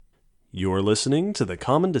You're listening to the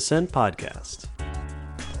Common Descent Podcast.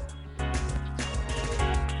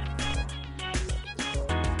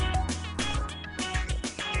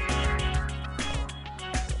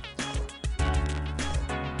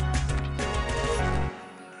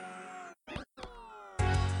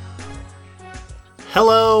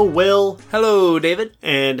 Hello, Will. Hello, David.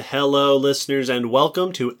 And hello, listeners, and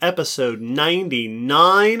welcome to episode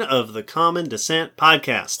 99 of the Common Descent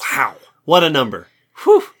Podcast. Wow. What a number.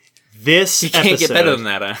 Whew. This You can't get better than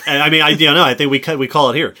that, huh? I don't know. I think we call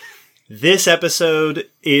it here. This episode,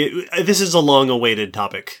 this is a long-awaited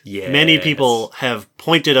topic. Yes. Many people have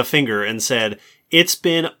pointed a finger and said, it's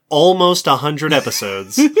been almost 100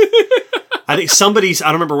 episodes. I think I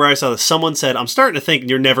don't remember where I saw this, someone said, I'm starting to think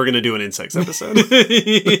you're never going to do an insects episode.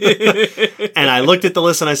 And I looked at the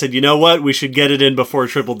list and I said, you know what? We should get it in before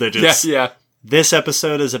triple digits. Yeah. This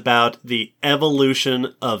episode is about the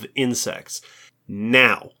evolution of insects.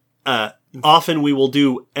 Now, often we will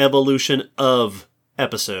do evolution of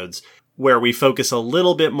episodes where we focus a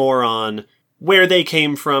little bit more on where they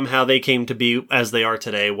came from, how they came to be as they are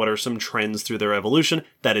today, what are some trends through their evolution.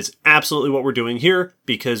 That is absolutely what we're doing here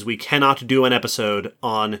because we cannot do an episode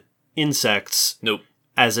on insects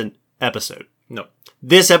as an episode. No.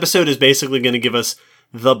 This episode is basically going to give us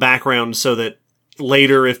the background so that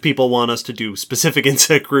later, if people want us to do specific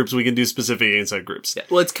insect groups, we can do specific insect groups. Yeah.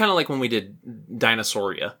 Well, it's kind of like when we did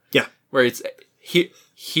Dinosauria. Yeah. Where it's,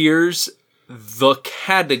 here's the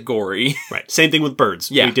category. Right. Same thing with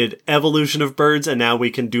birds. Yeah. We did evolution of birds, and now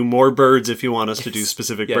we can do more birds if you want us to do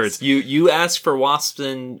specific Yes. birds. You ask for wasps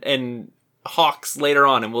and hawks later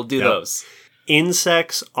on, and we'll do those.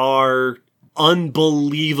 Insects are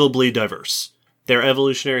unbelievably diverse. Their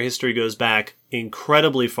evolutionary history goes back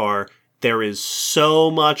incredibly far. There is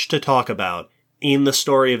so much to talk about in the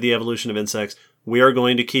story of the evolution of insects. We are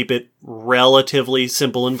going to keep it relatively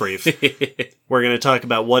simple and brief. We're going to talk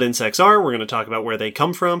about what insects are, we're going to talk about where they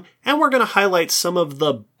come from, and we're going to highlight some of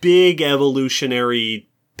the big evolutionary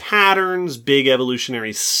patterns, big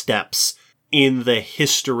evolutionary steps in the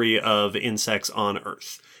history of insects on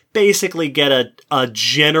Earth. Basically get a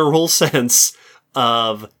general sense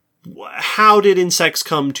of how did insects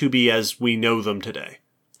come to be as we know them today?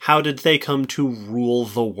 How did they come to rule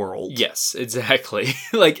the world? Yes, exactly.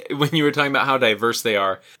 Like when you were talking about how diverse they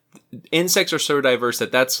are, insects are so diverse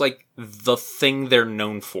that that's like the thing they're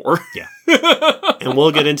known for. Yeah. And we'll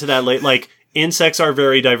get into that later. Like, insects are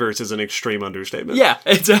very diverse is an extreme understatement. Yeah,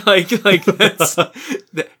 it's like that's,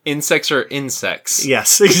 the insects are insects.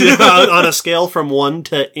 Yes. On a scale from 1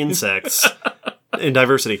 to insects in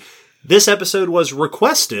diversity. This episode was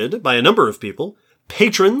requested by a number of people.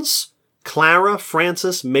 Patrons Clara,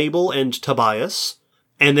 Francis, Mabel, and Tobias.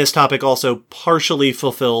 And this topic also partially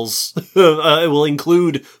fulfills, it will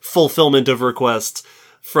include fulfillment of requests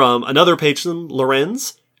from another patron,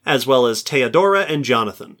 Lorenz, as well as Theodora and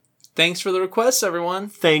Jonathan. Thanks for the requests, everyone.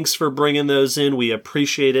 Thanks for bringing those in. We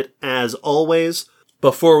appreciate it as always.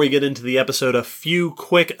 Before we get into the episode, a few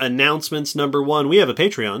quick announcements. Number one, we have a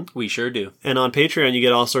Patreon. We sure do. And on Patreon, you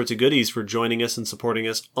get all sorts of goodies for joining us and supporting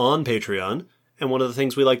us on Patreon. And one of the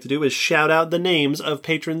things we like to do is shout out the names of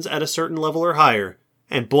patrons at a certain level or higher.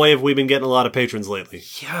 And boy, have we been getting a lot of patrons lately.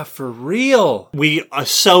 Yeah, for real. We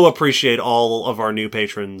so appreciate all of our new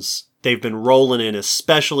patrons. They've been rolling in,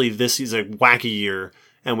 especially this is a wacky year,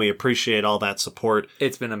 and we appreciate all that support.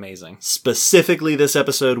 It's been amazing. Specifically this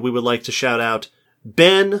episode, we would like to shout out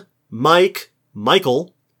Ben, Mike,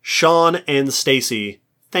 Michael, Sean, and Stacy.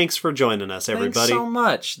 Thanks for joining us, everybody. Thanks so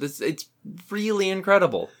much. It's really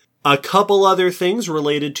incredible. A couple other things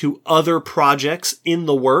related to other projects in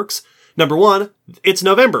the works. Number one, it's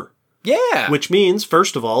November. Yeah. Which means,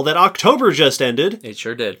 first of all, that October just ended. It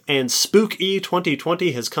sure did. And Spooky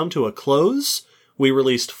 2020 has come to a close. We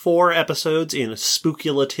released 4 episodes in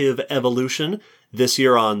Spookulative Evolution this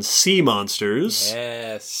year on sea monsters.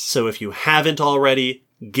 Yes. So if you haven't already,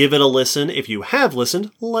 give it a listen. If you have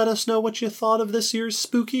listened, let us know what you thought of this year's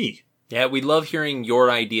Spooky. Yeah, we love hearing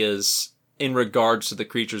your ideas in regards to the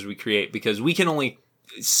creatures we create, because we can only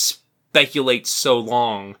speculate so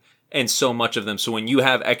long and so much of them. So when you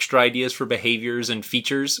have extra ideas for behaviors and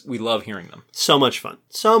features, we love hearing them. So much fun.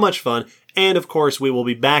 So much fun. And of course, we will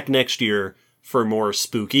be back next year for more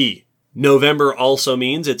Spooky. November also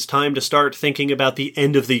means it's time to start thinking about the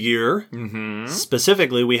end of the year. Mm-hmm.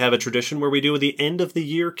 Specifically, we have a tradition where we do the end of the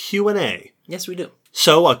year Q&A. Yes, we do.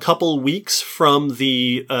 So a couple weeks from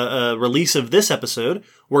the release of this episode,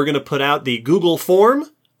 we're going to put out the Google form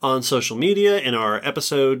on social media in our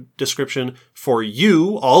episode description for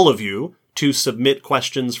you, all of you, to submit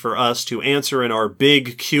questions for us to answer in our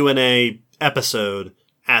big Q&A episode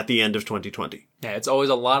at the end of 2020. Yeah, it's always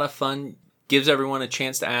a lot of fun. Gives everyone a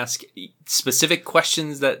chance to ask specific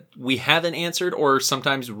questions that we haven't answered, or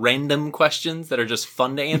sometimes random questions that are just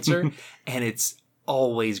fun to answer. And it's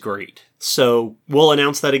always great. So we'll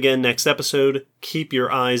announce that again next episode. Keep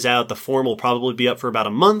your eyes out. The form will probably be up for about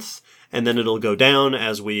a month, and then it'll go down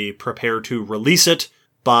as we prepare to release it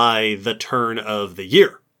by the turn of the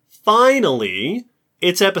year. Finally,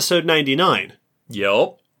 it's episode 99.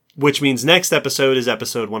 Yup. Which means next episode is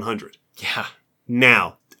episode 100. Yeah.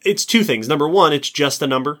 Now, it's two things. Number one, it's just a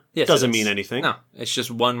number. Yes, Doesn't it is. mean anything. No, it's just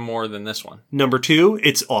one more than this one. Number two,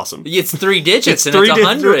 it's awesome. It's 3 digits and three, it's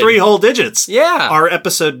 100. three whole digits. Yeah. Our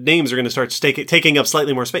episode names are going to start taking up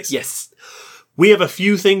slightly more space. Yes. We have a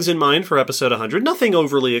few things in mind for episode 100. Nothing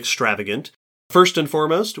overly extravagant. First and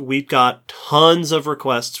foremost, we've got tons of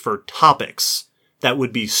requests for topics that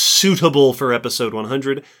would be suitable for episode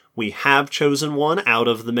 100. We have chosen one out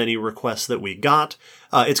of the many requests that we got.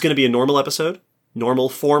 It's going to be a normal episode, normal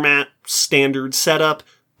format, standard setup,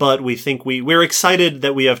 but we think we're excited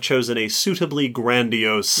that we have chosen a suitably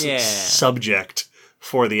grandiose subject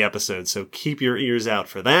for the episode. So keep your ears out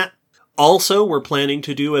for that. Also, we're planning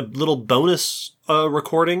to do a little bonus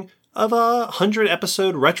recording of a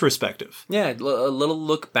 100-episode retrospective. Yeah, a little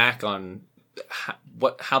look back on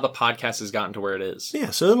how the podcast has gotten to where it is. Yeah,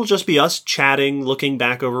 so it'll just be us chatting, looking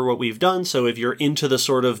back over what we've done. So if you're into the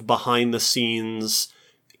sort of behind-the-scenes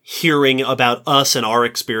hearing about us and our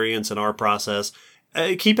experience and our process,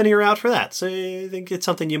 keep an ear out for that. So I think it's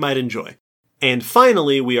something you might enjoy. And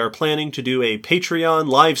finally, we are planning to do a Patreon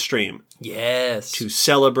live stream. Yes. To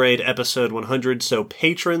celebrate episode 100. So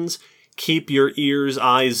patrons, keep your ears,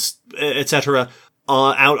 eyes, etc.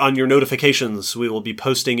 Out on your notifications. We will be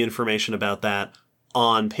posting information about that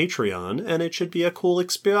on Patreon, and it should be a cool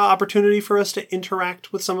opportunity for us to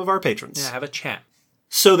interact with some of our patrons. Yeah, have a chat.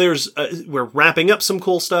 So we're wrapping up some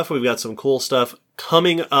cool stuff. We've got some cool stuff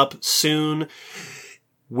coming up soon.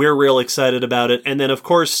 We're real excited about it. And then, of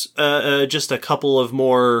course, just a couple of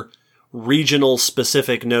more regional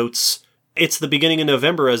specific notes. It's the beginning of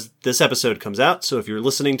November as this episode comes out, so if you're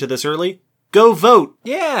listening to this early, go vote!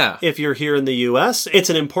 Yeah! If you're here in the U.S., it's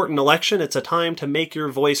an important election. It's a time to make your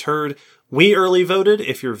voice heard. We early voted.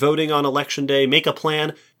 If you're voting on Election Day, make a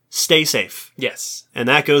plan. Stay safe. Yes. And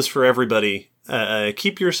that goes for everybody.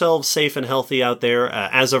 Keep yourselves safe and healthy out there.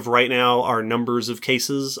 As of right now, our numbers of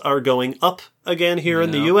cases are going up again here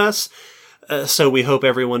in the U.S., so we hope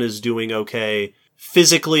everyone is doing okay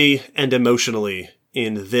physically and emotionally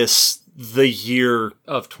in the year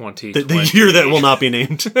of 2020. The year that will not be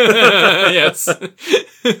named. Yes.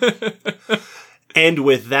 And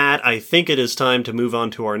with that, I think it is time to move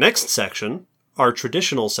on to our next section, our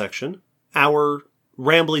traditional section, our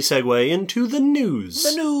rambly segue into the news.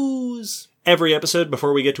 The news. Every episode,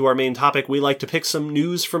 before we get to our main topic, we like to pick some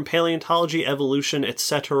news from paleontology, evolution,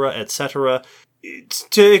 etc.,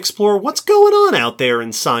 to explore what's going on out there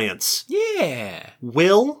in science. Yeah.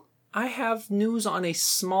 Will? I have news on a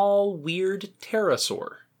small, weird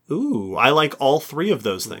pterosaur. Ooh, I like all three of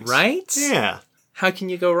those things. Right? Yeah. How can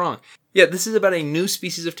you go wrong? Yeah, this is about a new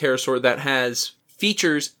species of pterosaur that has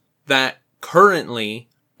features that currently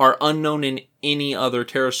are unknown in any other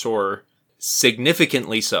pterosaur,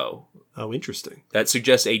 significantly so. Oh, interesting. That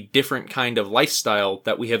suggests a different kind of lifestyle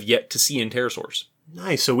that we have yet to see in pterosaurs.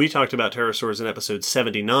 Nice. So we talked about pterosaurs in episode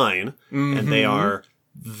 79, and they are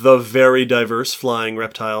the very diverse flying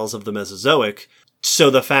reptiles of the Mesozoic. So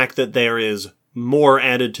the fact that there is more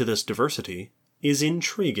added to this diversity is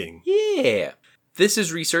intriguing. Yeah. This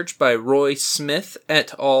is research by Roy Smith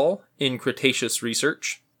et al. In Cretaceous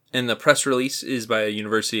Research, and the press release is by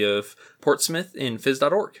University of Portsmouth in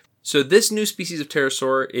phys.org. So this new species of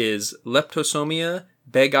pterosaur is Leptosomia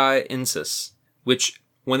begaiensis, which,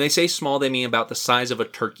 when they say small, they mean about the size of a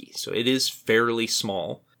turkey. So it is fairly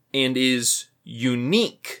small and is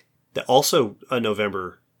unique. Also a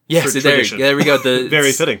November Yes, tradition. There we go. The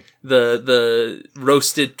very fitting. The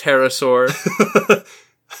roasted pterosaur.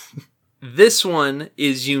 This one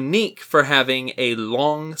is unique for having a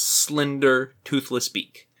long, slender, toothless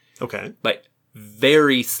beak. Okay. Like,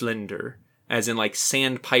 very slender, as in like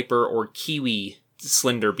sandpiper or kiwi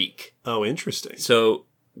slender beak. Oh, interesting. So,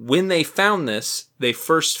 when they found this, they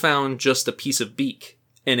first found just a piece of beak.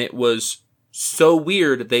 And it was so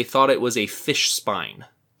weird, they thought it was a fish spine.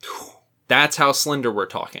 That's how slender we're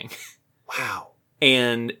talking. Wow.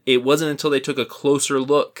 And it wasn't until they took a closer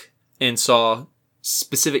look and saw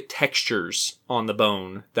specific textures on the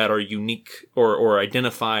bone that are unique or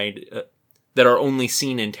identified, that are only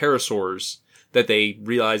seen in pterosaurs, that they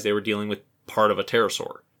realized they were dealing with part of a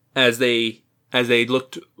pterosaur. As they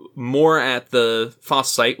looked more at the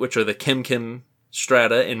fossil site, which are the Kemkim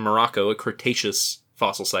strata in Morocco, a Cretaceous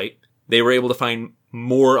fossil site, they were able to find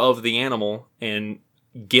more of the animal and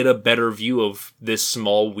get a better view of this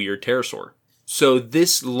small, weird pterosaur. So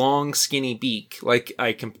this long, skinny beak, like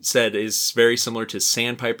I said, is very similar to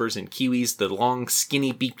sandpipers and kiwis, the long,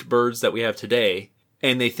 skinny-beaked birds that we have today.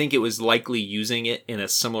 And they think it was likely using it in a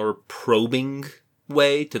similar probing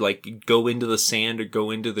way to like go into the sand or go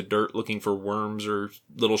into the dirt looking for worms or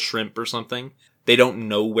little shrimp or something. They don't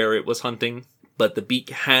know where it was hunting, but the beak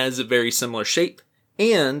has a very similar shape.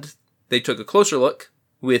 And they took a closer look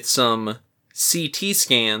with some CT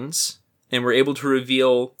scans and were able to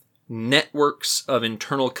reveal networks of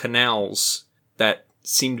internal canals that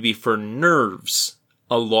seem to be for nerves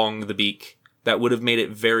along the beak that would have made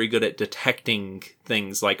it very good at detecting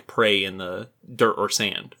things like prey in the dirt or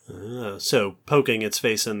sand. So poking its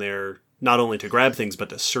face in there, not only to grab things, but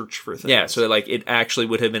to search for things. Yeah, so like it actually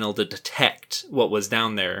would have been able to detect what was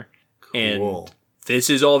down there. Cool. And this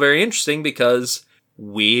is all very interesting because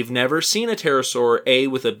we've never seen a pterosaur, A,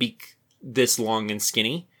 with a beak this long and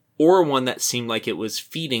skinny, or one that seemed like it was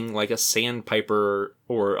feeding like a sandpiper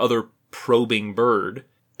or other probing bird.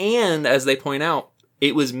 And as they point out,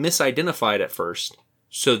 it was misidentified at first.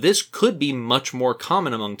 So this could be much more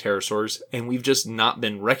common among pterosaurs, and we've just not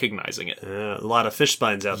been recognizing it. A lot of fish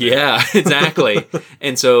spines out there. Yeah, exactly.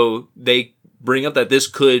 And so they bring up that this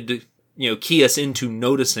could, key us into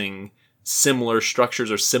noticing similar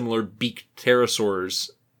structures or similar beaked pterosaurs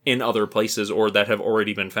in other places or that have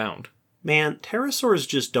already been found. Man, pterosaurs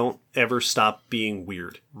just don't ever stop being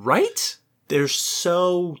weird. Right? They're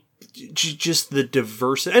so... just the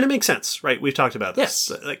diversity... And it makes sense, right? We've talked about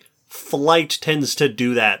this. Yes. Like, flight tends to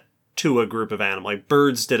do that to a group of animals. Like,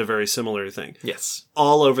 birds did a very similar thing. Yes.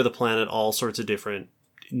 All over the planet, all sorts of different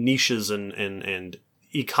niches and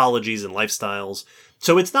ecologies and lifestyles.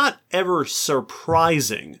 So it's not ever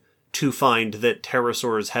surprising to find that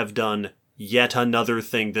pterosaurs have done yet another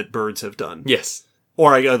thing that birds have done. Yes.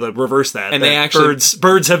 Or I gotta reverse that. And that they actually...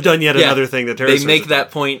 Birds have done yet another thing that pterosaurs They make have that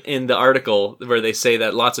done. point in the article where they say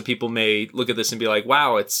that lots of people may look at this and be like,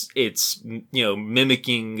 wow, it's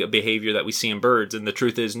mimicking a behavior that we see in birds. And the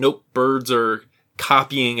truth is, nope, birds are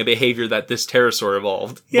copying a behavior that this pterosaur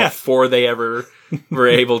evolved before they ever were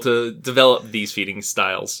able to develop these feeding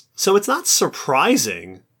styles. So it's not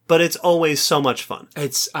surprising, but it's always so much fun.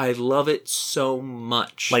 I love it so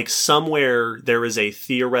much. Like somewhere there is a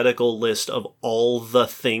theoretical list of all the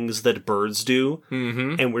things that birds do,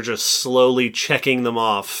 and we're just slowly checking them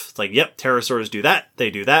off. It's like, yep, pterosaurs do that,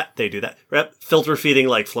 they do that, they do that. Yep, filter feeding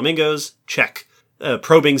like flamingos, check.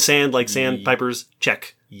 Probing sand like sandpipers,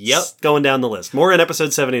 check. Yep. Going down the list. More in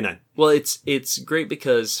episode 79. Well, it's great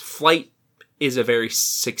because flight is a very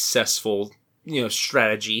successful,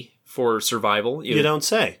 strategy for survival. You don't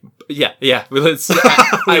say. Yeah. Well,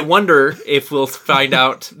 I wonder if we'll find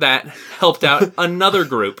out that helped out another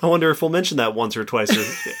group. I wonder if we'll mention that once or twice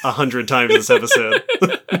or 100 times this episode.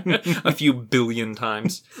 A few billion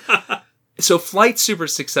times. So flight's super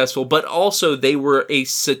successful, but also they were a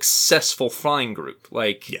successful flying group.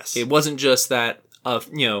 Like, yes. It wasn't just that,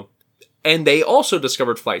 and they also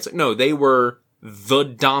discovered flights. No, they were the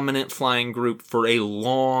dominant flying group for a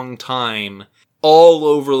long time all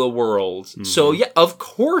over the world. Mm-hmm. So yeah, of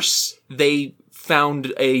course they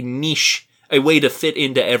found a niche, a way to fit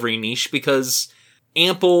into every niche because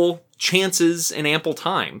ample chances and ample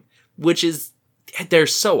time, which is, they're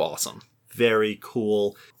so awesome. Very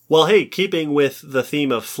cool. Well, hey, keeping with the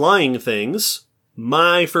theme of flying things,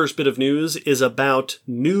 my first bit of news is about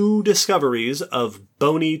new discoveries of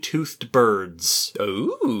bony-toothed birds.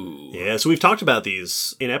 Ooh. Yeah, so we've talked about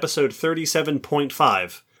these. In episode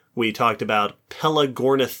 37.5, we talked about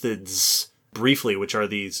pelagornithids briefly, which are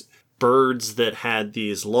these birds that had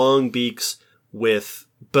these long beaks with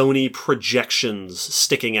bony projections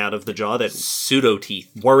sticking out of the jaw that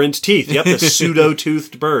pseudo-teeth. Weren't teeth. Yep, the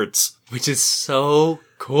pseudo-toothed birds. Which is so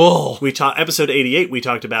cool. Episode 88, we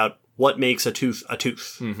talked about what makes a tooth a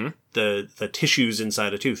tooth. Mm-hmm. The tissues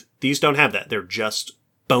inside a tooth. These don't have that. They're just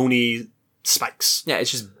bony spikes. Yeah,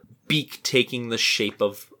 it's just beak taking the shape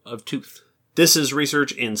of tooth. This is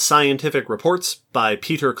research in Scientific Reports by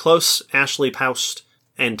Peter Close, Ashley Paust,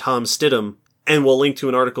 and Tom Stidham. And we'll link to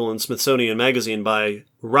an article in Smithsonian Magazine by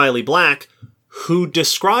Riley Black, who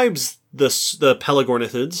describes the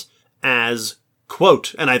pelagornithids as,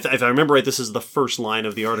 quote, and if I remember right, this is the first line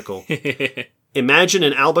of the article. Imagine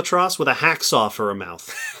an albatross with a hacksaw for a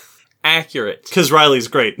mouth. Accurate. Because Riley's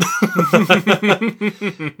great.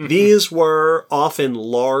 These were often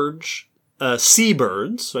large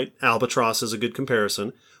seabirds, right? Albatross is a good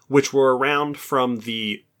comparison, which were around from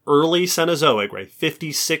the early Cenozoic, right?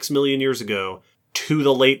 56 million years ago, to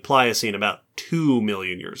the late Pliocene, about 2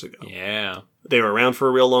 million years ago. Yeah. They were around for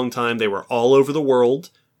a real long time. They were all over the world.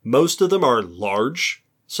 Most of them are large,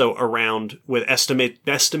 so around, with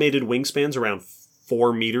estimated wingspans around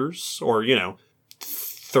 4 meters, or,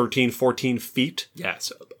 13, 14 feet. Yeah,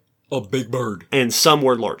 so a big bird. And some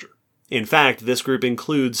were larger. In fact, this group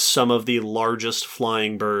includes some of the largest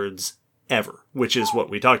flying birds ever, which is what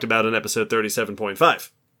we talked about in episode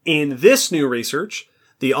 37.5. In this new research,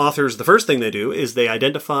 the authors, the first thing they do is they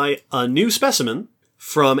identify a new specimen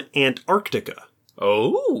from Antarctica.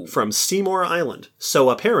 Oh. From Seymour Island. So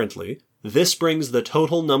apparently, this brings the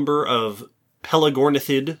total number of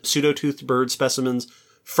pelagornithid pseudotoothed bird specimens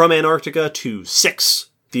from Antarctica to 6.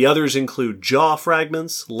 The others include jaw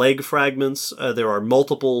fragments, leg fragments. There are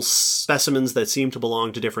multiple specimens that seem to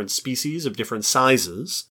belong to different species of different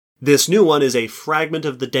sizes. This new one is a fragment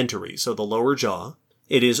of the dentary, so the lower jaw.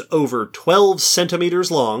 It is over 12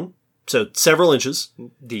 centimeters long, so several inches.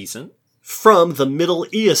 Decent. From the Middle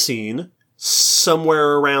Eocene,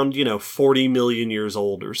 somewhere around, 40 million years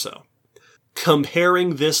old or so.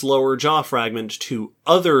 Comparing this lower jaw fragment to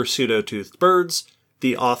other pseudotoothed birds,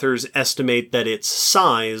 the authors estimate that its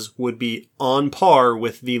size would be on par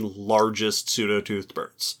with the largest pseudotoothed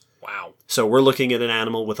birds. Wow. So we're looking at an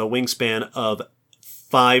animal with a wingspan of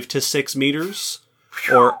 5 to 6 meters,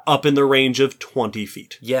 or up in the range of 20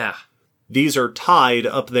 feet. Yeah. These are tied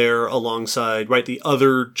up there alongside, the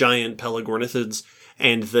other giant pelagornithids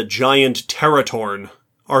and the giant teratorn,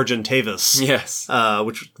 Argentavis. Yes.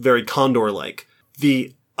 Which is very condor-like.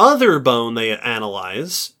 The other bone they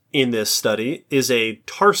analyze in this study is a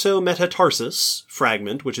tarsometatarsus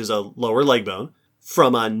fragment, which is a lower leg bone,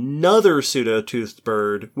 from another pseudotoothed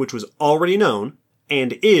bird, which was already known,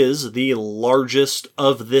 and is the largest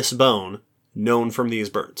of this bone known from these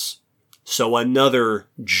birds. So another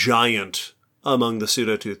giant among the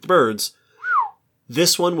pseudotoothed birds.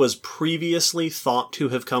 This one was previously thought to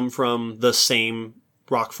have come from the same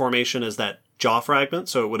rock formation as that jaw fragment,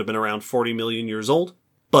 so it would have been around 40 million years old.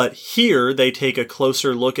 But here they take a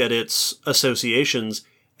closer look at its associations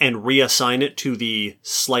and reassign it to the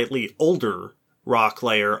slightly older rock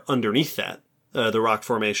layer underneath that, the rock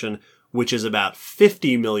formation, which is about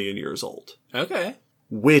 50 million years old. Okay.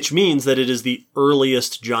 Which means that it is the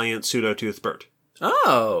earliest giant pseudotoothed bird.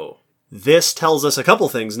 Oh. This tells us a couple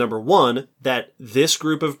things. Number one, that this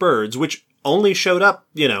group of birds, which only showed up,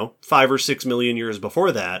 5 or 6 million years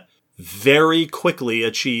before that, very quickly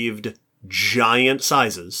achieved giant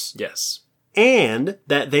sizes. Yes. And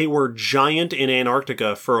that they were giant in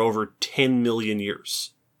Antarctica for over 10 million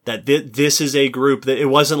years. That this is a group that it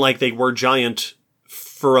wasn't like they were giant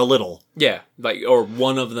for a little. Yeah, or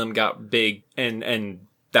one of them got big and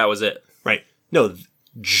that was it. Right. No,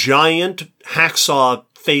 giant hacksaw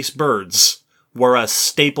face birds were a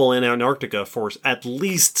staple in Antarctica for at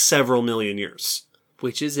least several million years.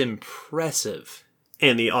 Which is impressive.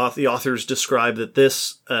 And the authors describe that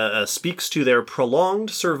this speaks to their prolonged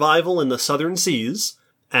survival in the southern seas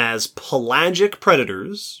as pelagic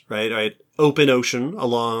predators, right? Open ocean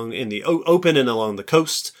along in the open and along the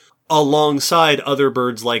coast, alongside other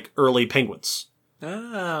birds like early penguins.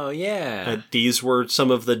 Oh, yeah. These were some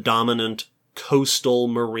of the dominant coastal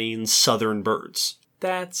marine southern birds.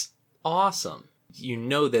 That's awesome. You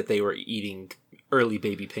know that they were eating early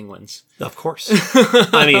baby penguins. Of course.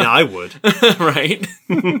 I mean, I would. Right?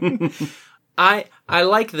 I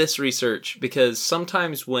like this research because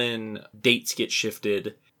sometimes when dates get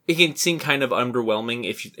shifted, it can seem kind of underwhelming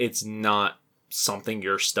if it's not something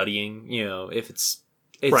you're studying. If it's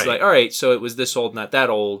right. Like, all right, so it was this old, not that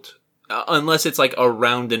old. Unless it's like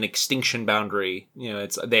around an extinction boundary.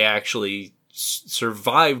 They actually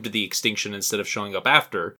survived the extinction instead of showing up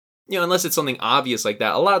after. Unless it's something obvious like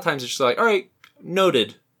that. A lot of times it's just like, all right,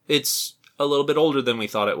 noted. It's a little bit older than we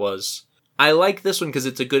thought it was. I like this one because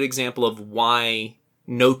it's a good example of why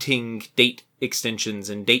noting date extensions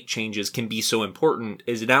and date changes can be so important,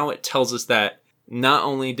 is now it tells us that not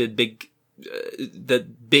only did big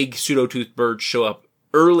pseudotoothed birds show up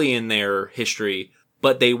early in their history,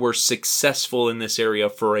 but they were successful in this area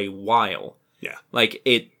for a while. Yeah. Like,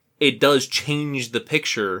 it does change the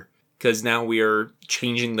picture, because now we are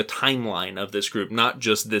changing the timeline of this group, not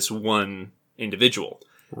just this one individual.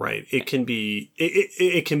 Right. It can be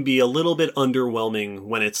a little bit underwhelming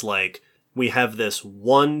when it's like, we have this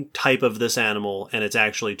one type of this animal and it's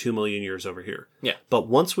actually 2 million years over here. Yeah. But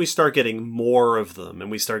once we start getting more of them and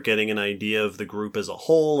we start getting an idea of the group as a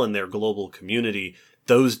whole and their global community,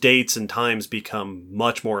 those dates and times become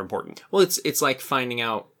much more important. Well, it's like finding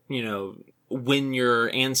out, when your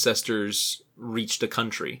ancestors reached a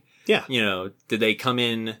country. Yeah. Did they come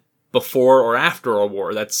in before or after a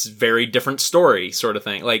war. That's very different story sort of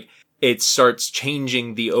thing. Like, it starts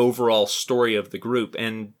changing the overall story of the group,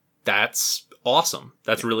 and that's awesome.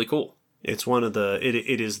 That's really cool. It's one of the,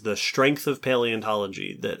 it is the strength of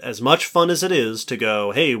paleontology that as much fun as it is to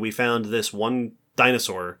go, hey, we found this one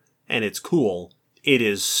dinosaur and it's cool, it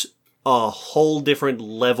is a whole different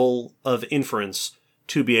level of inference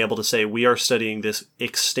to be able to say we are studying this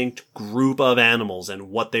extinct group of animals and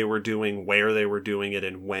what they were doing, where they were doing it,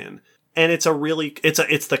 and when. And it's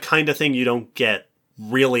it's the kind of thing you don't get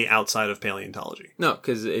really outside of paleontology. No,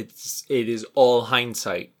 because it is all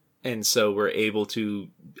hindsight. And so we're able to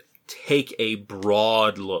take a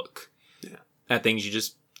broad look at things you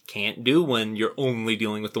just can't do when you're only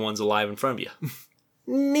dealing with the ones alive in front of you.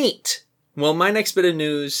 Neat. Well, my next bit of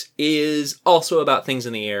news is also about things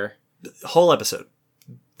in the air. The whole episode.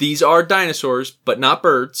 These are dinosaurs, but not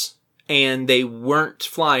birds, and they weren't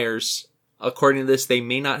flyers. According to this, they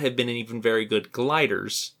may not have been even very good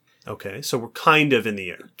gliders. Okay, so we're kind of in the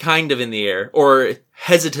air. Kind of in the air, or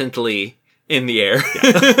hesitantly in the air.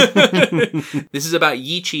 Yeah. This is about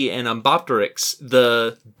Yichi and Ambopteryx,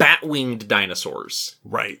 the bat-winged dinosaurs.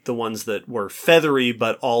 Right, the ones that were feathery,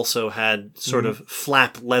 but also had sort of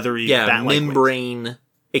flap, leathery, bat-like membrane, wings.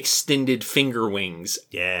 Extended finger wings.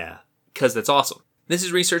 Yeah. Because that's awesome. This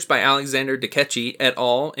is research by Alexander Dekechi et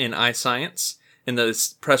al. In iScience, and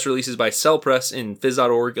the press release is by Cell Press in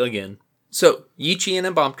phys.org again. So, Yichi and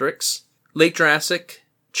Ambopteryx, late Jurassic,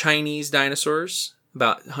 Chinese dinosaurs,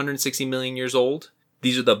 about 160 million years old.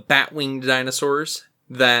 These are the bat-winged dinosaurs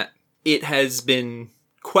that it has been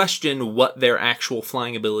questioned what their actual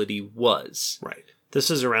flying ability was. Right. This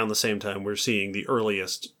is around the same time we're seeing the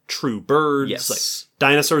earliest true birds. Yes. Like,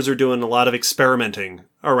 dinosaurs are doing a lot of experimenting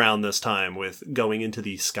around this time with going into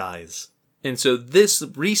the skies. And so this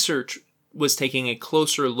research was taking a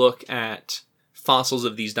closer look at fossils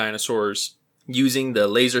of these dinosaurs using the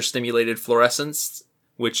laser-stimulated fluorescence,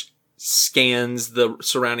 which scans the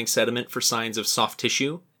surrounding sediment for signs of soft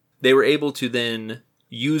tissue. They were able to then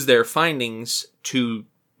use their findings to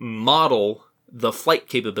model the flight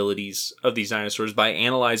capabilities of these dinosaurs by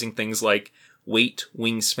analyzing things like weight,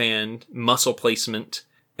 wingspan, muscle placement,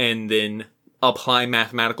 and then apply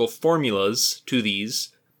mathematical formulas to these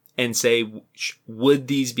and say, would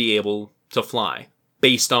these be able to fly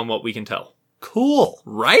based on what we can tell? Cool.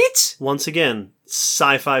 Right? Once again,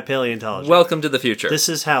 sci-fi paleontology. Welcome to the future. This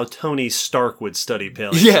is how Tony Stark would study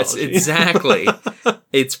paleontology. Yes, exactly.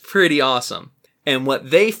 It's pretty awesome. And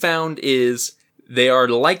what they found is they are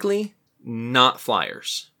likely not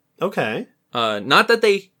flyers. Okay. Not that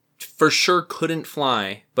they for sure couldn't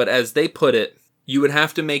fly, but as they put it, you would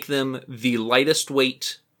have to make them the lightest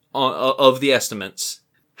weight of the estimates,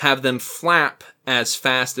 have them flap as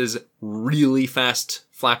fast as really fast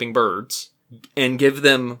flapping birds, and give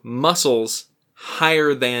them muscles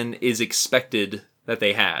higher than is expected that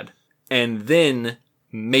they had. And then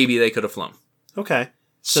maybe they could have flown. Okay.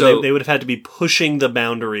 So they would have had to be pushing the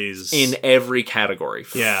boundaries. In every category.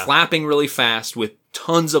 Yeah. Flapping really fast with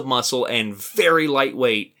tons of muscle and very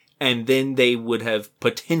lightweight. And then they would have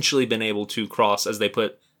potentially been able to cross, as they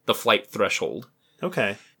put, the flight threshold.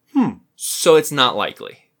 Okay. So it's not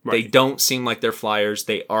likely. Right. They don't seem like they're flyers.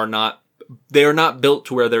 They are not built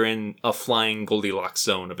to where they're in a flying Goldilocks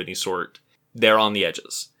zone of any sort. They're on the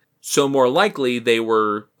edges. So more likely they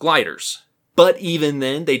were gliders. But even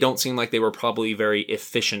then, they don't seem like they were probably very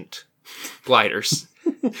efficient gliders.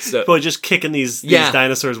 So, Boy, just kicking these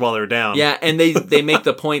dinosaurs while they're down. Yeah, and they make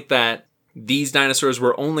the point that these dinosaurs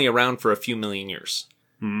were only around for a few million years.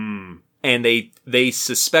 And they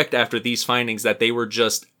suspect after these findings that they were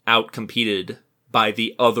just outcompeted by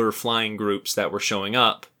the other flying groups that were showing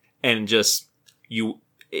up. And just,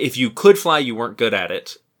 if you could fly, you weren't good at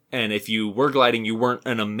it. And if you were gliding, you weren't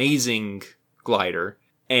an amazing glider.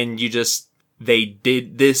 And they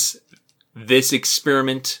did this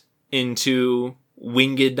experiment into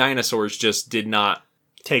winged dinosaurs just did not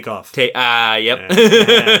take off. Yep.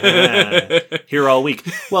 Here all week.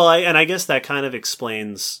 Well, I guess that kind of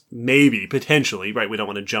explains, maybe, potentially, right? We don't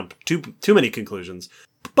want to jump too many conclusions.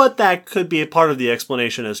 But that could be a part of the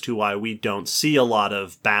explanation as to why we don't see a lot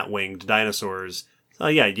of bat-winged dinosaurs.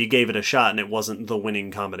 Yeah, you gave it a shot and it wasn't the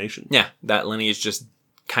winning combination. Yeah, that lineage just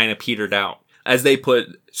kind of petered out. As they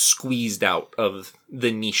put, squeezed out of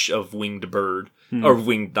the niche of winged bird, or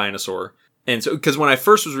winged dinosaur. And so, because when I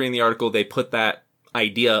first was reading the article, they put that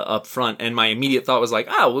idea up front, and my immediate thought was like,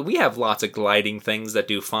 oh, well, we have lots of gliding things that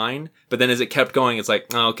do fine. But then as it kept going, it's like,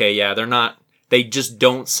 oh, okay, yeah, they just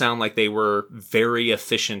don't sound like they were very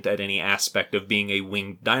efficient at any aspect of being a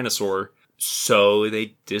winged dinosaur. So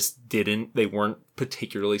they weren't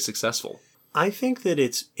particularly successful. I think that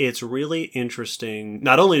it's really interesting,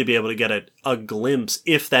 not only to be able to get a glimpse,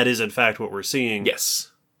 if that is in fact what we're seeing,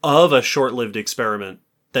 Yes. of a short-lived experiment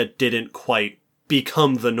that didn't quite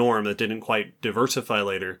become the norm, that didn't quite diversify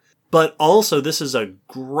later. But also, this is a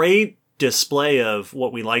great display of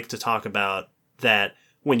what we like to talk about, that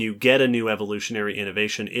when you get a new evolutionary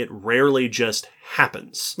innovation, it rarely just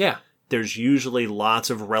happens. Yeah. There's usually lots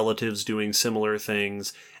of relatives doing similar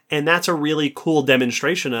things. And that's a really cool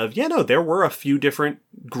demonstration of, there were a few different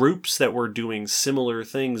groups that were doing similar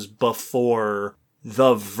things before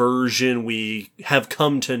the version we have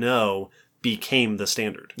come to know became the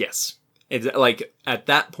standard. Yes. It's like, at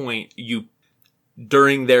that point,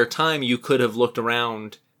 during their time, you could have looked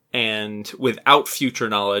around, and without future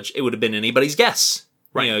knowledge, it would have been anybody's guess.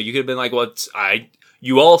 Right. You could have been like,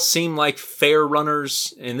 you all seem like fair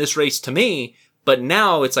runners in this race to me, but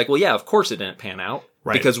now it's like, well, yeah, of course it didn't pan out.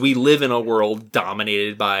 Right. Because we live in a world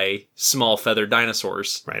dominated by small feathered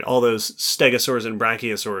dinosaurs. Right. All those stegosaurs and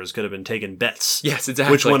brachiosaurs could have been taking bets. Yes,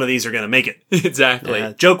 exactly. Which one of these are going to make it?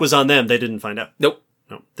 Exactly. Joke was on them. They didn't find out. Nope.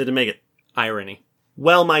 No, they didn't make it. Irony.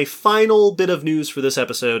 Well, my final bit of news for this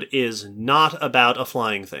episode is not about a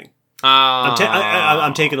flying thing.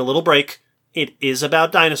 I'm taking a little break. It is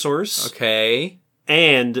about dinosaurs. Okay.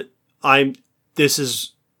 And this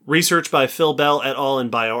is research by Phil Bell et al. In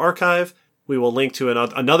BioArchive. We will link to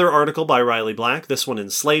another article by Riley Black, this one in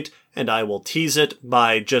Slate, and I will tease it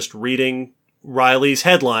by just reading Riley's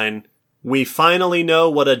headline, "We finally know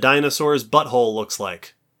what a dinosaur's butthole looks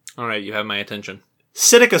like." All right, you have my attention.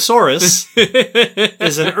 Psittacosaurus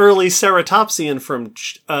is an early ceratopsian from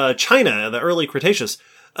China, the early Cretaceous.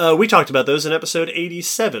 We talked about those in episode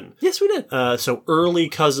 87. Yes, we did. So early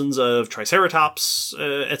cousins of Triceratops,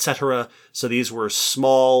 etc. So these were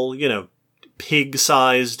small,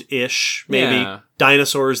 pig-sized-ish, maybe,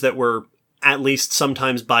 dinosaurs that were at least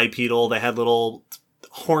sometimes bipedal. They had little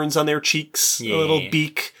horns on their cheeks, a little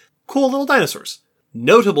beak. Cool little dinosaurs.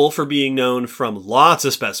 Notable for being known from lots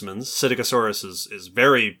of specimens, Psittacosaurus is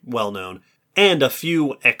very well known, and a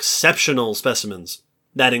few exceptional specimens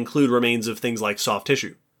that include remains of things like soft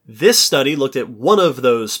tissue. This study looked at one of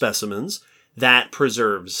those specimens that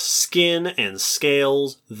preserves skin and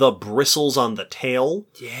scales, the bristles on the tail.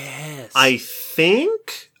 Yes. I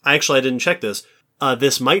think, actually I didn't check this,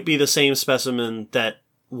 this might be the same specimen that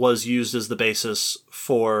was used as the basis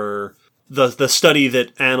for the study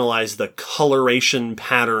that analyzed the coloration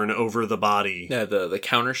pattern over the body. Yeah, the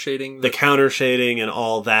counter shading. The counter shading and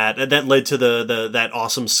all that. And that led to that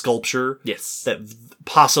awesome sculpture. Yes. That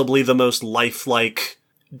possibly the most lifelike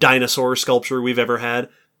dinosaur sculpture we've ever had.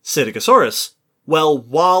 Psittacosaurus. Well,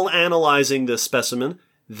 while analyzing this specimen,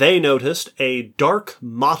 they noticed a dark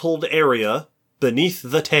mottled area beneath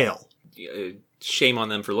the tail. Shame on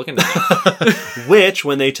them for looking at that. Which,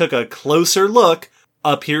 when they took a closer look,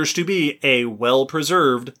 appears to be a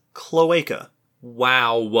well-preserved cloaca.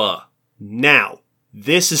 Wow. Now,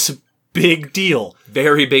 this is a big deal.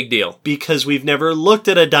 Very big deal. Because we've never looked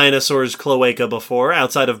at a dinosaur's cloaca before,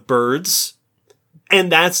 outside of birds.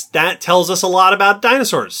 And that tells us a lot about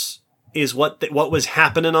dinosaurs, is what was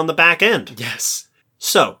happening on the back end. Yes.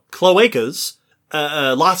 So, cloacas.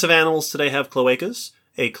 Lots of animals today have cloacas.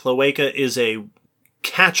 A cloaca is a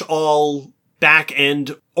catch-all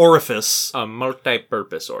back-end orifice. A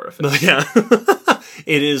multi-purpose orifice. Yeah.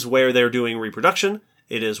 It is where they're doing reproduction.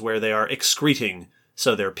 It is where they are excreting.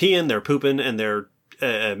 So they're peeing, they're pooping, and they're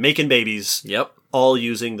making babies. Yep. All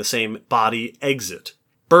using the same body exit.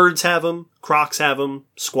 Birds have them, crocs have them,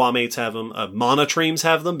 squamates have them, monotremes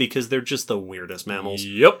have them because they're just the weirdest mammals.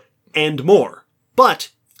 Yep. And more.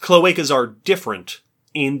 But cloacas are different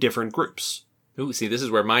in different groups. Ooh, see, this is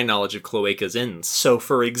where my knowledge of cloacas ends. So,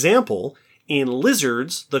 for example, in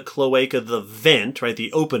lizards, the cloaca, the vent, right,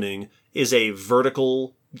 the opening, is a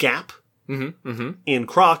vertical gap. Mm-hmm, mm-hmm. In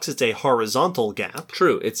crocs, it's a horizontal gap.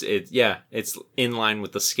 True. It's in line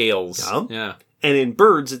with the scales. Yeah. And in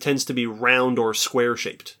birds, it tends to be round or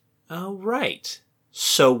square-shaped. Oh, right.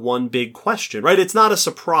 So one big question, right? It's not a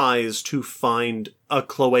surprise to find a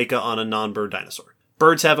cloaca on a non-bird dinosaur.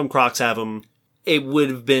 Birds have them, crocs have them. It would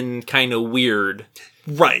have been kind of weird.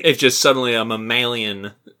 Right. If just suddenly a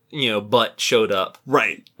mammalian, butt showed up.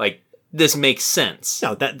 Right. Like, this makes sense.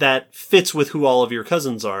 No, that fits with who all of your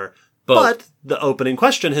cousins are. But the opening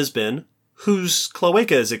question has been, whose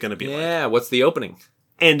cloaca is it going to be like? Yeah, what's the opening?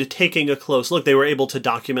 And taking a close look, they were able to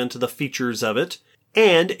document the features of it,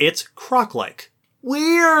 and it's croc-like.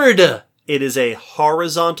 Weird! It is a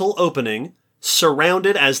horizontal opening,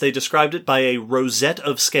 surrounded, as they described it, by a rosette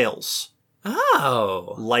of scales.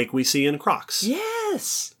 Oh. Like we see in crocs.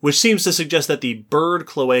 Yes. Which seems to suggest that the bird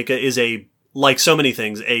cloaca is a like so many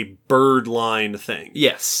things, a bird-line thing.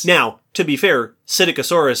 Yes. Now, to be fair,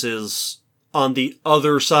 Psittacosaurus is on the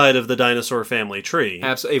other side of the dinosaur family tree.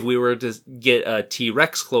 Absolutely. If we were to get a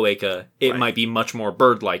T-Rex cloaca, it might be much more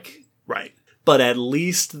bird-like. Right. But at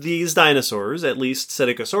least these dinosaurs, at least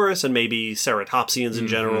Psittacosaurus and maybe ceratopsians in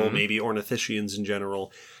general, maybe ornithischians in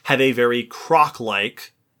general, have a very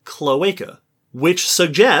croc-like cloaca, which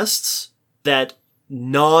suggests that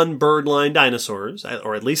non-bird-line dinosaurs,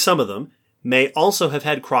 or at least some of them, may also have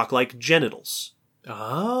had croc-like genitals.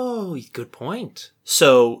 Oh, good point.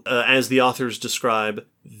 So, as the authors describe,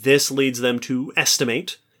 this leads them to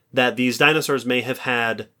estimate that these dinosaurs may have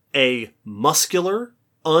had a muscular,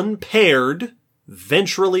 unpaired,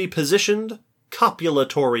 ventrally positioned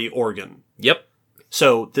copulatory organ. Yep.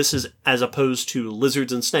 So, this is as opposed to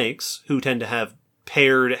lizards and snakes, who tend to have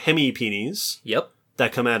paired hemipenes Yep.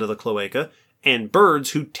 that come out of the cloaca, and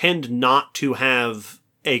birds who tend not to have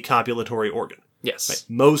a copulatory organ. Yes.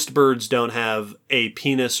 Most birds don't have a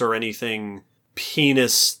penis or anything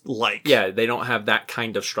penis-like. Yeah, they don't have that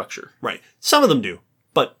kind of structure. Right. Some of them do,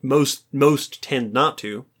 but most tend not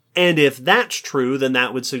to. And if that's true, then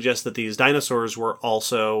that would suggest that these dinosaurs were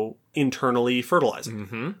also internally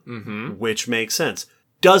fertilizing. Which makes sense.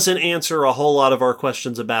 Doesn't answer a whole lot of our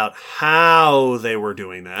questions about how they were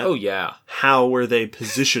doing that. Oh, yeah. How were they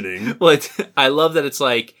positioning? Well, I love that it's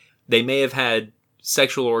like they may have had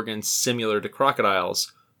sexual organs similar to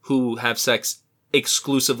crocodiles who have sex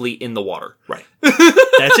exclusively in the water. Right.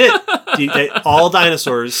 That's it. All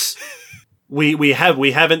dinosaurs, we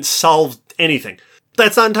haven't solved anything.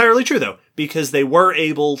 That's not entirely true, though, because they were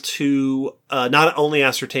able to not only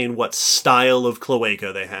ascertain what style of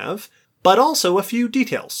cloaca they have, but also a few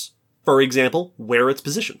details. For example, where it's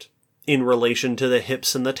positioned in relation to the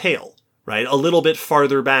hips and the tail, right? A little bit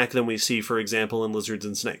farther back than we see, for example, in lizards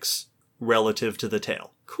and snakes, relative to the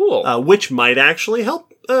tail. Cool. Which might actually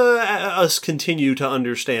help us continue to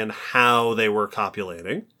understand how they were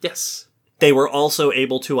copulating. Yes. They were also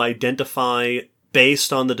able to identify,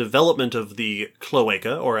 based on the development of the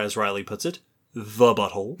cloaca, or as Riley puts it, the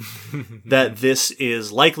butthole, that this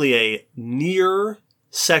is likely a near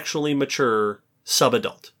sexually mature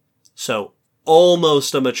subadult. So,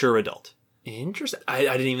 almost a mature adult. Interesting. I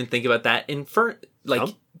didn't even think about that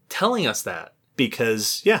telling us that.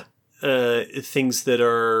 Because, things that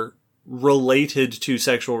are related to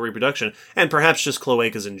sexual reproduction, and perhaps just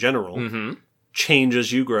cloacas in general, change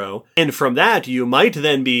as you grow. And from that, you might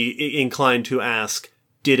then be inclined to ask,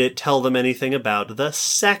 did it tell them anything about the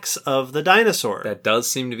sex of the dinosaur? That does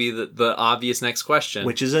seem to be the obvious next question.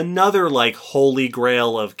 Which is another, holy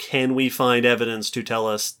grail of, can we find evidence to tell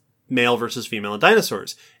us male versus female in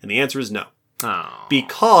dinosaurs? And the answer is no. Oh.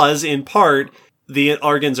 Because, in part, the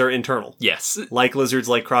organs are internal. Yes. Like lizards,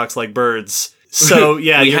 like crocs, like birds. So,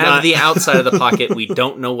 yeah, we have the outside of the pocket. We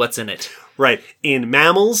don't know what's in it. Right. In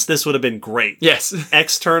mammals, this would have been great. Yes.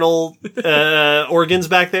 External organs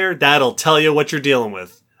back there, that'll tell you what you're dealing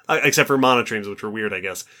with. Except for monotremes, which are weird, I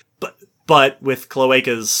guess. But with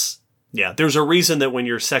cloacas, yeah, there's a reason that when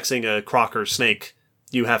you're sexing a croc or snake,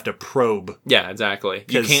 you have to probe. Yeah, exactly.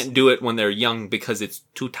 You can't do it when they're young because it's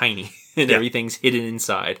too tiny and everything's hidden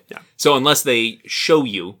inside. Yeah. So unless they show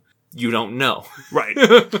you, you don't know. Right.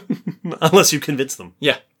 Unless you convince them.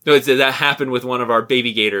 Yeah. No, that happened with one of our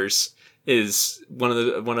baby gators. Is one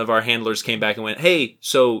of our handlers came back and went, hey,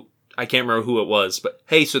 so I can't remember who it was, but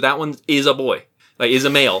hey, so that one is a boy. Is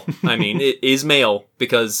a male. I mean, it is male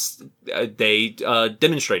because they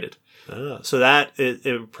demonstrated. So that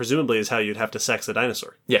it presumably is how you'd have to sex a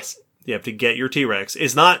dinosaur. Yes. You have to get your T-Rex.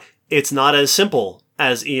 It's not as simple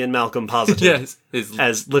as Ian Malcolm posited. Yes.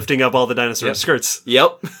 As lifting up all the dinosaur skirts.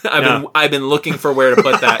 Yep. I've been looking for where to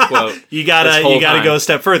put that quote. you gotta go a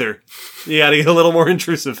step further. You gotta get a little more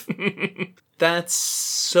intrusive. That's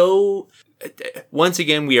so... Once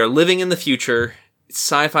again, we are living in the future.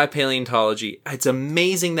 Sci-fi paleontology. It's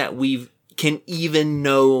amazing that we can even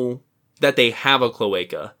know that they have a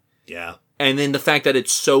cloaca. Yeah. And then the fact that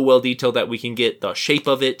it's so well detailed that we can get the shape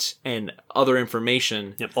of it and other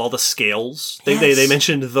information. Yep, all the scales. Yes. They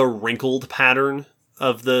mentioned the wrinkled pattern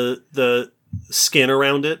of the skin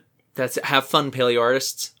around it. Have fun, paleo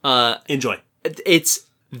artists. Enjoy.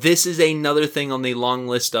 This is another thing on the long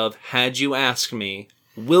list of, had you asked me,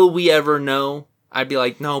 will we ever know? I'd be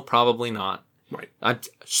like, no, probably not. Right. I'm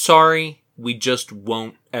sorry, we just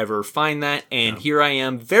won't ever find that, and here I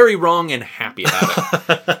am, very wrong and happy about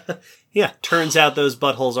it. Yeah, turns out those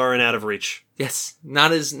buttholes aren't out of reach. Yes,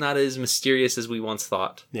 not as mysterious as we once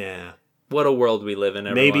thought. Yeah. What a world we live in,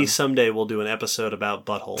 everyone. Maybe someday we'll do an episode about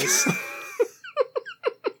buttholes.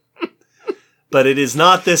 But it is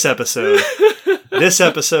not this episode. This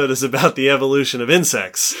episode is about the evolution of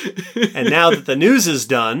insects. And now that the news is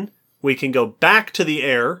done, we can go back to the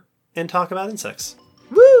air and talk about insects.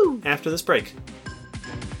 Woo! After this break.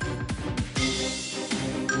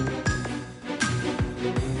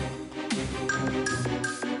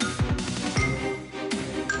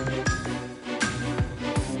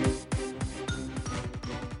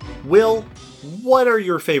 Will, what are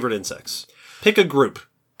your favorite insects? Pick a group.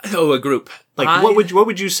 Oh, a group. Like, what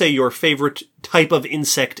would you say your favorite type of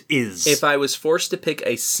insect is? If I was forced to pick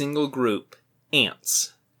a single group,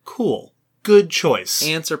 ants. Cool. Good choice.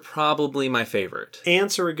 Ants are probably my favorite.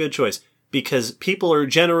 Ants are a good choice because people are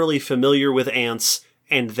generally familiar with ants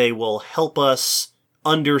and they will help us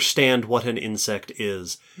understand what an insect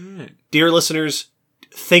is. Right. Dear listeners,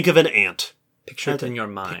 think of an ant. Picture it in your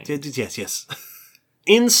mind. Yes.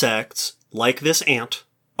 Insects, like this ant,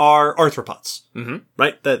 are arthropods. Mm-hmm.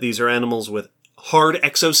 Right? These are animals with hard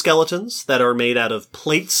exoskeletons that are made out of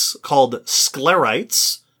plates called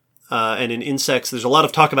sclerites. And in insects, there's a lot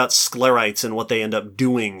of talk about sclerites and what they end up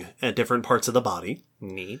doing at different parts of the body.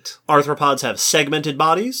 Neat. Arthropods have segmented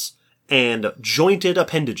bodies and jointed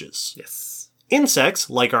appendages. Yes. Insects,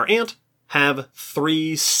 like our ant, have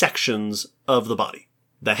 3 sections of the body.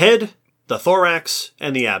 The head, the thorax,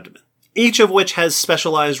 and the abdomen. Each of which has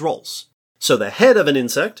specialized roles. So the head of an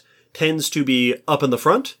insect tends to be up in the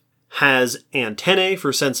front, has antennae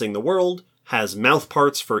for sensing the world, has mouth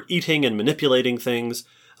parts for eating and manipulating things.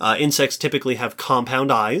 Insects typically have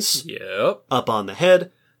compound eyes. Yep. Up on the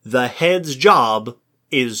head. The head's job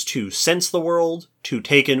is to sense the world, to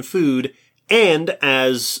take in food, and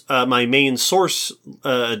as my main source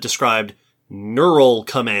described, neural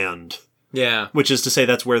command. Yeah. Which is to say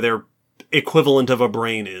that's where their equivalent of a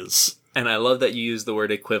brain is. And I love that you use the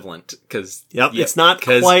word equivalent, because... It's not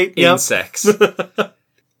quite... Insects.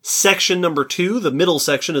 Section number 2, the middle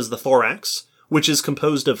section, is the thorax, which is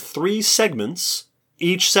composed of 3 segments.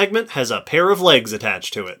 Each segment has a pair of legs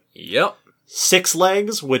attached to it. Yep. 6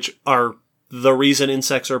 legs, which are the reason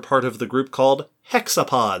insects are part of the group called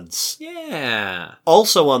hexapods. Yeah.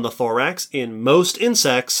 Also on the thorax, in most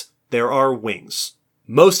insects, there are wings.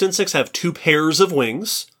 Most insects have 2 pairs of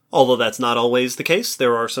wings. Although that's not always the case.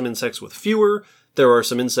 There are some insects with fewer. There are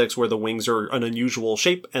some insects where the wings are an unusual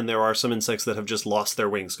shape, and there are some insects that have just lost their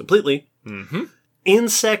wings completely. Mm-hmm.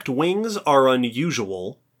 Insect wings are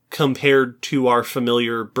unusual compared to our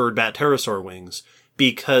familiar bird, bat, pterosaur wings,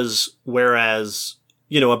 because whereas,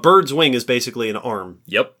 a bird's wing is basically an arm.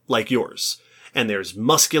 Yep. Like yours. And there's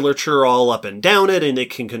musculature all up and down it, and it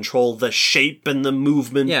can control the shape and the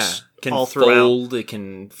movement all throughout. It can fold, it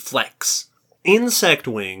can flex. Insect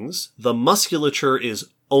wings, the musculature is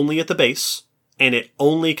only at the base, and it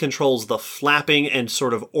only controls the flapping and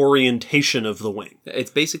sort of orientation of the wing.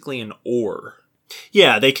 It's basically an oar.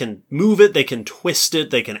 Yeah, they can move it, they can twist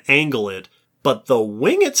it, they can angle it, but the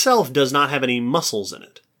wing itself does not have any muscles in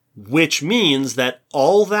it. Which means that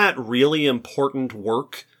all that really important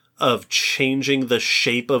work of changing the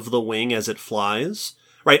shape of the wing as it flies,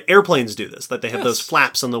 right? Airplanes do this, that they have those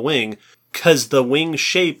flaps on the wing, because the wing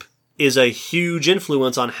shape is a huge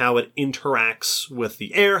influence on how it interacts with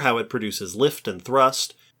the air, how it produces lift and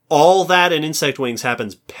thrust. All that in insect wings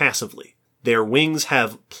happens passively. Their wings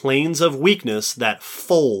have planes of weakness that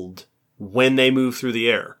fold when they move through the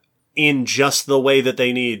air, in just the way that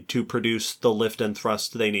they need to produce the lift and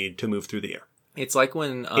thrust they need to move through the air. It's like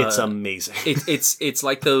when... it's amazing. It's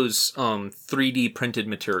like those 3D printed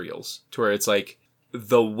materials, to where it's like,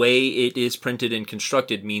 the way it is printed and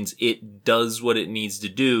constructed means it does what it needs to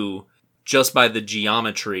do just by the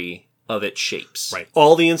geometry of its shapes. Right.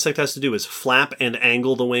 All the insect has to do is flap and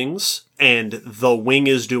angle the wings, and the wing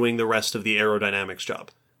is doing the rest of the aerodynamics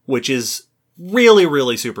job, which is really,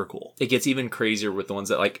 really super cool. It gets even crazier with the ones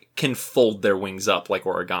that can fold their wings up like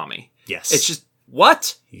origami. Yes. It's just,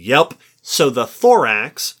 what? Yep. So the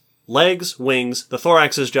thorax, legs, wings, the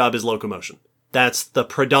thorax's job is locomotion. That's the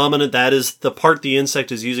predominant, that is the part the insect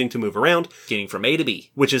is using to move around. Getting from A to B.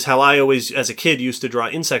 Which is how I always, as a kid, used to draw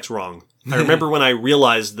insects wrong. I remember when I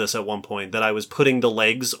realized this at one point, that I was putting the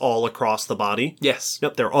legs all across the body. Yes.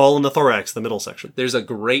 Yep, they're all in the thorax, the middle section. There's a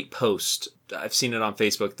great post, I've seen it on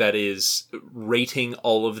Facebook, that is rating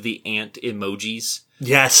all of the ant emojis.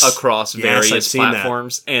 Yes. Across various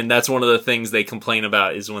platforms. That. And that's one of the things they complain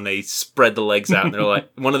about is when they spread the legs out and they're like,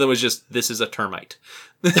 one of them was just, this is a termite.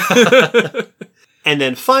 And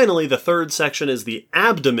then finally, the third section is the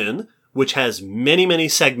abdomen, which has many, many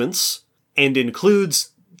segments and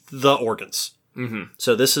includes the organs. Mm-hmm.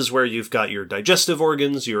 So this is where you've got your digestive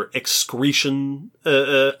organs, your excretion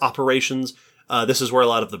operations. This is where a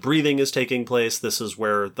lot of the breathing is taking place. This is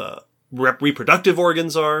where the reproductive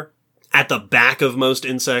organs are. At the back of most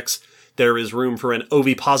insects, there is room for an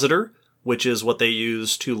ovipositor, which is what they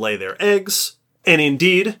use to lay their eggs. And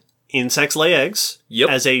indeed, insects lay eggs. Yep.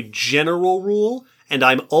 As a general rule, and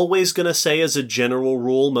I'm always going to say as a general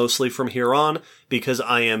rule, mostly from here on, because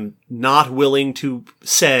I am not willing to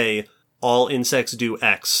say all insects do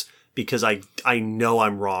X, because I know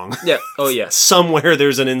I'm wrong. Yeah. Oh, yes. Somewhere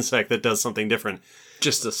there's an insect that does something different.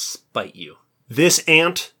 Just to spite you. This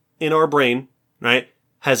ant in our brain, right,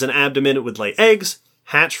 has an abdomen. It would lay eggs,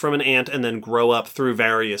 hatch from an ant, and then grow up through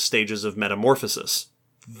various stages of metamorphosis.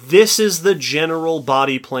 This is the general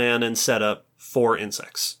body plan and setup for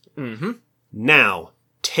insects. Mm-hmm. Now,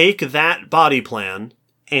 take that body plan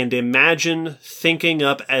and imagine thinking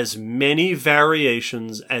up as many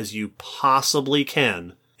variations as you possibly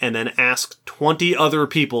can, and then ask 20 other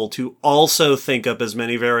people to also think up as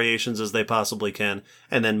many variations as they possibly can,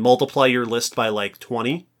 and then multiply your list by like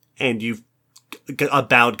 20, and you've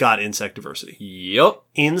about got insect diversity. Yep.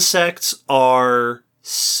 Insects are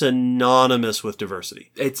synonymous with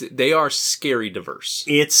diversity. They are scary diverse.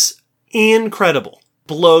 It's incredible.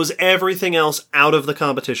 Blows everything else out of the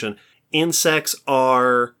competition. Insects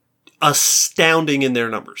are astounding in their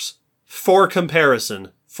numbers. For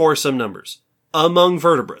comparison, for some numbers, among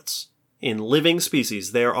vertebrates, in living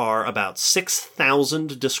species, there are about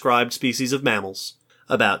 6,000 described species of mammals,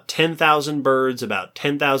 about 10,000 birds, about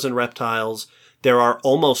 10,000 reptiles. There are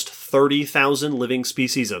almost 30,000 living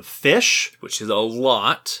species of fish, which is a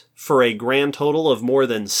lot, for a grand total of more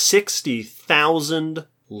than 60,000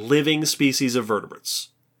 living species of vertebrates.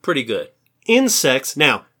 Pretty good. Insects,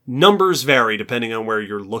 now, numbers vary depending on where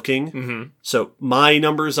you're looking. Mm-hmm. So my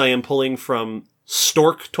numbers I am pulling from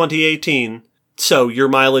Stork 2018, so your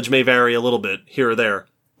mileage may vary a little bit here or there.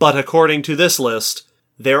 But according to this list,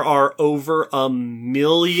 there are over 1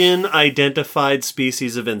 million identified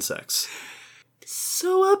species of insects.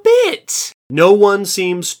 So a bit. No one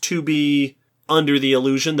seems to be under the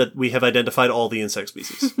illusion that we have identified all the insect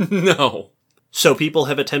species. No. So people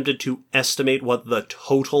have attempted to estimate what the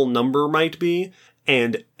total number might be,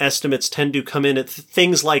 and estimates tend to come in at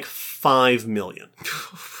things like 5 million.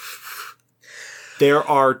 There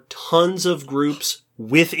are tons of groups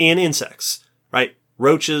within insects, right?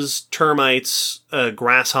 Roaches, termites,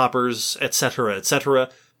 grasshoppers, etc., etc.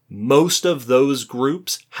 Most of those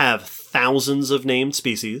groups have thousands of named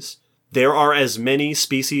species. There are as many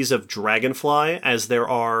species of dragonfly as there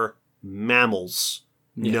are mammals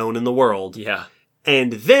known in the world. Yeah.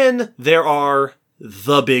 And then there are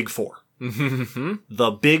the Big Four. Mm-hmm.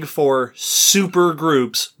 The Big Four super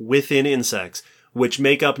groups within insects, which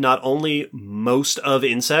make up not only most of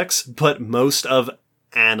insects, but most of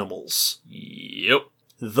animals. Yep.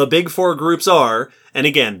 The Big Four groups are, and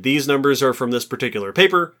again, these numbers are from this particular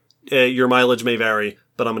paper. Your mileage may vary,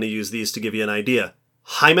 but I'm going to use these to give you an idea.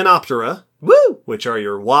 Hymenoptera, which are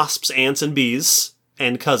your wasps, ants, and bees,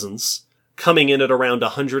 and cousins, coming in at around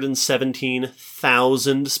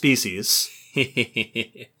 117,000 species.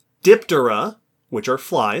 Diptera, which are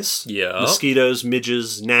flies. Yeah. Mosquitoes,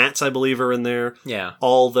 midges, gnats, I believe, are in there. Yeah.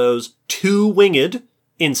 All those two-winged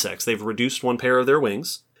insects. They've reduced one pair of their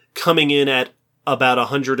wings. Coming in at about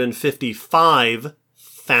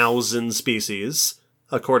 155,000 species,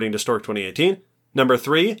 according to Stork 2018. Number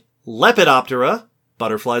 3, Lepidoptera,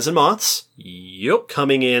 butterflies and moths. Yep.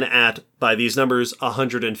 Coming in at, by these numbers,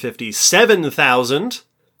 157,000.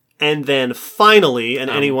 And then finally,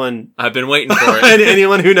 and anyone... I've been waiting for it. and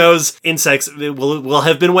anyone who knows insects will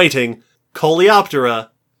have been waiting, Coleoptera,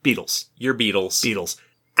 beetles. Your beetles. Beetles.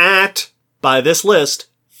 At, by this list,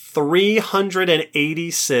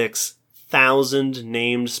 386,000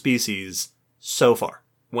 named species so far.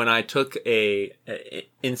 When I took a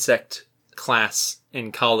insect class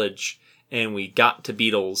in college and we got to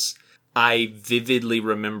beetles, I vividly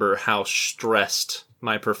remember how stressed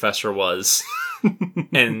my professor was.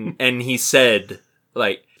 and he said,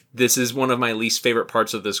 like, this is one of my least favorite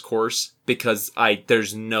parts of this course because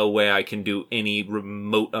there's no way I can do any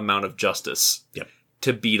remote amount of justice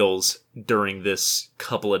to beetles during this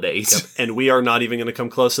couple of days. Yep. And we are not even going to come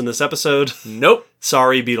close in this episode. Nope.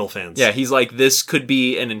 Sorry, beetle fans. Yeah, he's like, this could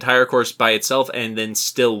be an entire course by itself, and then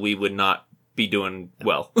still we would not be doing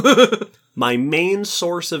well. My main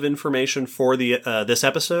source of information for this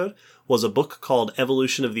episode was a book called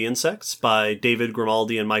Evolution of the Insects by David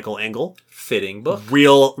Grimaldi and Michael Engel. Fitting book.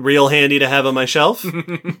 Real handy to have on my shelf,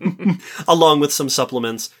 along with some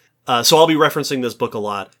supplements. So I'll be referencing this book a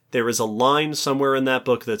lot. There is a line somewhere in that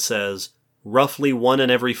book that says, roughly 1 in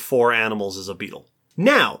every 4 animals is a beetle.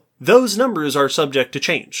 Now, those numbers are subject to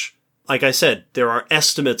change. Like I said, there are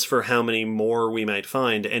estimates for how many more we might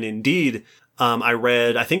find, and indeed,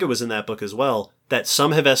 I think it was in that book as well, that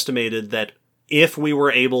some have estimated that if we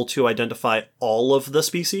were able to identify all of the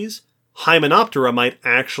species, Hymenoptera might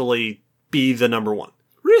actually be the number one.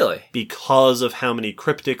 Really? Because of how many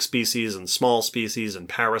cryptic species and small species and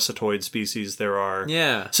parasitoid species there are.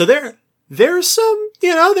 Yeah. So there's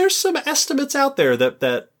some estimates out there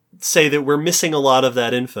that say that we're missing a lot of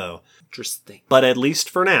that info. Interesting. But at least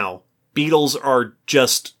for now, beetles are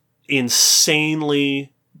just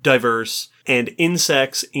insanely diverse, and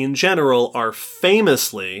insects in general are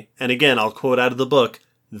famously, and again, I'll quote out of the book,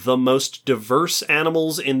 the most diverse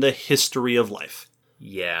animals in the history of life.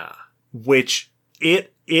 Yeah. Which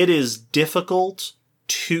it is difficult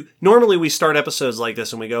to... Normally we start episodes like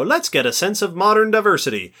this and we go, let's get a sense of modern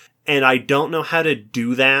diversity. And I don't know how to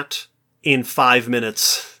do that in 5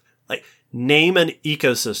 minutes. Like, name an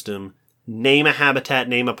ecosystem, name a habitat,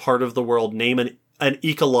 name a part of the world, name an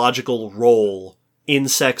ecological role.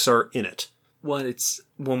 Insects are in it. Well, it's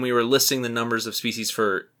when we were listing the numbers of species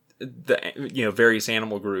for the various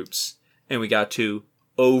animal groups, and we got to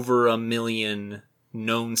over 1 million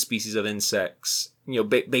known species of insects,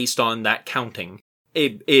 based on that counting,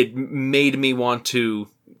 it made me want to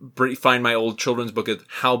find my old children's book of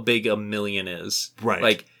how big 1 million is. Right.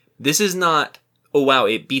 Like, this is not, oh wow,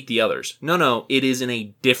 it beat the others. No, it is in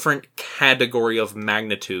a different category of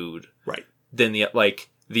magnitude. Right. Than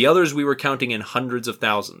the others we were counting in hundreds of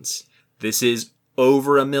thousands. This is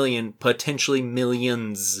over 1 million, potentially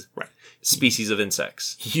millions. Right. Species of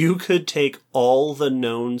insects. You could take all the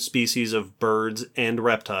known species of birds and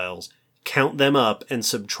reptiles, count them up, and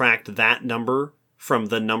subtract that number from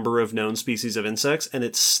the number of known species of insects, and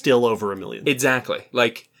it's still over 1 million. Exactly.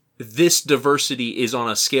 Like, this diversity is on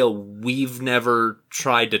a scale we've never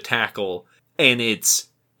tried to tackle, and it's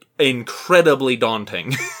incredibly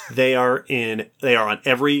daunting. They are on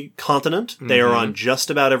every continent. They are on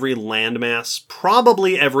just about every landmass,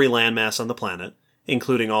 probably every landmass on the planet,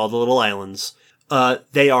 including all the little islands.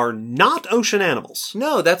 They are not ocean animals.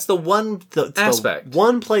 No, that's the one aspect. The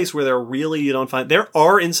one place where you don't find... There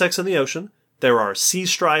are insects in the ocean. There are sea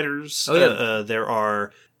striders. Oh, yeah. There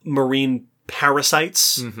are marine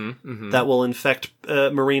parasites that will infect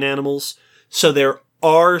marine animals. So there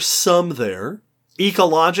are some there.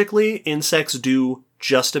 Ecologically, insects do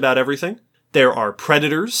just about everything. There are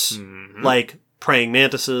predators, like praying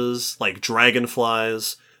mantises, like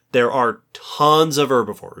dragonflies. There are tons of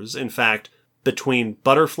herbivores. In fact, between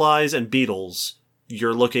butterflies and beetles,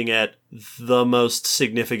 you're looking at the most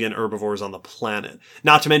significant herbivores on the planet.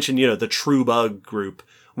 Not to mention, the true bug group,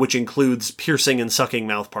 which includes piercing and sucking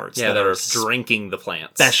mouthparts. Yeah, that are drinking the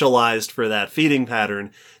plants. Specialized for that feeding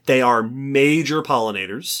pattern. They are major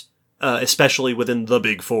pollinators, especially within the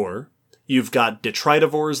big four. You've got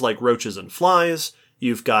detritivores like roaches and flies.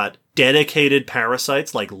 You've got dedicated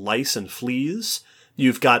parasites like lice and fleas.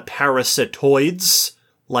 You've got parasitoids,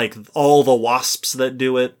 like all the wasps that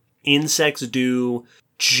do it. Insects do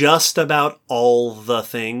just about all the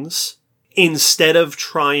things. Instead of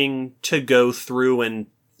trying to go through and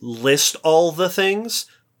list all the things,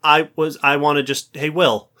 I want to just, hey,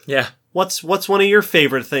 Will. Yeah. What's one of your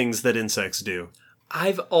favorite things that insects do?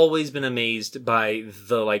 I've always been amazed by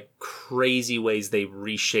the, crazy ways they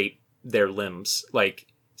reshape their limbs.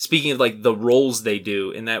 Speaking of, the roles they do,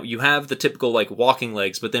 in that you have the typical, walking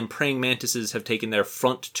legs, but then praying mantises have taken their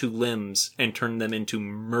front two limbs and turned them into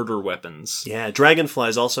murder weapons. Yeah,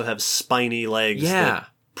 dragonflies also have spiny legs that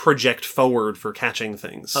project forward for catching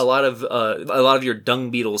things. A lot of your dung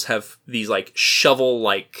beetles have these,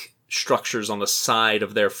 shovel-like structures on the side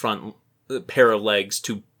of their front pair of legs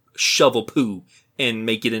to shovel poo and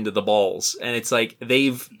make it into the balls. And it's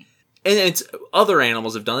it's other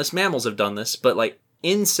animals have done this, mammals have done this, but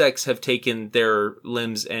insects have taken their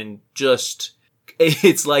limbs and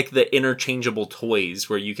it's like the interchangeable toys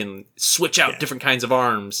where you can switch out different kinds of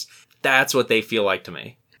arms. That's what they feel like to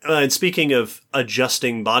me. And speaking of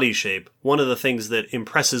adjusting body shape, one of the things that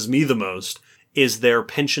impresses me the most is their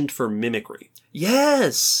penchant for mimicry.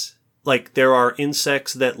 Yes! There are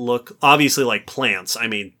insects that look obviously like plants. I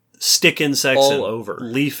mean, stick insects all over.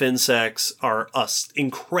 Leaf insects are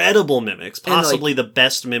incredible mimics, possibly the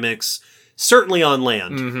best mimics, certainly on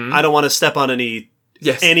land. I don't want to step on any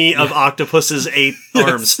of Octopus's 8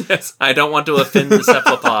 arms. Yes. I don't want to offend the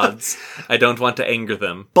cephalopods. I don't want to anger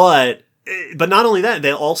them. But not only that,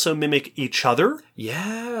 they also mimic each other.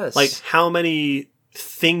 Yes. How many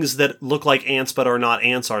things that look like ants but are not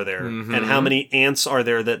ants are there? And how many ants are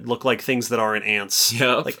there that look like things that aren't ants?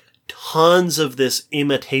 Yep. Tons of this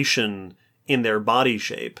imitation in their body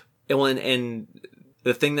shape. And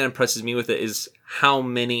the thing that impresses me with it is how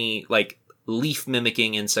many, leaf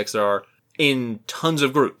mimicking insects there are in tons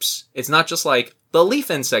of groups. It's not just like the leaf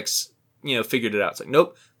insects, figured it out. It's like,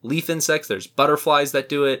 nope, leaf insects, there's butterflies that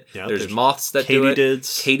do it. Yeah, there's moths that do it.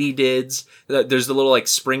 Katydids. Katydids. There's the little like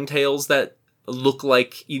springtails that look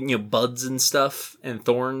like, buds and stuff and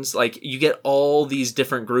thorns. Like you get all these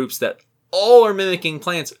different groups that all are mimicking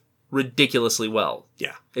plants ridiculously well.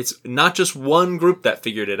 Yeah. It's not just one group that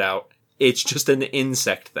figured it out. It's just an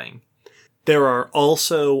insect thing. There are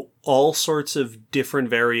also all sorts of different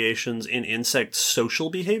variations in insect social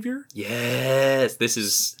behavior. Yes. This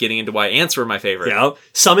is getting into why ants were my favorite. Yeah.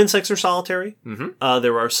 Some insects are solitary. Mm-hmm.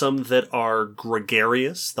 There are some that are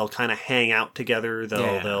gregarious. They'll kind of hang out together.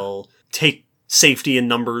 They'll take safety in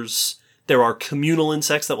numbers. There are communal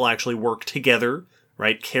insects that will actually work together,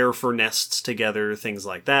 right? Care for nests together, things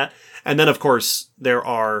like that. And then, of course, there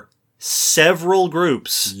are several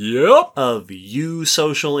groups of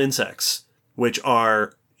eusocial insects, which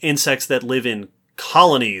are insects that live in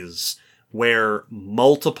colonies where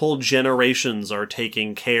multiple generations are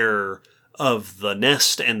taking care of the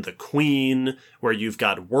nest and the queen, where you've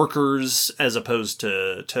got workers as opposed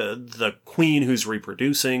to the queen who's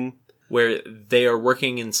reproducing. Where they are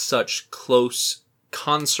working in such close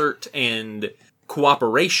concert and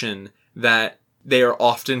cooperation that they are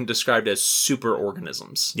often described as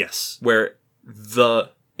superorganisms. Yes. Where the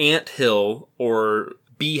anthill or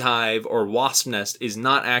beehive or wasp nest is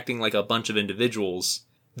not acting like a bunch of individuals,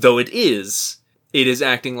 though it is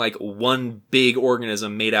acting like one big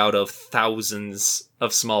organism made out of thousands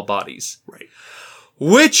of small bodies. Right.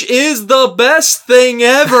 Which is the best thing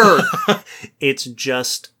ever! It's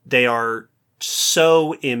just, they are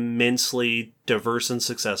so immensely diverse and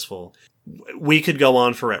successful. We could go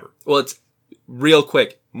on forever. Well, it's real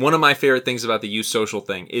quick. One of my favorite things about the eusocial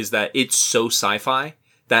thing is that it's so sci-fi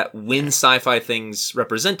that when sci-fi things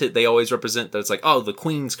represent it, they always represent that it's like, oh, the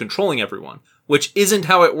queen's controlling everyone, which isn't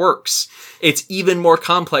how it works. It's even more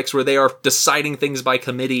complex where they are deciding things by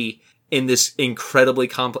committee in this incredibly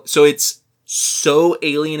complex. So it's so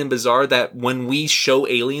alien and bizarre that when we show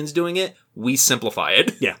aliens doing it, we simplify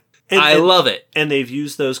it. Yeah. I love it. And they've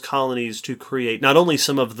used those colonies to create not only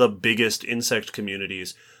some of the biggest insect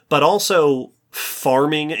communities, but also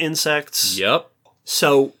farming insects. Yep.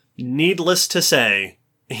 So, needless to say,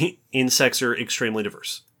 insects are extremely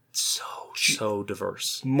diverse. So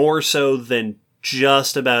diverse. More so than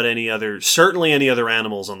just about certainly any other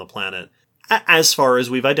animals on the planet, as far as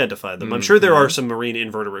we've identified them. I'm sure there are some marine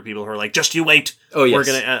invertebrate people who are like, just you wait. Oh, yes. We're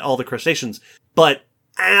going to all the crustaceans. But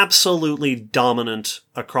absolutely dominant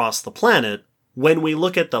across the planet. When we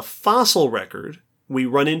look at the fossil record, we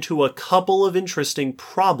run into a couple of interesting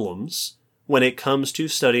problems when it comes to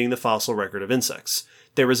studying the fossil record of insects.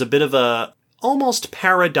 There is a bit of a almost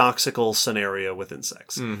paradoxical scenario with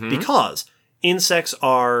insects, because insects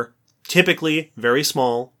are typically very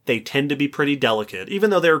small. They tend to be pretty delicate, even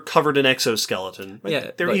though they're covered in exoskeleton. Right?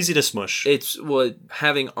 Yeah, they're easy to smush.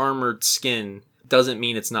 Having armored skin doesn't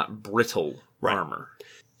mean it's not brittle armor.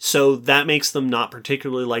 So that makes them not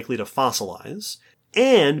particularly likely to fossilize.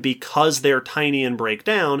 And because they're tiny and break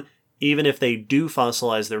down, even if they do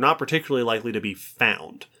fossilize, they're not particularly likely to be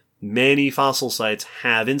found. Many fossil sites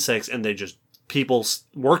have insects, and people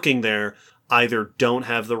working there either don't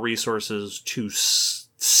have the resources to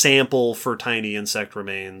sample for tiny insect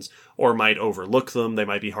remains, or might overlook them. They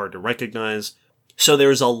might be hard to recognize. So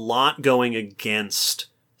there's a lot going against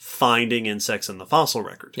finding insects in the fossil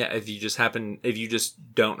record. Yeah, if you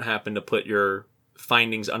just don't happen to put your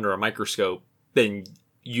findings under a microscope, then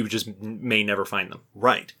you just may never find them.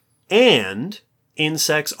 Right. And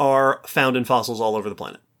insects are found in fossils all over the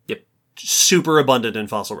planet. Yep. Super abundant in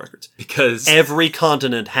fossil records. Because every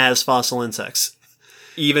continent has fossil insects.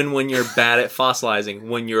 Even when you're bad at fossilizing,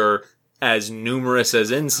 when you're as numerous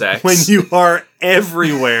as insects. When you are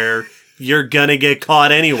everywhere, you're gonna get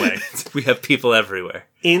caught anyway. We have people everywhere.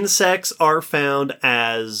 Insects are found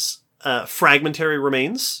as fragmentary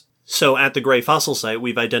remains. So at the Gray Fossil Site,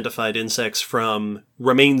 we've identified insects from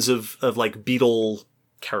remains of like beetle...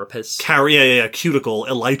 Carapace. Cuticle,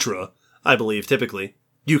 elytra, I believe, typically.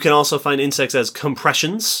 You can also find insects as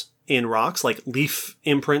compressions in rocks, like leaf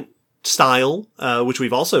imprint style, which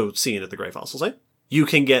we've also seen at the Gray Fossil Site. You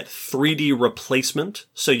can get 3D replacement,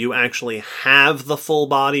 so you actually have the full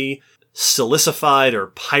body silicified or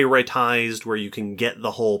pyritized, where you can get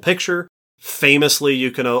the whole picture. Famously,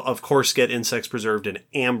 you can, of course, get insects preserved in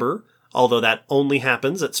amber, although that only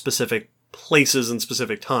happens at specific places and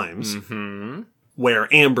specific times.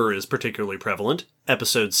 Where amber is particularly prevalent.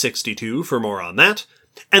 Episode 62 for more on that.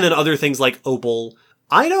 And then other things like opal.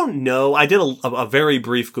 I don't know. I did a very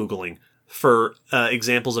brief Googling for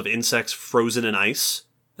examples of insects frozen in ice.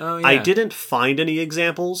 Oh, yeah. I didn't find any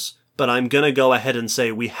examples, but I'm going to go ahead and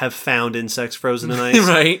say we have found insects frozen in ice.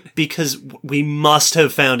 Right. Because we must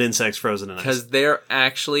have found insects frozen in ice. Because there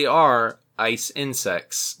actually are ice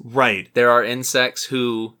insects. Right. There are insects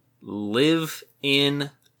who live in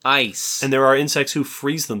ice. And there are insects who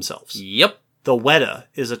freeze themselves. Yep. The weta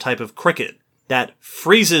is a type of cricket that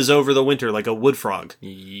freezes over the winter like a wood frog.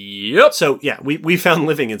 Yep. So, yeah, we found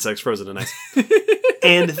living insects frozen in ice.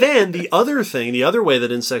 And then the other way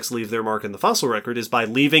that insects leave their mark in the fossil record is by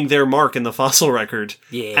leaving their mark in the fossil record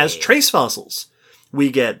as trace fossils. We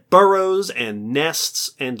get burrows and nests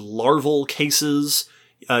and larval cases.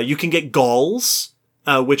 You can get galls,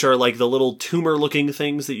 which are like the little tumor-looking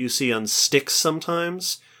things that you see on sticks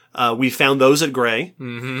sometimes. We found those at Gray.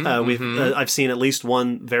 I've seen at least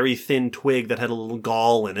one very thin twig that had a little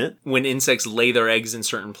gall in it. When insects lay their eggs in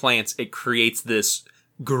certain plants, it creates this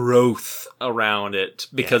growth around it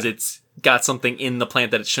because it's got something in the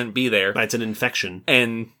plant that it shouldn't be there. It's an infection.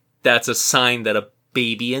 And that's a sign that a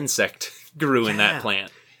baby insect grew in that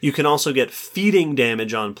plant. You can also get feeding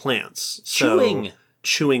damage on plants.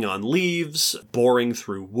 Chewing on leaves, boring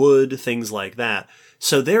through wood, things like that.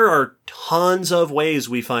 So there are tons of ways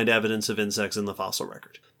we find evidence of insects in the fossil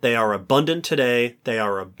record. They are abundant today. They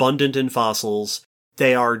are abundant in fossils.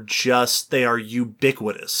 They are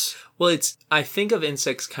ubiquitous. Well, I think of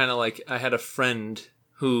insects kind of like I had a friend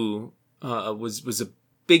who was a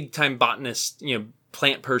big time botanist,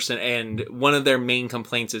 plant person, and one of their main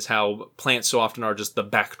complaints is how plants so often are just the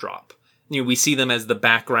backdrop. We see them as the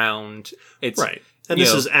background. It's right. And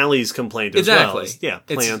this is Allie's complaint as well. Yeah,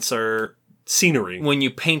 plants are scenery. When you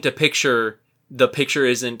paint a picture, the picture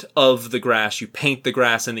isn't of the grass. You paint the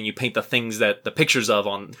grass and then you paint the things that the picture's of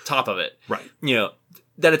on top of it. Right.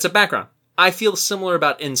 That it's a background. I feel similar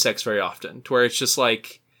about insects very often, to where it's just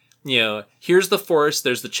like, here's the forest,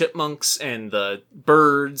 there's the chipmunks and the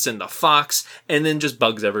birds and the fox, and then just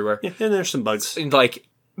bugs everywhere. Yeah, and there's some bugs. And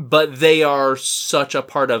but they are such a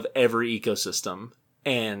part of every ecosystem,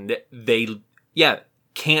 and they,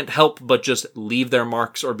 can't help but just leave their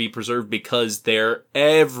marks or be preserved because they're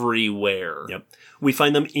everywhere. Yep. We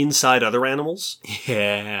find them inside other animals.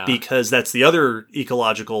 Yeah. Because that's the other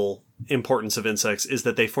ecological importance of insects, is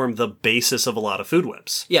that they form the basis of a lot of food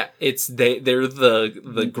webs. Yeah, they're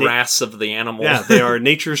the grass of the animal. Yeah, they are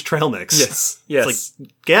nature's trail mix. Yes. It's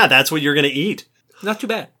like, that's what you're going to eat. Not too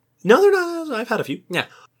bad. No, they're not. I've had a few. Yeah.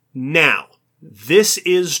 Now, this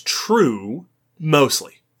is true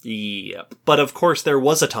mostly. Yep. But of course, there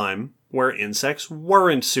was a time where insects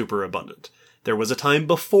weren't super abundant. There was a time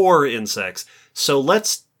before insects. So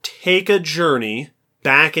let's take a journey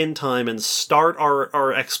back in time and start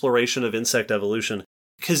our exploration of insect evolution.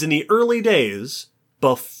 Because in the early days,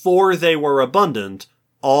 before they were abundant,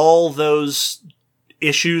 all those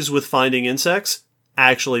issues with finding insects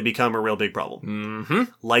actually become a real big problem. Mm-hmm.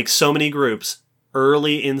 Like so many groups,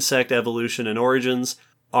 early insect evolution and origins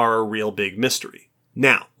are a real big mystery.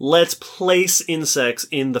 Now, let's place insects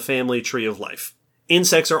in the family tree of life.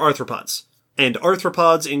 Insects are arthropods, and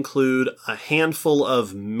arthropods include a handful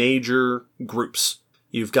of major groups.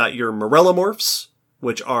 You've got your morellomorphs,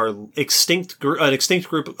 which are an extinct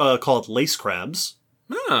group called lace crabs.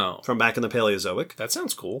 Oh. From back in the Paleozoic. That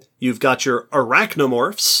sounds cool. You've got your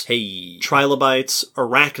arachnomorphs. Hey. Trilobites,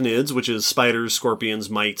 arachnids, which is spiders, scorpions,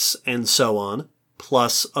 mites, and so on,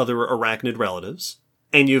 plus other arachnid relatives.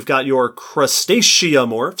 And you've got your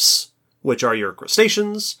crustaceomorphs, which are your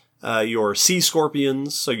crustaceans, your sea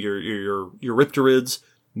scorpions, so your riptorids,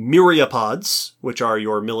 myriapods, which are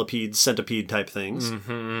your millipedes, centipede type things.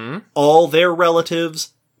 Mm-hmm. All their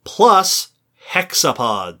relatives, plus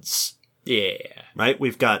hexapods. Yeah. Right?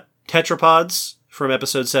 We've got tetrapods from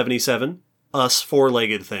episode 77, us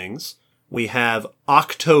four-legged things. We have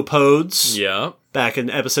octopods. Yeah. Back in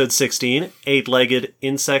episode 16, eight-legged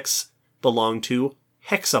insects belong to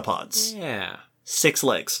hexapods. Yeah. 6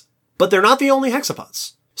 legs. But they're not the only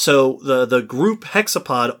hexapods. So the group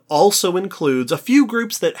hexapod also includes a few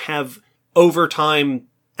groups that have, over time,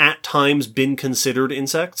 at times been considered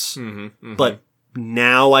insects. Mm-hmm, mm-hmm. But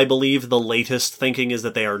now I believe the latest thinking is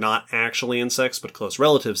that they are not actually insects, but close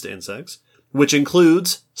relatives to insects, which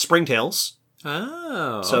includes springtails.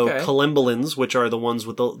 Oh, so okay. collembolans, which are the ones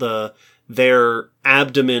with their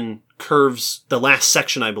abdomen curves, the last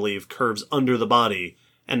section, I believe, curves under the body,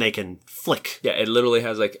 and they can flick. Yeah, it literally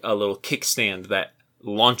has like a little kickstand that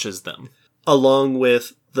launches them. Along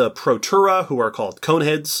with the Protura, who are called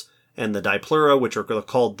coneheads, and the Dipleura, which are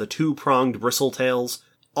called the two-pronged bristletails.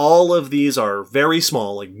 All of these are very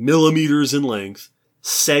small, like millimeters in length,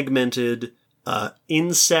 segmented,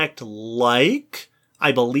 insect-like.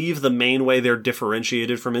 I believe the main way they're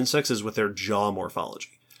differentiated from insects is with their jaw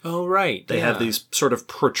morphology. Oh, right. They have these sort of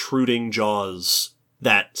protruding jaws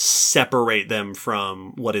that separate them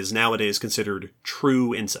from what is nowadays considered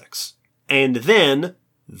true insects. And then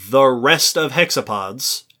the rest of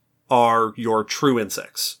hexapods are your true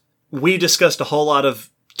insects. We discussed a whole lot of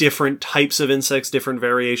different types of insects, different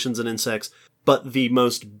variations in insects, but the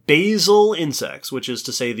most basal insects, which is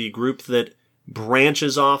to say the group that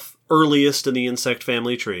branches off earliest in the insect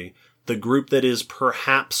family tree, the group that is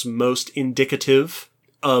perhaps most indicative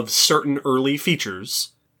of certain early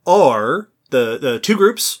features, are the two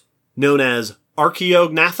groups known as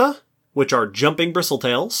Archaeognatha, which are jumping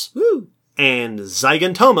bristletails, Woo! and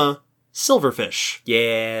Zygentoma, silverfish.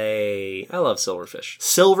 Yay. I love silverfish.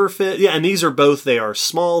 Silverfish, yeah, and these are both, they are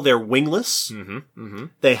small, they're wingless,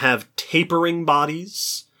 they have tapering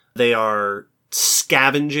bodies, they are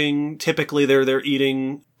scavenging, typically they're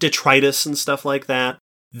eating detritus and stuff like that.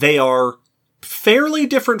 They are fairly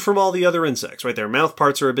different from all the other insects, right? Their mouth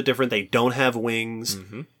parts are a bit different, they don't have wings.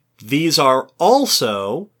 These are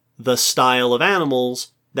also the style of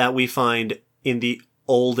animals that we find in the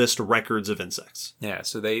oldest records of insects. Yeah,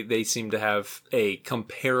 so they seem to have a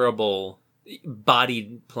comparable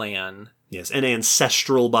body plan. Yes, an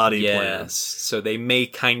ancestral body plan. Yes, so they may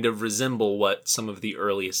kind of resemble what some of the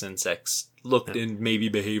earliest insects looked and maybe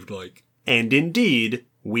behaved like. And indeed,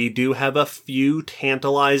 we do have a few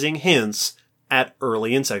tantalizing hints at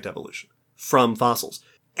early insect evolution from fossils.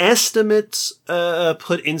 Estimates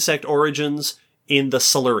put insect origins in the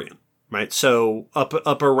Silurian, right? So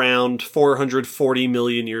up around 440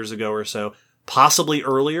 million years ago or so, possibly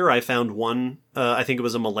earlier. I found one, I think it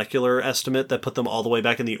was a molecular estimate that put them all the way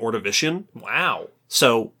back in the Ordovician. Wow.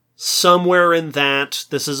 So somewhere in that,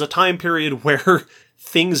 this is a time period where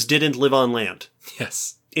things didn't live on land.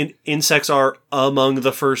 Yes. Insects are among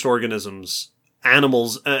the first organisms,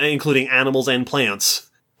 animals, including animals and plants,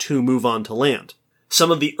 to move on to land. Some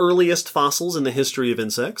of the earliest fossils in the history of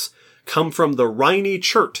insects come from the Rhynie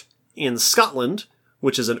Chert in Scotland,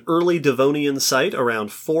 which is an early Devonian site around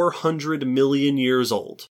 400 million years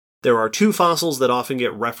old. There are two fossils that often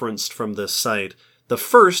get referenced from this site. The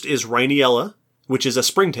first is Rhyniella, which is a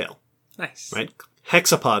springtail. Nice. Right?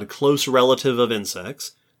 Hexapod, close relative of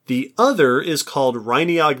insects. The other is called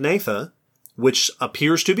Rhyniagnatha, which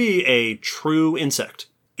appears to be a true insect.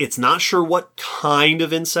 It's not sure what kind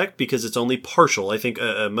of insect because it's only partial. I think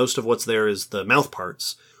most of what's there is the mouth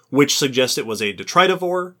parts, which suggests it was a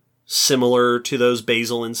detritivore, similar to those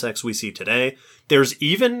basal insects we see today. There's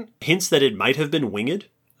even hints that it might have been winged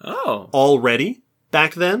already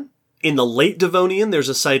back then. In the late Devonian, there's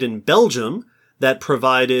a site in Belgium that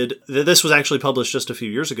provided, this was actually published just a few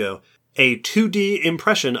years ago, a 2D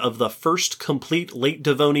impression of the first complete late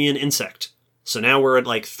Devonian insect. So now we're at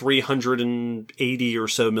like 380 or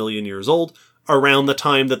so million years old, around the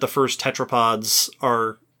time that the first tetrapods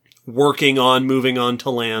are working on moving on to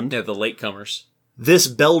land. Yeah, the latecomers. This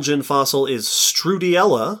Belgian fossil is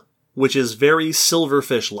Strudiella, which is very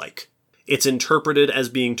silverfish-like. It's interpreted as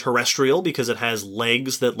being terrestrial because it has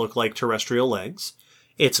legs that look like terrestrial legs.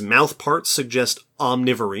 Its mouth parts suggest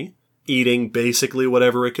omnivory, eating basically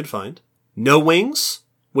whatever it could find. No wings,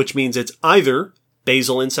 which means it's either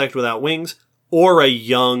basal insect without wings or a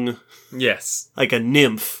young, like a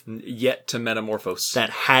nymph, yet to metamorphose, that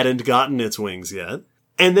hadn't gotten its wings yet.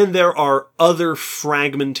 And then there are other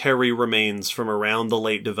fragmentary remains from around the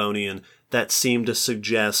late Devonian that seem to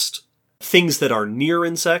suggest things that are near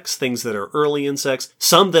insects, things that are early insects,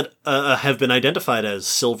 some that have been identified as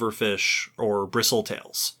silverfish or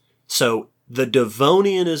bristletails. So the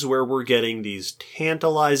Devonian is where we're getting these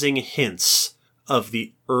tantalizing hints of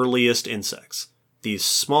the earliest insects. These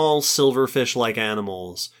small silverfish-like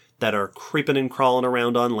animals that are creeping and crawling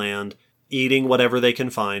around on land, eating whatever they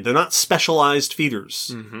can find. They're not specialized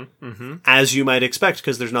feeders, as you might expect,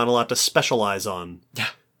 because there's not a lot to specialize on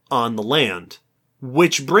the land.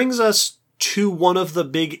 Which brings us to one of the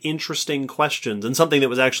big interesting questions, and something that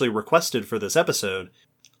was actually requested for this episode.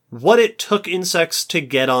 What it took insects to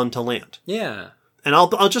get onto land. Yeah. And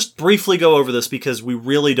I'll just briefly go over this because we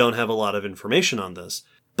really don't have a lot of information on this.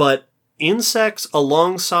 But insects,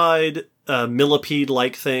 alongside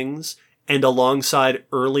millipede-like things, and alongside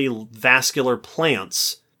early vascular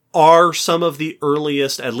plants, are some of the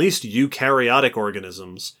earliest, at least eukaryotic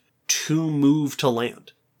organisms, to move to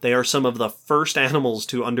land. They are some of the first animals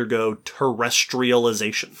to undergo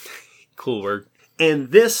terrestrialization. Cool word.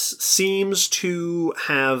 And this seems to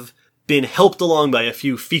have been helped along by a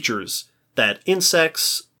few features that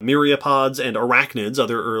insects, myriapods, and arachnids,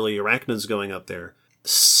 other early arachnids going up there,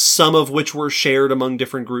 some of which were shared among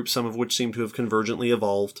different groups, some of which seem to have convergently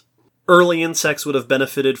evolved. Early insects would have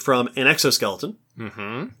benefited from an exoskeleton,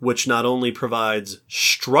 Mm-hmm. which not only provides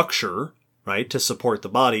structure, right, to support the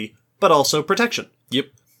body, but also protection. Yep.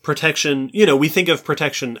 Protection, we think of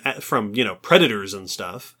protection from, predators and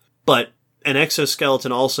stuff, but an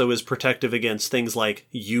exoskeleton also is protective against things like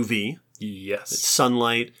UV, Yes.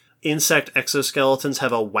 sunlight. Insect exoskeletons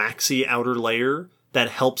have a waxy outer layer that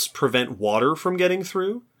helps prevent water from getting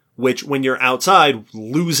through, which when you're outside,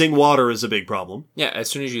 losing water is a big problem. Yeah, as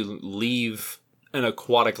soon as you leave an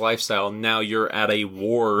aquatic lifestyle, now you're at a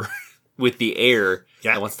war with the air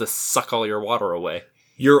Yeah. that wants to suck all your water away.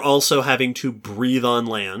 You're also having to breathe on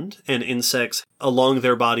land, and insects, along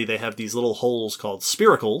their body, they have these little holes called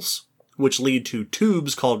spiracles, which lead to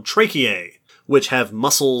tubes called tracheae, which have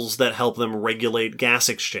muscles that help them regulate gas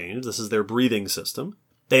exchange. This is their breathing system.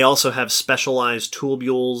 They also have specialized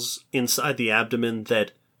tubules inside the abdomen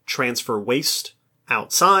that transfer waste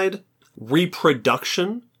outside.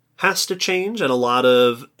 Reproduction has to change, and a lot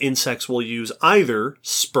of insects will use either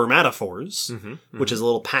spermatophores, which is a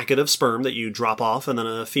little packet of sperm that you drop off and then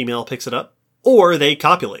a female picks it up, or they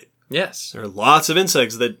copulate. Yes. There are lots of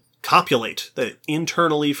insects that copulate, that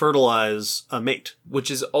internally fertilize a mate. Which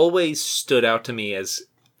has always stood out to me as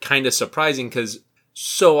kind of surprising because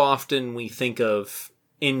so often we think of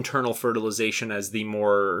internal fertilization as the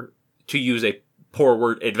more, to use a poor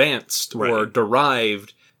word, advanced or Right.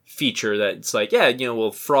 derived feature that's like,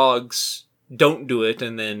 frogs don't do it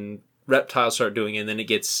and then reptiles start doing it and then it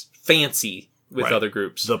gets fancy with Right. other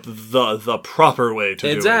groups. The proper way to do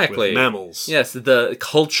it Exactly. with mammals. Yes, the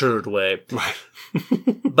cultured way. Right.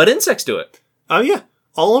 But insects do it. Oh yeah,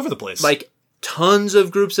 all over the place. Like tons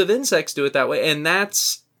of groups of insects do it that way, and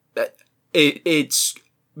that's it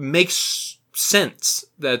makes sense.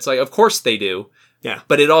 That's like, of course they do. Yeah.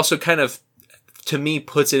 But it also kind of, to me,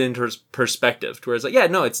 puts it into perspective, where it's like, yeah,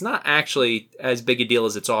 no, it's not actually as big a deal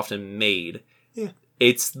as it's often made. Yeah.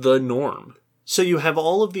 It's the norm. So you have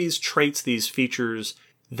all of these traits, these features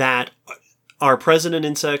that are present in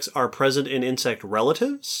insects, are present in insect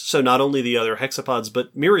relatives. So not only the other hexapods,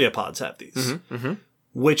 but myriapods have these,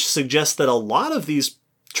 which suggests that a lot of these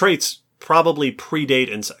traits probably predate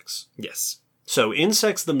insects. Yes. So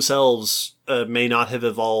insects themselves may not have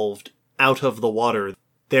evolved out of the water.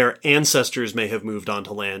 Their ancestors may have moved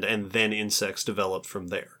onto land, and then insects developed from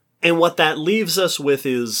there. And what that leaves us with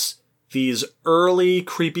is these early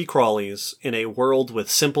creepy crawlies in a world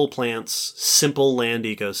with simple plants, simple land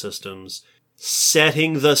ecosystems,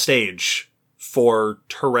 setting the stage for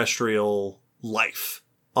terrestrial life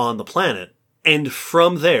on the planet. And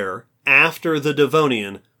from there, after the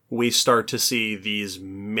Devonian, we start to see these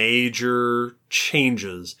major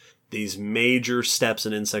changes, these major steps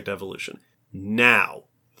in insect evolution. Now,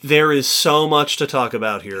 there is so much to talk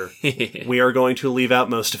about here. We are going to leave out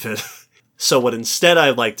most of it. So what instead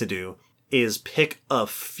I'd like to do is pick a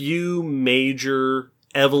few major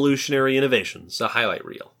evolutionary innovations, It's a highlight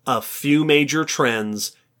reel. a few major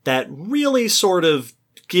trends that really sort of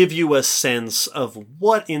give you a sense of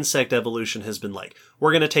what insect evolution has been like.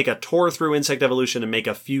 We're going to take a tour through insect evolution and make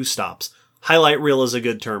a few stops. Highlight reel is a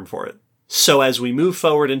good term for it. So as we move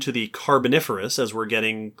forward into the Carboniferous, as we're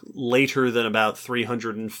getting later than about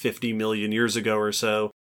 350 million years ago or so,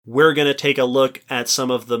 we're going to take a look at some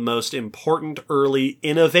of the most important early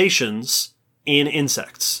innovations in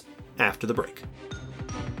insects after the break.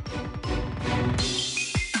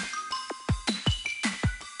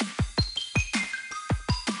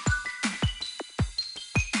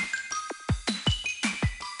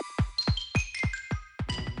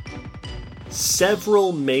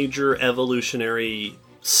 Several major evolutionary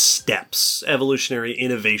steps, evolutionary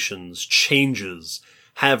innovations, changes,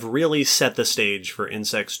 have really set the stage for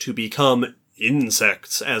insects to become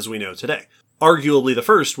insects as we know today. Arguably the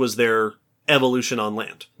first was their evolution on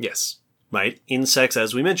land, Yes. right? Insects,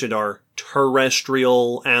 as we mentioned, are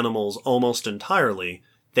terrestrial animals almost entirely.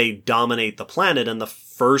 They dominate the planet, and the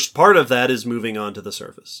first part of that is moving onto the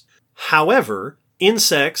surface. However,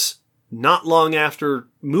 insects, not long after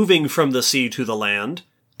moving from the sea to the land,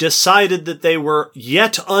 decided that they were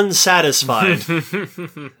yet unsatisfied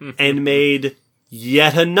and made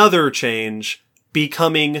yet another change,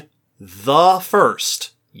 becoming the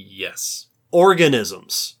first Yes.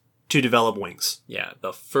 organisms to develop wings. Yeah,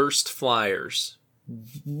 the first flyers.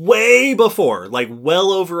 Way before, like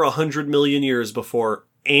well over 100 million years before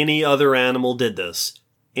any other animal did this,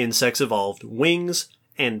 insects evolved wings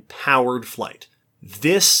and powered flight.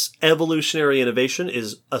 This evolutionary innovation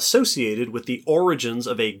is associated with the origins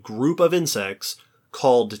of a group of insects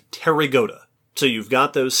called Pterygoda. So you've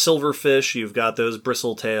got those silverfish, you've got those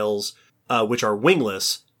bristletails, which are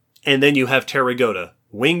wingless, and then you have Pterygoda,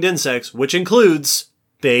 winged insects, which includes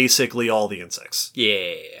basically all the insects.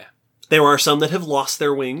 Yeah. There are some that have lost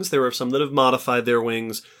their wings. There are some that have modified their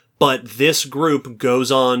wings. But this group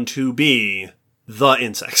goes on to be the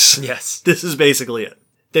insects. Yes. This is basically it.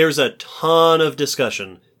 There's a ton of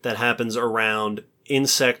discussion that happens around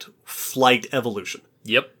insect flight evolution.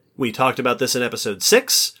 Yep. We talked about this in episode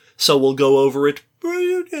 6, so we'll go over it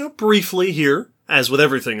briefly here, as with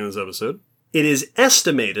everything in this episode. It is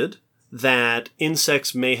estimated that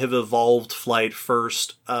insects may have evolved flight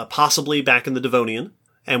first, possibly back in the Devonian.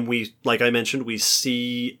 And we, like I mentioned, we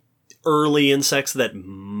see early insects that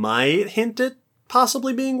might hint at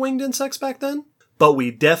possibly being winged insects back then. But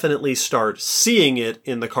we definitely start seeing it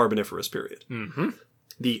in the Carboniferous period. Mm-hmm.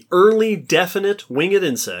 The early definite winged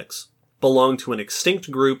insects belong to an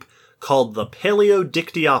extinct group called the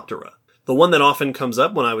Paleodictyoptera. The one that often comes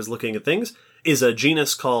up when I was looking at things is a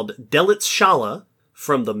genus called Delitzschala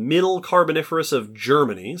from the Middle Carboniferous of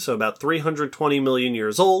Germany, so about 320 million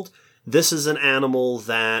years old. This is an animal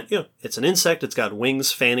that, it's an insect. It's got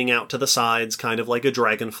wings fanning out to the sides, kind of like a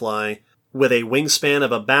dragonfly, with a wingspan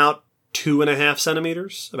of about 2.5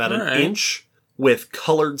 centimeters, about an inch, with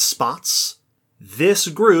colored spots. This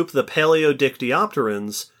group, the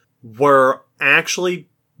Paleodictyopterans, were actually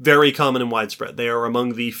very common and widespread. They are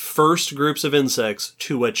among the first groups of insects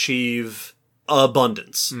to achieve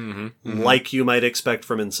abundance, like you might expect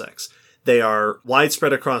from insects. They are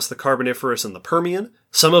widespread across the Carboniferous and the Permian.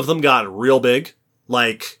 Some of them got real big,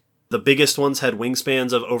 like the biggest ones had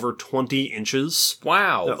wingspans of over 20 inches.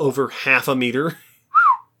 Wow. Over half a meter.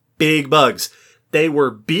 Big bugs. They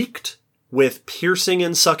were beaked with piercing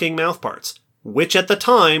and sucking mouthparts, which at the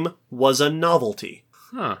time was a novelty,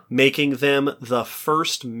 making them the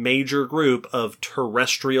first major group of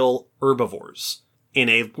terrestrial herbivores. In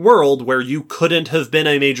a world where you couldn't have been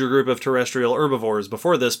a major group of terrestrial herbivores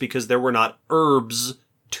before this because there were not herbs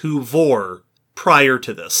to vor prior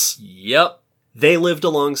to this. Yep. They lived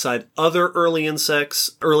alongside other early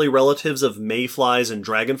insects, early relatives of mayflies and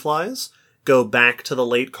dragonflies, go back to the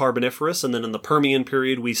late Carboniferous, and then in the Permian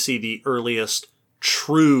period we see the earliest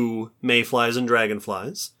true mayflies and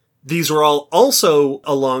dragonflies. These were all also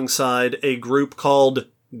alongside a group called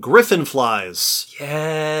griffinflies.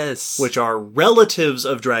 Yes. Which are relatives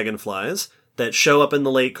of dragonflies that show up in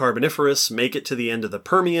the late Carboniferous, make it to the end of the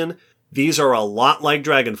Permian. These are a lot like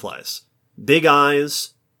dragonflies. Big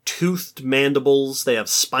eyes, toothed mandibles, they have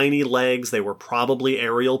spiny legs, they were probably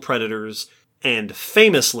aerial predators, and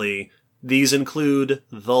famously, these include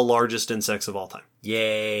the largest insects of all time.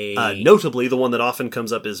 Yay. Notably, the one that often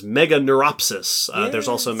comes up is Meganeuropsis. Yes. There's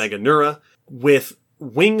also Meganeura, with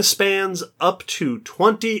wingspans up to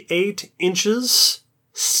 28 inches,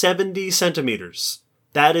 70 centimeters.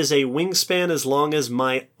 That is a wingspan as long as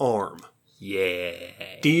my arm. Yeah.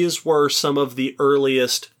 These were some of the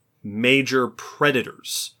earliest major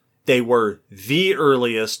predators. They were the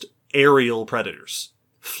earliest aerial predators.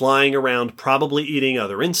 Flying around, probably eating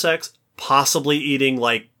other insects, possibly eating,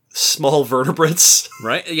 like, small vertebrates.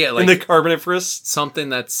 Right? Yeah, like in the Carboniferous. something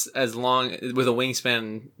that's as long, with a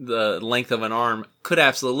wingspan the length of an arm, could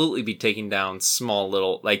absolutely be taking down small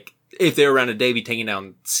little, like, if they were around today, be taking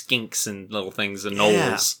down skinks and little things and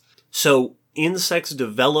gnolls. So, insects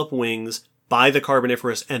develop wings by the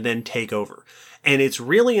Carboniferous and then take over. And it's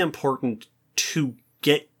really important to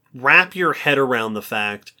wrap your head around the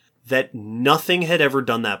fact that nothing had ever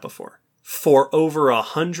done that before. For over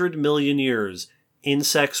 100 million years,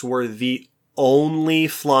 insects were the only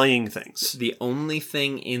flying things. The only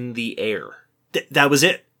thing in the air. That was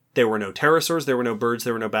it. There were no pterosaurs, there were no birds,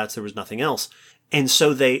 there were no bats, there was nothing else. And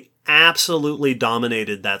so they absolutely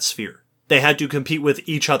dominated that sphere. They had to compete with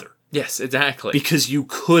each other. Yes, exactly. Because you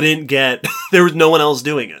couldn't there was no one else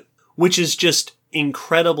doing it. Which is just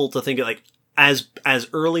incredible to think of, like, as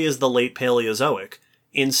early as the late Paleozoic,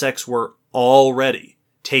 insects were already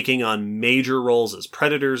taking on major roles as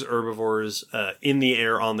predators, herbivores, in the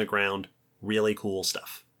air, on the ground. Really cool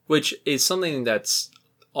stuff. Which is something that's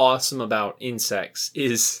awesome about insects,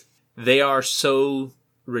 is they are so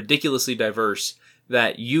ridiculously diverse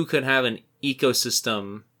that you could have an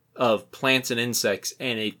ecosystem of plants and insects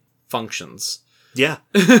and it functions. Yeah.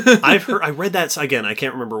 I read that, again, I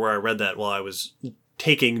can't remember where I read that while I was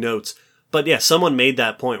taking notes. But yeah, someone made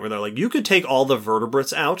that point where they're like, you could take all the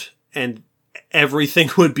vertebrates out and everything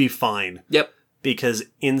would be fine. Yep. Because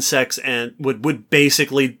insects and would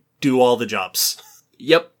basically do all the jobs.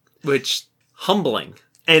 Yep. Which, humbling.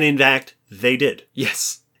 And in fact, they did.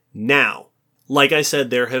 Yes. Now, like I said,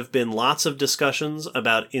 there have been lots of discussions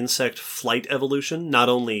about insect flight evolution, not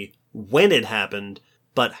only when it happened,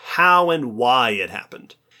 but how and why it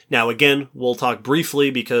happened. Now, again, we'll talk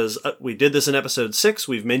briefly because we did this in episode 6.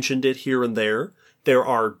 We've mentioned it here and there. There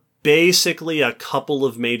are basically a couple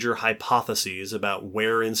of major hypotheses about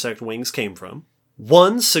where insect wings came from.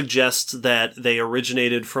 One suggests that they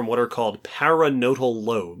originated from what are called paranotal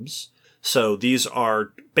lobes. So these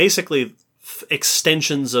are basically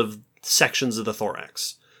extensions of sections of the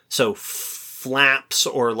thorax. So flaps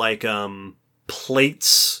or like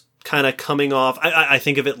plates kind of coming off. I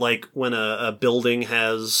think of it like when a building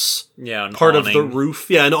has part of the roof.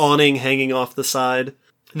 Yeah, an awning hanging off the side.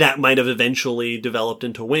 That might have eventually developed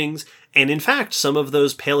into wings. And in fact, some of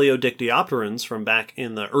those Paleodictyopterans from back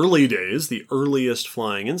in the early days, the earliest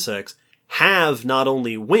flying insects, have not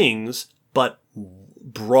only wings, but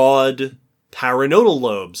broad paranotal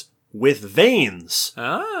lobes with veins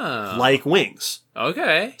like wings.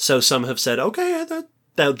 Okay. So some have said, okay,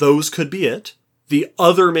 that those could be it. The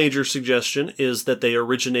other major suggestion is that they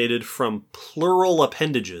originated from pleural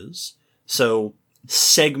appendages. So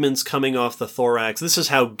segments coming off the thorax. This is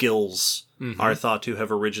how gills are thought to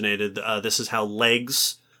have originated. This is how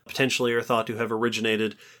legs potentially are thought to have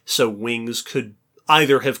originated. So wings could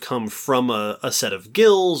either have come from a set of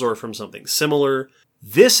gills or from something similar.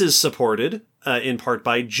 This is supported in part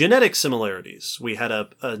by genetic similarities. We had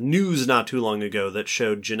a news not too long ago that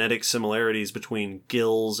showed genetic similarities between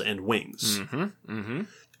gills and wings.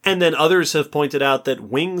 And then others have pointed out that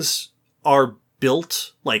wings are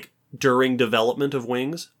built, like during development of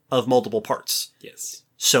wings, of multiple parts. Yes.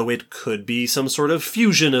 So it could be some sort of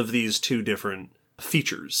fusion of these two different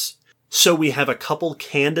features. So we have a couple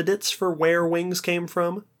candidates for where wings came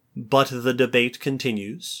from, but the debate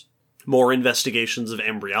continues. More investigations of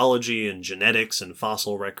embryology and genetics and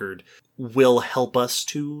fossil record will help us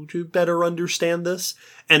to better understand this.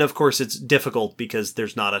 And of course it's difficult because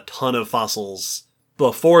there's not a ton of fossils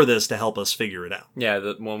before this to help us figure it out. Yeah,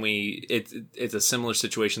 it's a similar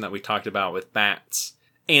situation that we talked about with bats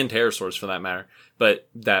and pterosaurs for that matter, but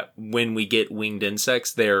that when we get winged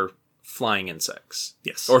insects, they're flying insects.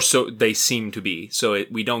 Yes. Or so they seem to be. So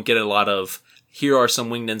we don't get a lot of, here are some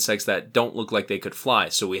winged insects that don't look like they could fly.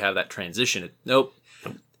 So we have that transition. Nope.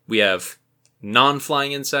 We have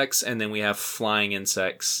non-flying insects and then we have flying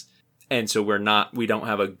insects. And so we don't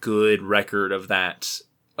have a good record of that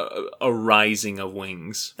a rising of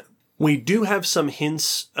wings. We do have some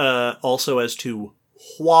hints also as to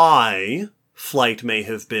why flight may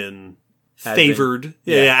have been favored,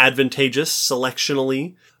 advantageous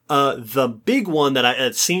selectionally. The big one that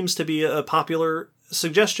it seems to be a popular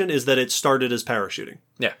suggestion is that it started as parachuting.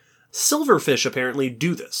 Yeah. Silverfish apparently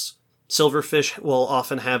do this. Silverfish will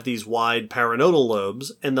often have these wide paranotal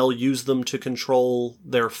lobes, and they'll use them to control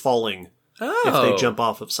their falling if they jump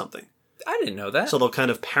off of something. I didn't know that. So they'll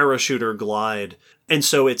kind of parachute or glide. And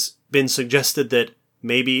so it's been suggested that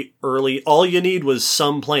maybe all you need was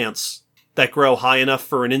some plants that grow high enough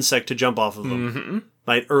for an insect to jump off of them.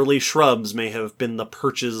 Right? Early shrubs may have been the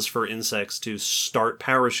perches for insects to start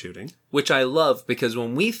parachuting. Which I love, because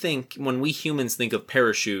when we humans think of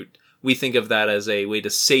parachute, we think of that as a way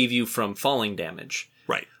to save you from falling damage.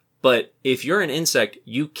 Right. But if you're an insect,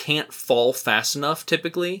 you can't fall fast enough,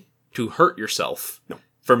 typically, to hurt yourself. No.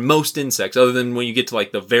 For most insects, other than when you get to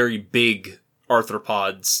like the very big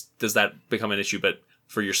arthropods, does that become an issue? But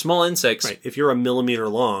for your small insects... Right. If you're a millimeter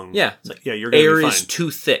long, you're going to be fine. Air is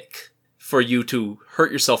too thick for you to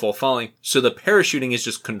hurt yourself while falling. So the parachuting is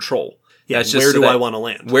just control. Yeah, that's just where do I want to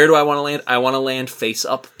land? Where do I want to land? I want to land face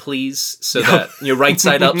up, please. So that you're right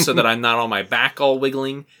side up so that I'm not on my back all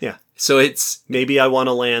wiggling. Yeah. So it's... Maybe I want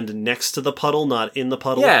to land next to the puddle, not in the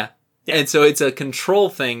puddle. Yeah. And so it's a control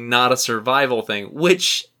thing, not a survival thing,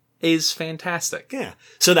 which is fantastic. Yeah.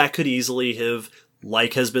 So that could easily have,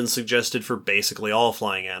 like has been suggested for basically all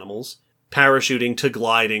flying animals, parachuting to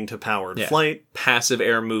gliding to powered flight. Passive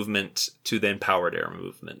air movement to then powered air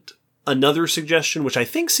movement. Another suggestion, which I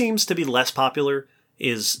think seems to be less popular,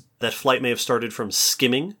 is that flight may have started from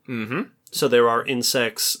skimming. Mm-hmm. So there are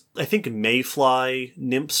insects, I think mayfly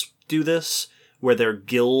nymphs do this, where their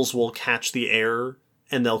gills will catch the air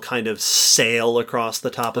and they'll kind of sail across the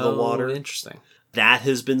top of the water. Interesting. That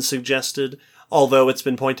has been suggested, although it's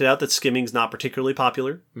been pointed out that skimming's not particularly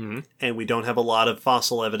popular, and we don't have a lot of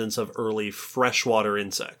fossil evidence of early freshwater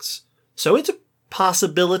insects. So it's a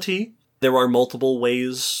possibility. There are multiple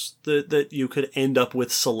ways that you could end up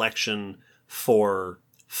with selection for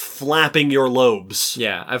flapping your lobes.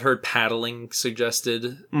 Yeah, I've heard paddling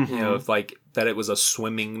suggested, if like that it was a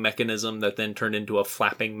swimming mechanism that then turned into a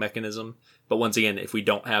flapping mechanism. But once again, if we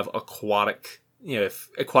don't have aquatic, if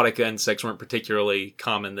aquatic insects weren't particularly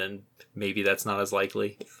common, then maybe that's not as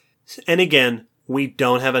likely. And again, we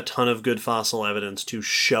don't have a ton of good fossil evidence to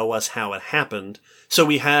show us how it happened. So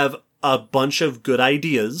we have a bunch of good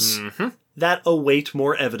ideas that await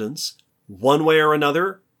more evidence. one way or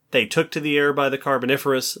another, they took to the air by the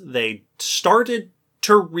Carboniferous. They started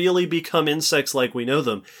to really become insects like we know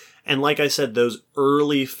them. And like I said, those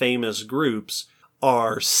early famous groups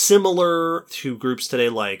are similar to groups today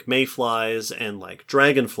like mayflies and like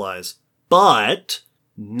dragonflies. But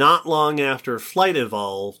not long after flight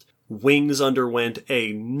evolved, wings underwent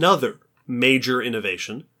another major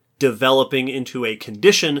innovation, developing into a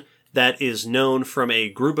condition that is known from a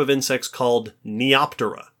group of insects called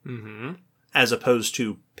Neoptera, as opposed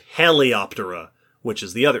to Paleoptera, which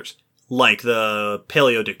is the others. Like the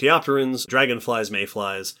Paleodictyopterans, dragonflies,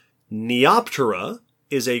 mayflies, Neoptera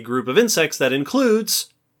is a group of insects that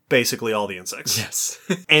includes basically all the insects. Yes.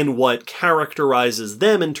 And what characterizes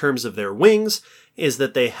them in terms of their wings is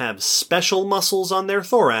that they have special muscles on their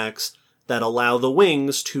thorax that allow the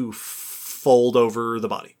wings to fold over the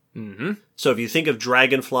body. Mm-hmm. So if you think of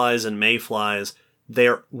dragonflies and mayflies,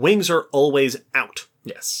 their wings are always out.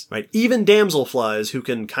 Yes. Right? Even damselflies, who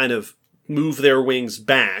can kind of move their wings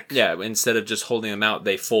back. Yeah, instead of just holding them out,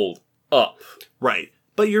 they fold up. Right.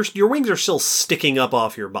 But your wings are still sticking up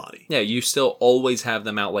off your body. Yeah, you still always have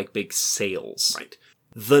them out like big sails. Right.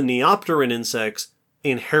 The Neopteran insects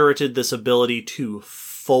inherited this ability to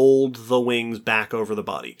fold the wings back over the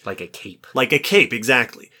body. Like a cape. Like a cape,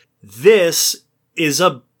 exactly. This is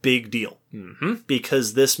a big deal. Mm-hmm.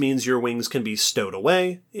 Because this means your wings can be stowed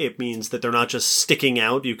away. It means that they're not just sticking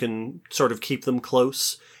out. You can sort of keep them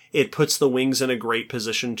close. It puts the wings in a great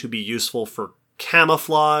position to be useful for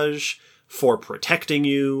camouflage, for protecting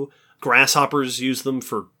you. Grasshoppers use them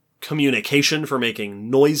for communication, for making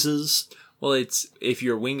noises. Well, it's if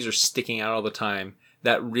your wings are sticking out all the time,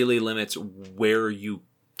 that really limits where you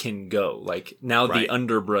can go. Like now Right.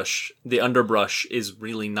 the underbrush is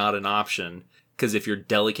really not an option because if your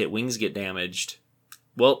delicate wings get damaged,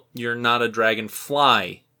 well, you're not a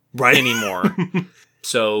dragonfly Right. anymore.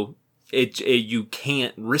 So you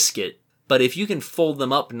can't risk it. But if you can fold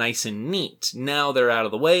them up nice and neat, now they're out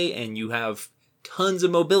of the way and you have tons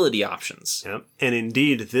of mobility options. Yep. And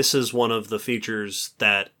indeed, this is one of the features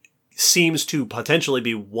that seems to potentially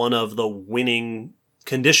be one of the winning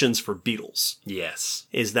conditions for beetles. Yes.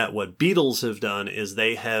 Is that what beetles have done is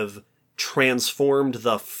they have transformed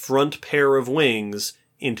the front pair of wings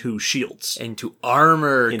into shields. Into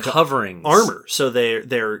armor Into coverings. Armor. So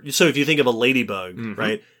they're so if you think of a ladybug,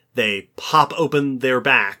 right? They pop open their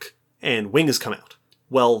back and wings come out.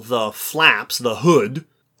 Well, the flaps, the hood,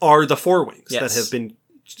 are the forewings Yes. that have been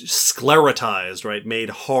sclerotized, right? Made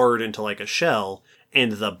hard into like a shell.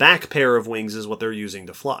 And the back pair of wings is what they're using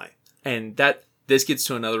to fly. And this gets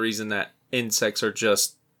to another reason that insects are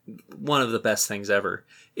just one of the best things ever,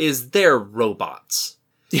 is they're robots.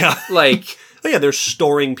 Yeah. Like, Oh yeah, they're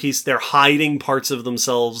storing they're hiding parts of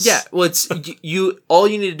themselves. yeah, well, it's, all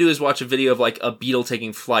you need to do is watch a video of like a beetle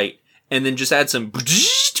taking flight and then just add some,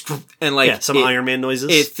 and like, some Iron Man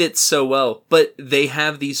noises. It fits so well. But they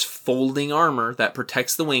have these folding armor that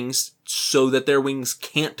protects the wings so that their wings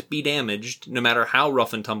can't be damaged no matter how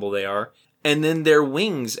rough and tumble they are. And then their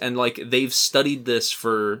wings, and like they've studied this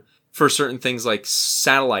for certain things like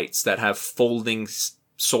satellites that have folding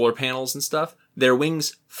solar panels and stuff. Their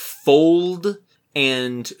wings fold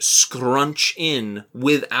and scrunch in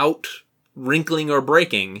without wrinkling or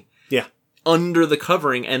breaking. Yeah. Under the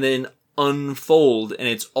covering and then unfold, and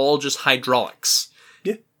it's all just hydraulics.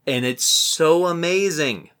 Yeah. And it's so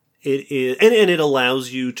amazing. It is, and it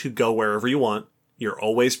allows you to go wherever you want. You're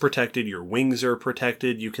always protected. Your wings are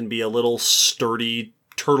protected. You can be a little sturdy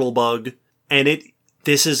turtle bug. And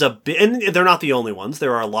this is and they're not the only ones.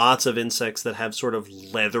 There are lots of insects that have sort of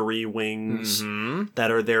leathery wings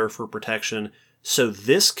that are there for protection. So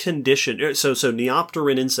this condition, so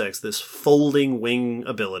Neopteran insects, this folding wing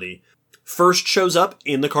ability, first shows up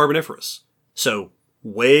in the Carboniferous. So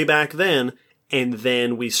way back then, and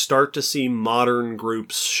then we start to see modern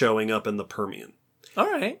groups showing up in the Permian.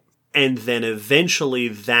 All right. And then eventually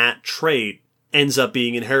that trait ends up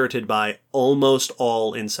being inherited by almost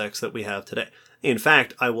all insects that we have today. In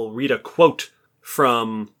fact, I will read a quote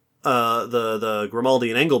from the Grimaldi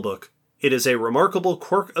and Engel book. It is a remarkable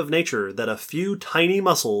quirk of nature that a few tiny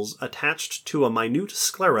muscles attached to a minute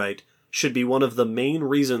sclerite should be one of the main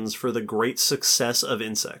reasons for the great success of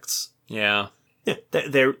insects. Yeah. Yeah,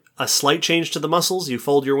 they're a slight change to the muscles, you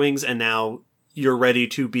fold your wings, and now you're ready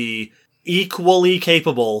to be equally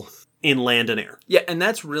capable in land and air. Yeah, and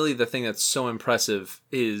that's really the thing that's so impressive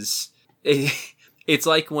is it's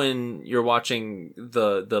like when you're watching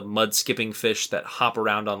the mud skipping fish that hop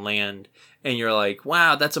around on land and you're like,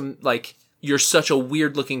 wow, that's you're such a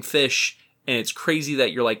weird looking fish and it's crazy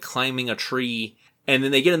that you're like climbing a tree, and then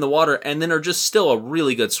they get in the water and then are just still a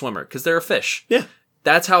really good swimmer because they're a fish. Yeah.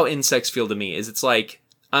 that's how insects feel to me. Is it's like,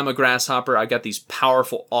 I'm a grasshopper. I got these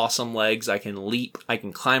powerful, awesome legs. I can leap. I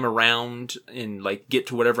can climb around and like get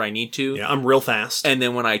to whatever I need to. Yeah, I'm real fast. And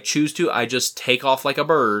then when I choose to, I just take off like a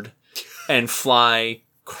bird and fly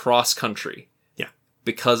cross country. Yeah.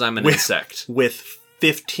 Because I'm an insect. With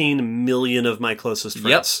 15 million of my closest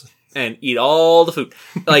friends. Yep. And eat all the food.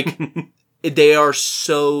 Like, they are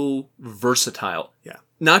so versatile. Yeah.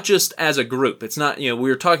 Not just as a group. It's not, we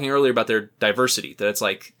were talking earlier about their diversity. That it's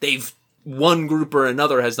like, one group or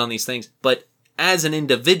another has done these things. But as an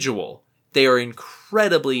individual, they are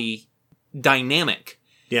incredibly dynamic.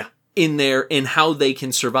 Yeah. In how they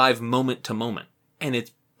can survive moment to moment. And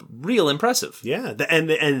it's real impressive. Yeah.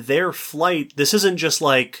 And their flight, this isn't just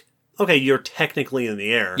like, okay, you're technically in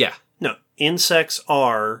the air. Yeah. No, insects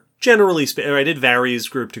are generally, right, it varies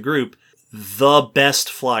group to group, the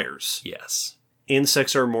best flyers. Yes.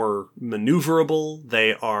 Insects are more maneuverable.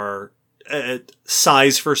 They are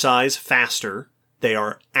size for size faster. They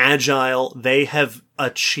are agile. They have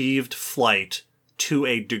achieved flight to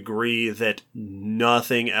a degree that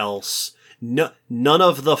nothing else, none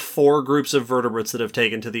of the 4 groups of vertebrates that have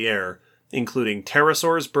taken to the air, including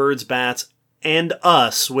pterosaurs, birds, bats, and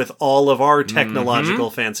us with all of our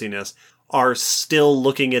technological fanciness, are still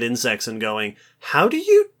looking at insects and going, how do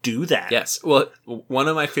you do that? Yes. Well, one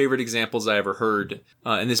of my favorite examples I ever heard,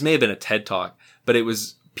 and this may have been a TED Talk, but it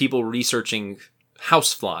was people researching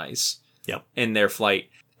houseflies in their flight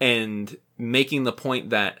and making the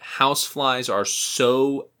point that houseflies are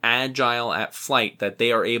so agile at flight that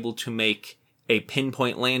they are able to make a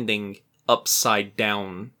pinpoint landing upside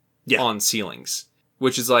down on ceilings.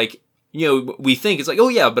 Which is like, we think it's like, oh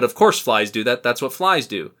yeah, but of course flies do that. That's what flies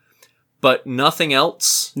do. But nothing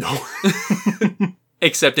else. No.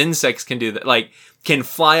 Except insects can do that. Like, can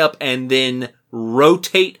fly up and then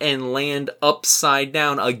rotate and land upside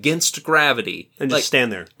down against gravity. And just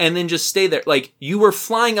stand there. And then just stay there. Like, you were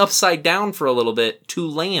flying upside down for a little bit to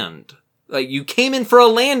land. Like, you came in for a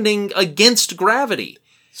landing against gravity.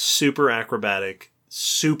 Super acrobatic,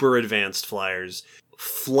 super advanced flyers.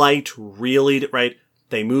 Flight really, right?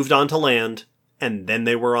 They moved on to land, and then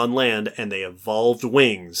they were on land, and they evolved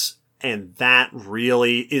wings. And that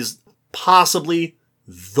really is possibly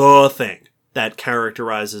the thing that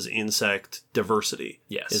characterizes insect diversity.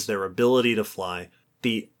 Yes. Is their ability to fly.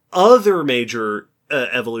 The other major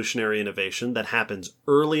evolutionary innovation that happens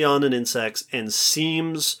early on in insects and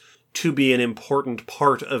seems to be an important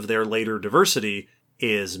part of their later diversity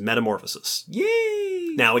is metamorphosis.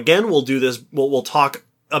 Yay! Now, again, we'll do this, we'll talk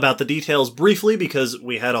about the details briefly because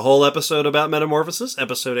we had a whole episode about metamorphosis,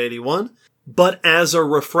 episode 81. But as a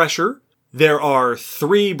refresher, there are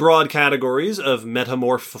 3 broad categories of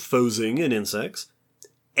metamorphosing in insects.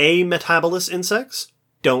 Ametabolous insects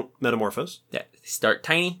don't metamorphose. Yeah, they start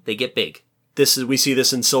tiny, they get big. We see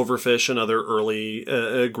this in silverfish and other early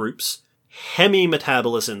groups.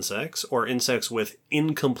 Hemimetabolous insects, or insects with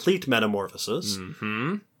incomplete metamorphosis,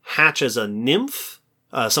 hatch as a nymph,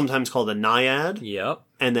 sometimes called a naiad,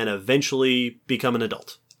 and then eventually become an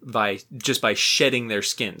adult. By shedding their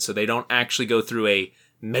skin. So they don't actually go through a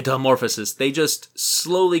metamorphosis. They just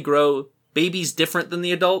slowly grow. Baby's different than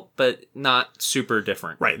the adult, but not super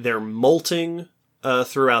different. Right. They're molting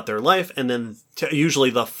throughout their life, and then usually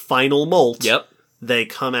the final molt, they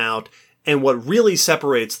come out. And what really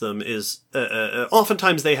separates them is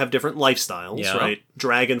oftentimes they have different lifestyles, right?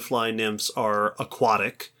 Dragonfly nymphs are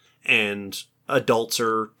aquatic, and adults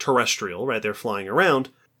are terrestrial, right? They're flying around.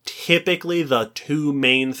 Typically, the 2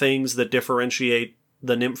 main things that differentiate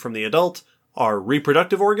the nymph from the adult are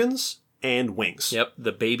reproductive organs and wings. Yep,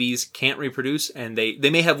 the babies can't reproduce, and they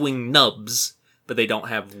may have wing nubs, but they don't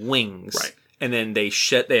have wings. Right. And then they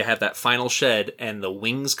have that final shed, and the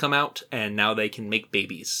wings come out, and now they can make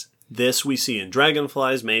babies. This we see in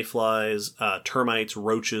dragonflies, mayflies, termites,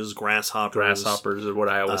 roaches, grasshoppers. Grasshoppers are what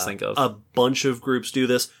I always think of. A bunch of groups do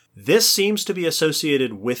this. This seems to be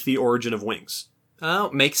associated with the origin of wings.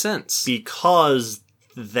 Oh, makes sense. Because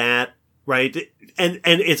that, right? And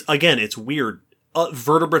it's weird.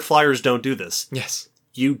 Vertebrate flyers don't do this. Yes.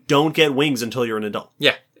 You don't get wings until you're an adult.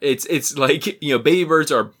 Yeah. It's like, baby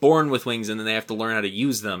birds are born with wings and then they have to learn how to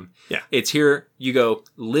use them. Yeah. It's here, you go,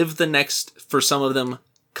 live the next, for some of them,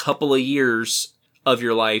 couple of years of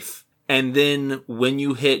your life. And then when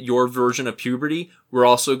you hit your version of puberty, we're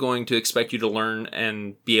also going to expect you to learn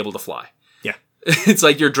and be able to fly. Yeah. It's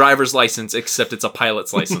like your driver's license, except it's a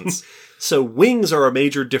pilot's license. So wings are a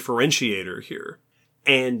major differentiator here.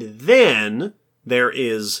 And then there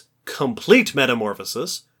is complete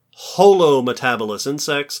metamorphosis, holometabolous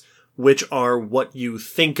insects, which are what you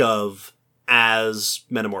think of as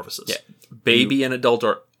metamorphosis. Yeah. Baby and adult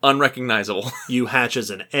are unrecognizable. You hatch as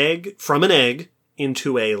an egg, from an egg,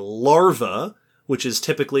 into a larva, which is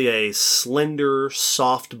typically a slender,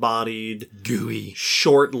 soft-bodied, Gooey.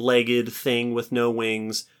 short-legged thing with no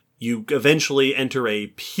wings. You eventually enter a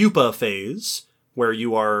pupa phase, where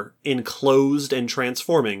you are enclosed and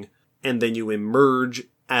transforming, and then you emerge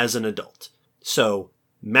as an adult. So,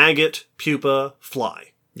 maggot, pupa,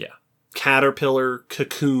 fly. Yeah. Caterpillar,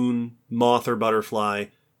 cocoon, moth or butterfly,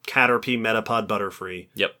 caterpie, metapod, butterfree.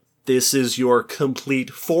 Yep. This is your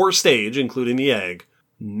complete 4-stage, including the egg,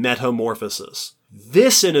 metamorphosis.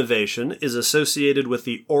 This innovation is associated with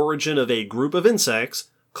the origin of a group of insects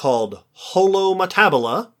called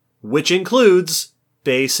Holometabola, which includes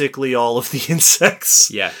basically all of the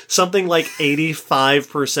insects. Yeah. Something like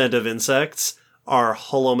 85% of insects are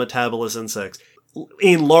holometabolous insects,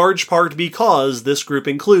 in large part because this group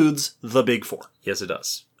includes the big four. Yes, it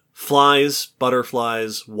does. Flies,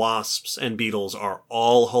 butterflies, wasps, and beetles are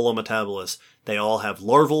all holometabolous. They all have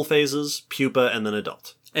larval phases, pupa, and then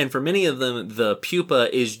adult. And for many of them, the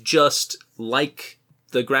pupa is just like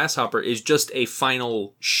the grasshopper, is just a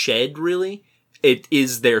final shed, really. It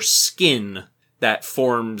is their skin that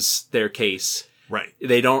forms their case. Right.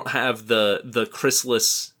 They don't have the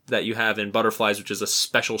chrysalis that you have in butterflies, which is a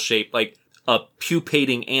special shape. Like, a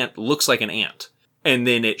pupating ant looks like an ant. And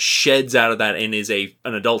then it sheds out of that and is an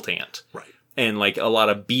adult ant. Right. And like a lot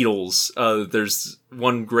of beetles, there's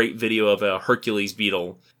one great video of a Hercules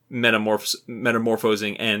beetle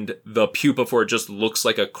metamorphosing, and the pupa for it just looks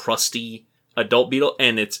like a crusty adult beetle,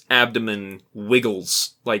 and its abdomen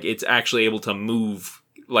wiggles like it's actually able to move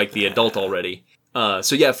like the adult already.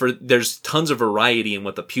 So yeah, there's tons of variety in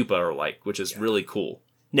what the pupa are like, which is really cool.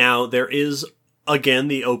 Now, there is, again,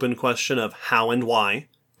 the open question of how and why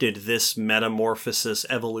did this metamorphosis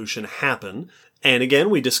evolution happen. And again,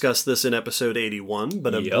 we discussed this in episode 81,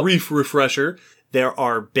 but a brief refresher. There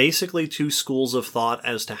are basically two schools of thought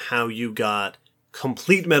as to how you got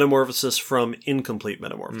complete metamorphosis from incomplete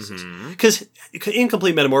metamorphosis. Because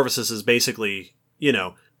incomplete metamorphosis is basically,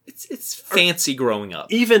 It's fancy growing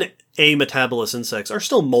up. even ametabolous insects are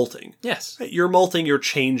still molting. Yes. You're molting, you're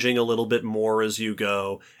changing a little bit more as you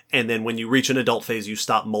go, and then when you reach an adult phase, you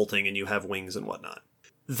stop molting and you have wings and whatnot.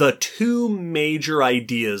 The two major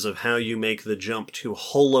ideas of how you make the jump to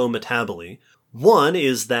holometaboly, one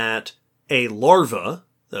is that a larva,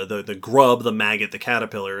 the grub, the maggot, the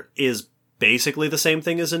caterpillar, is basically the same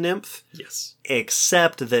thing as a nymph. Yes.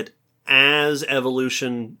 Except that as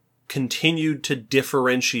evolution continued to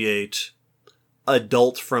differentiate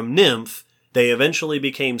adult from nymph, they eventually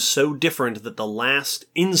became so different that the last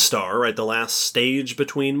instar, right, the last stage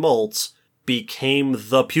between molts, became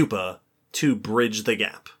the pupa to bridge the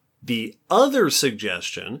gap. The other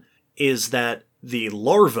suggestion is that the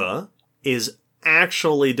larva is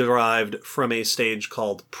actually derived from a stage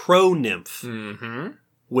called pro-nymph,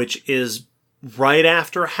 which is right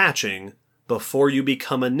after hatching, before you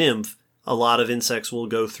become a nymph. A lot of insects will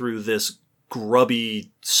go through this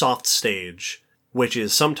grubby, soft stage, which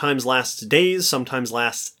is sometimes lasts days, sometimes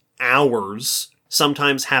lasts hours,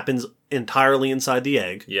 sometimes happens entirely inside the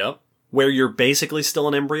egg, Yep. where you're basically still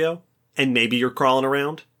an embryo, and maybe you're crawling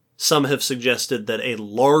around. Some have suggested that a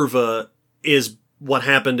larva is what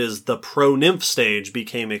happened is the pro-nymph stage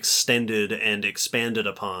became extended and expanded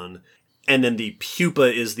upon, and then the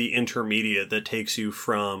pupa is the intermediate that takes you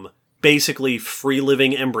from basically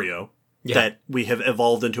free-living embryo, that we have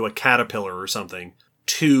evolved into a caterpillar or something,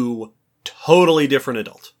 to totally different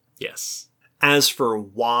adult. Yes. As for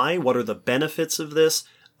why, what are the benefits of this,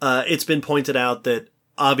 it's been pointed out that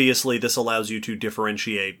obviously this allows you to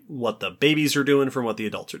differentiate what the babies are doing from what the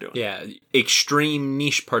adults are doing. Yeah. Extreme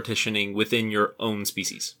niche partitioning within your own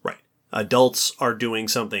species. Right. Adults are doing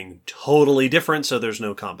something totally different, so there's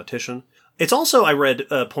no competition. It's also, I read,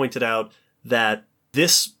 pointed out that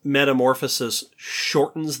this metamorphosis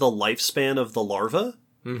shortens the lifespan of the larva,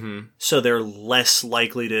 so they're less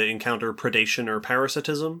likely to encounter predation or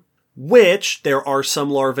parasitism, which there are some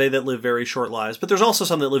larvae that live very short lives, but there's also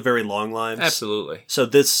some that live very long lives. Absolutely. So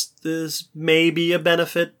this may be a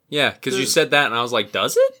benefit. Yeah, because you said that and I was like,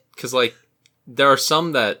 does it? Because, like, there are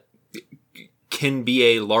some that can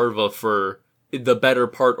be a larva for the better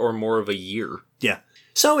part or more of a year. Yeah.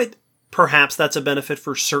 So perhaps that's a benefit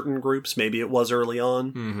for certain groups. Maybe it was early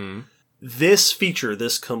on. This feature,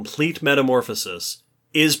 this complete metamorphosis,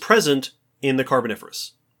 is present in the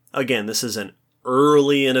Carboniferous. Again, this is an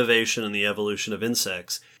early innovation in the evolution of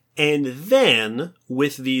insects. And then,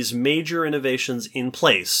 with these major innovations in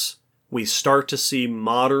place, we start to see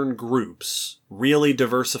modern groups really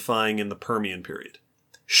diversifying in the Permian period.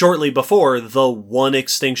 shortly before the one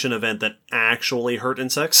extinction event that actually hurt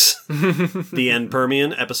insects, the end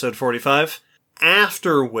Permian, episode 45,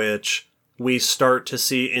 after which we start to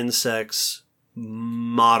see insects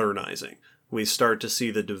modernizing. We start to see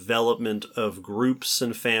the development of groups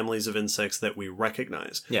and families of insects that we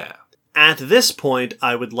recognize. Yeah. At this point,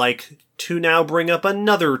 I would like to now bring up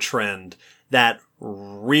another trend that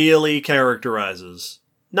really characterizes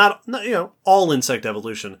not all insect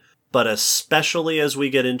evolution, but especially as we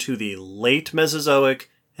get into the late Mesozoic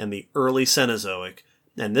and the early Cenozoic,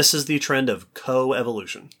 and this is the trend of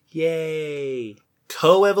coevolution. Yay!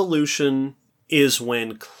 Coevolution is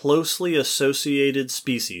when closely associated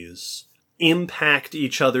species impact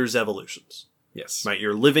each other's evolutions. Yes. Right,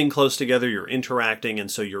 you're living close together, you're interacting, and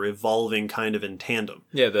so you're evolving kind of in tandem.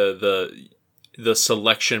 Yeah, the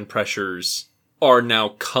selection pressures are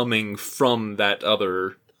now coming from that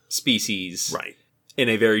other species, Right. in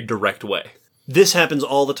a very direct way. This happens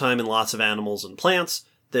all the time in lots of animals and plants.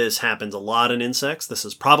 This happens a lot in insects. This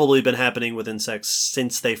has probably been happening with insects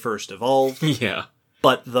since they first evolved. Yeah.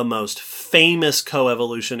 But the most famous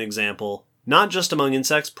coevolution example, not just among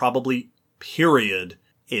insects, probably period,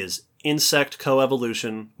 is insect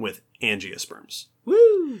coevolution with angiosperms.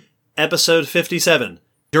 Woo! Episode 57.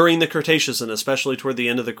 During the Cretaceous, and especially toward the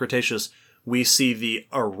end of the Cretaceous, we see the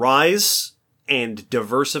arise and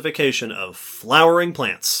diversification of flowering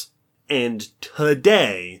plants. And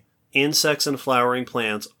today, insects and flowering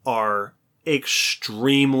plants are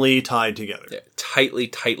extremely tied together. Yeah,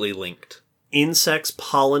 tightly linked. Insects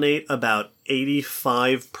pollinate about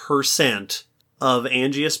 85% of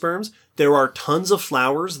angiosperms. There are tons of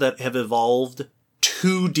flowers that have evolved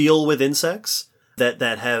to deal with insects that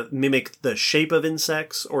have mimic the shape of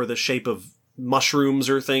insects or the shape of mushrooms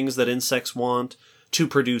or things that insects want, to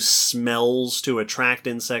produce smells to attract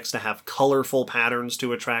insects, to have colorful patterns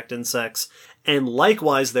to attract insects. And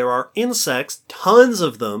likewise, there are insects, tons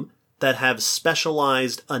of them, that have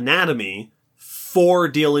specialized anatomy for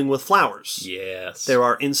dealing with flowers. Yes. There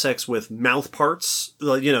are insects with mouth parts,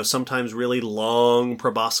 sometimes really long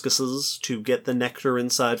proboscises to get the nectar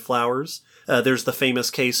inside flowers. There's the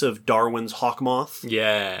famous case of Darwin's hawk moth.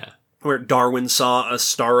 Yeah. Where Darwin saw a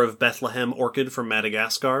Star of Bethlehem orchid from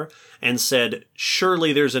Madagascar and said,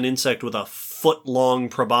 surely there's an insect with a foot-long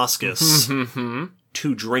proboscis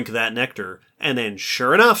to drink that nectar. And then,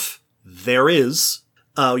 sure enough, there is.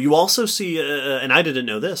 You also see, and I didn't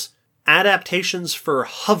know this, adaptations for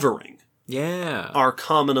hovering are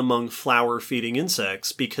common among flower-feeding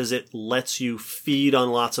insects because it lets you feed on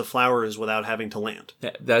lots of flowers without having to land.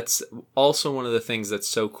 Yeah, that's also one of the things that's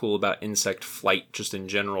so cool about insect flight just in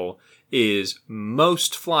general is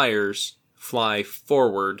most flyers fly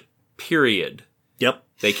forward, period. Yep.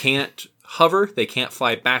 They can't hover, they can't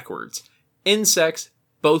fly backwards. Insects,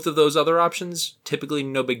 both of those other options, typically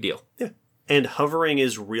no big deal. Yeah. And hovering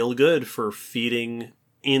is real good for feeding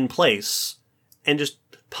in place and just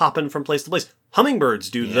popping from place to place. Hummingbirds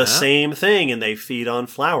do the same thing, and they feed on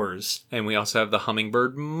flowers. And we also have the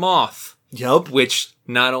hummingbird moth. Yup. Which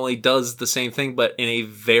not only does the same thing, but in a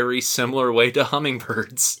very similar way to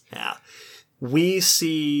hummingbirds. Yeah. We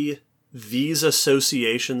see these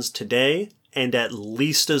associations today, and at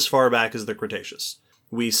least as far back as the Cretaceous.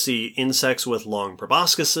 We see insects with long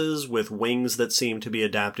proboscises, with wings that seem to be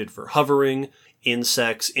adapted for hovering,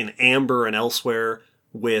 insects in amber and elsewhere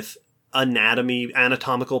with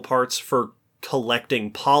anatomical parts for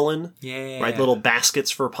collecting pollen. Yeah. Right, little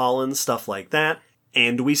baskets for pollen, stuff like that.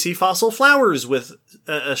 And we see fossil flowers with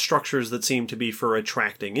structures that seem to be for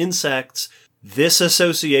attracting insects. This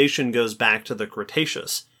association goes back to the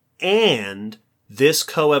Cretaceous. And this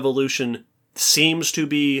coevolution seems to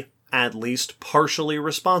be at least partially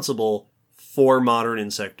responsible for modern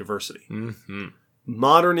insect diversity. Mm-hmm.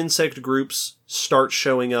 Modern insect groups start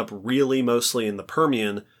showing up really mostly in the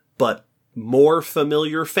Permian, but more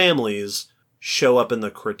familiar families show up in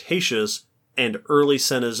the Cretaceous and early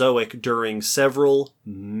Cenozoic during several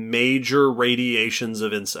major radiations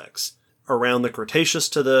of insects. Around the Cretaceous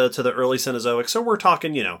to the early Cenozoic, so we're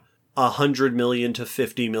talking, 100 million to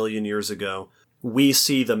 50 million years ago, we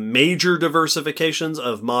see the major diversifications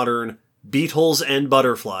of modern beetles and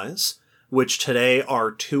butterflies, which today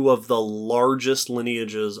are two of the largest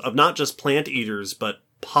lineages of not just plant eaters, but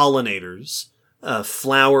pollinators,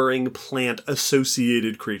 flowering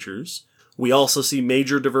plant-associated creatures. We also see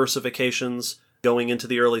major diversifications going into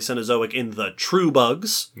the early Cenozoic in the true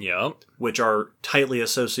bugs, which are tightly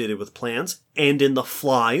associated with plants, and in the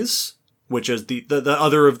flies, which is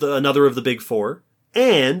another of the big four.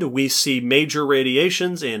 And we see major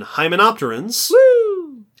radiations in hymenopterans,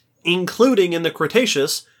 including in the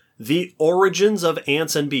Cretaceous, the origins of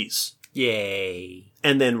ants and bees. Yay.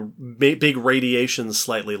 and then big radiations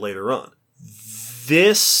slightly later on.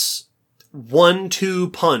 This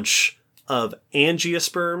 1-2 punch of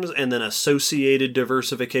angiosperms and then associated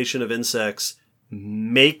diversification of insects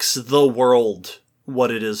makes the world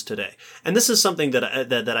what it is today. And this is something that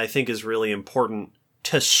I think is really important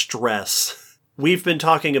to stress. We've been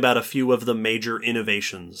talking about a few of the major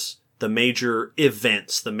innovations, the major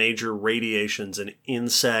events, the major radiations in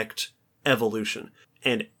insect evolution.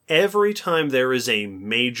 And every time there is a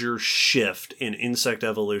major shift in insect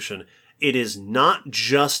evolution, it is not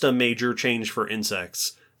just a major change for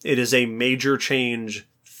insects. It is a major change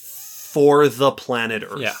for the planet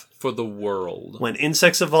Earth. Yeah, for the world. When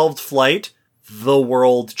insects evolved flight, the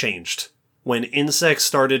world changed. When insects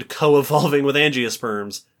started co-evolving with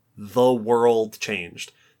angiosperms, the world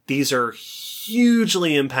changed. These are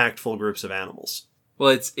hugely impactful groups of animals.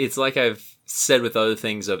 Well, it's like I've said with other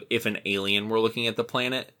things of if an alien were looking at the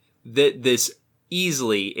planet, that this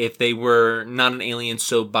easily, if they were not an alien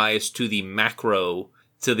so biased to the macro,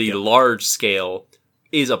 to the large scale,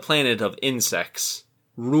 is a planet of insects,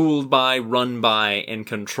 ruled by, run by, and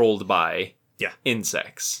controlled by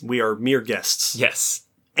insects. We are mere guests. Yes.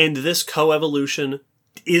 And this coevolution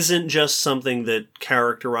isn't just something that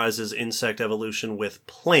characterizes insect evolution with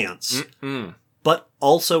plants, but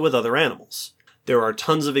also with other animals. There are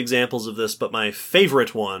tons of examples of this, but my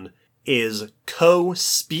favorite one is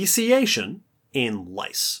co-speciation in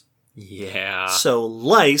lice. Yeah. So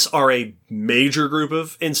lice are a major group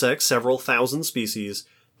of insects, several thousand species,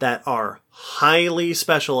 that are highly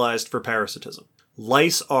specialized for parasitism.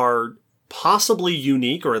 Lice are possibly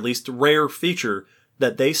unique, or at least a rare feature,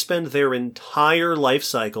 that they spend their entire life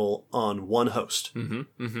cycle on one host.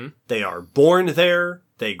 They are born there,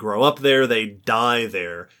 they grow up there, they die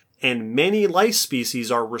there, and many lice species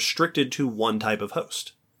are restricted to one type of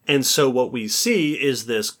host. And so what we see is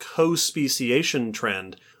this co-speciation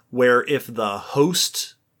trend where if the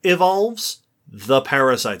host evolves, the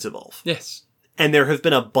parasites evolve. Yes. And there have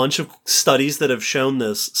been a bunch of studies that have shown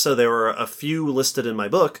this. So there are a few listed in my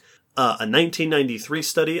book. A 1993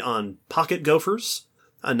 study on pocket gophers,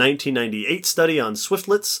 a 1998 study on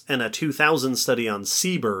swiftlets, and a 2000 study on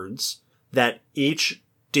seabirds that each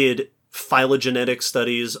did phylogenetic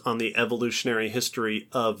studies on the evolutionary history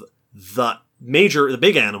of the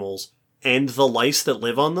big animals and the lice that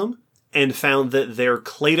live on them, and found that their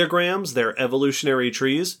cladograms, their evolutionary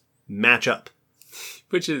trees, match up.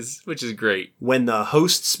 Which is great. When the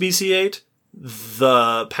host speciate,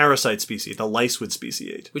 the parasite species, the lice would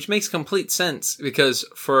speciate. Which makes complete sense, because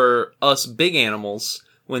for us big animals,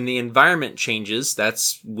 when the environment changes,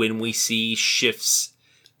 that's when we see shifts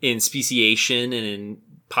in speciation and in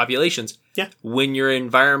populations. Yeah. When your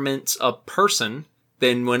environment's a person,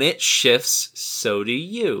 then when it shifts, so do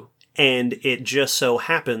you. And it just so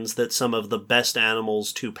happens that some of the best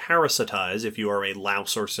animals to parasitize, if you are a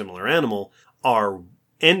louse or similar animal, are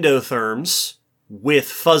endotherms with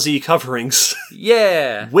fuzzy coverings.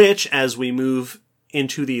 Yeah. Which, as we move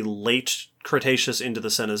into the late Cretaceous into the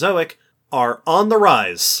Cenozoic, are on the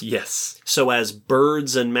rise. Yes. So as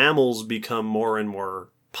birds and mammals become more and more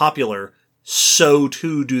popular, so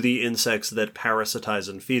too do the insects that parasitize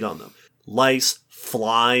and feed on them. Lice,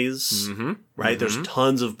 flies, right? There's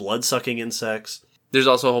tons of blood-sucking insects. There's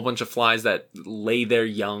also a whole bunch of flies that lay their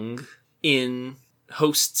young in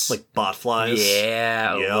hosts. Like botflies.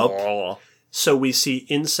 Yeah. Yep. Oh. So we see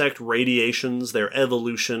insect radiations, their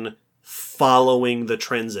evolution, following the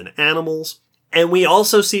trends in animals. And we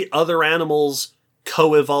also see other animals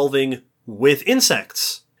co-evolving with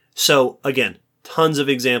insects. So, again, tons of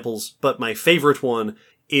examples, but my favorite one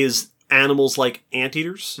is animals like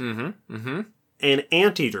anteaters. An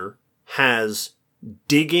anteater has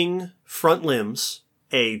digging front limbs,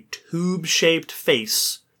 a tube-shaped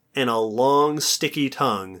face, and a long, sticky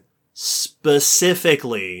tongue,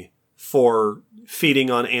 specifically for feeding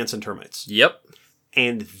on ants and termites. Yep.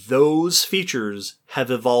 And those features have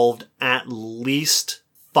evolved at least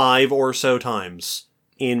 5 or so times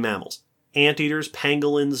in mammals. Anteaters,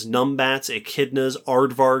 pangolins, numbats, echidnas,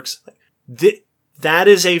 aardvarks. That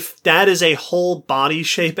is a whole body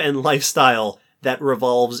shape and lifestyle that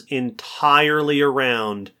revolves entirely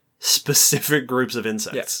around specific groups of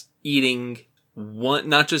insects. Yeah. Eating one,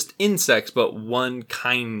 not just insects, but one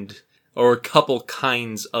kind or a couple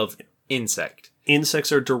kinds of insect.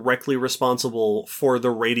 Insects are directly responsible for the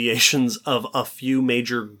radiations of a few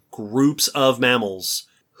major groups of mammals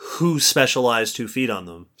who specialize to feed on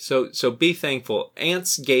them. So be thankful.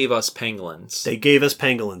 Ants gave us pangolins. They gave us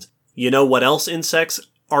pangolins. You know what else insects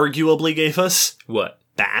arguably gave us? What?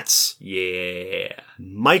 Bats. Yeah.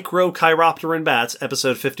 Microchiropteran bats,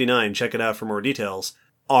 episode 59, check it out for more details,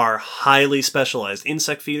 are highly specialized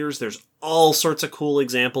insect feeders. There's all sorts of cool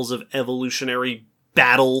examples of evolutionary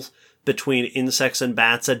battle between insects and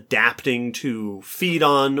bats adapting to feed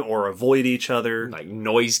on or avoid each other. Like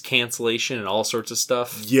noise cancellation and all sorts of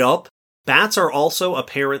stuff. Yup. Bats are also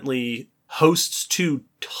apparently hosts to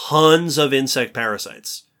tons of insect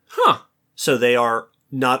parasites. Huh. So they are,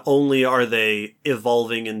 not only are they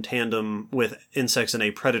evolving in tandem with insects in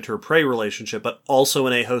a predator-prey relationship, but also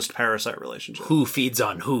in a host-parasite relationship. Who feeds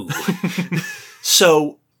on who?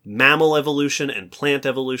 So mammal evolution and plant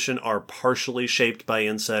evolution are partially shaped by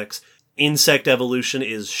insects. Insect evolution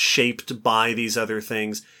is shaped by these other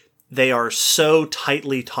things. They are so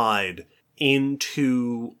tightly tied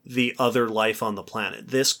into the other life on the planet.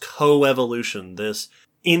 This coevolution, this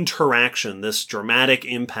interaction, this dramatic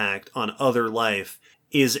impact on other life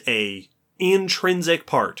is a intrinsic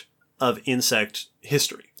part of insect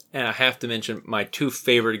history. And I have to mention my two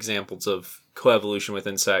favorite examples of coevolution with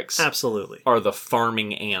insects Absolutely. are the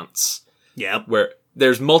farming ants. Yep. Where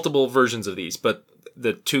there's multiple versions of these, but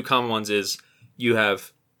the two common ones is you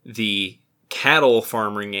have the cattle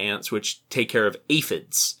farming ants, which take care of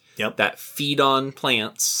aphids. Yep. That feed on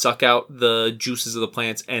plants, suck out the juices of the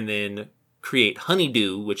plants, and then create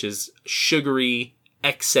honeydew, which is sugary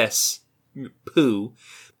excess poo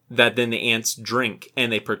that then the ants drink.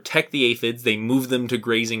 And they protect the aphids, they move them to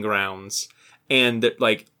grazing grounds. And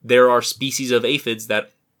like there are species of aphids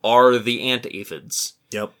that are the ant aphids.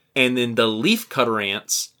 Yep. And then the leafcutter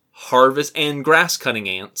ants harvest, and grass cutting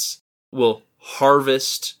ants will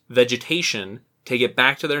harvest vegetation, take it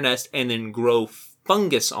back to their nest, and then grow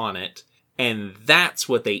fungus on it. And that's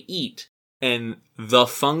what they eat. And the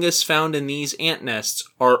fungus found in these ant nests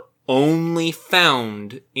are only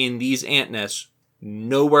found in these ant nests.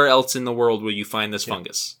 Nowhere else in the world will you find this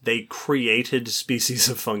fungus. They created species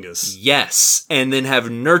of fungus. Yes. And then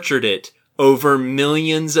have nurtured it over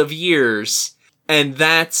millions of years. And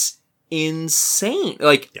that's insane.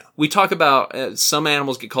 Like, we talk about some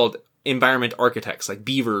animals get called environment architects, like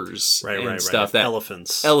beavers and stuff. That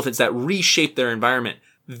elephants that reshape their environment.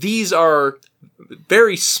 These are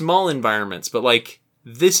very small environments, but like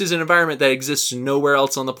this is an environment that exists nowhere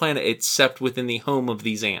else on the planet except within the home of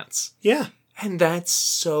these ants. Yeah. And that's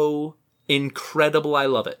so incredible. I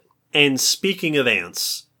love it. And speaking of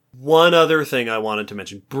ants, one other thing I wanted to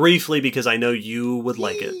mention briefly, because I know you would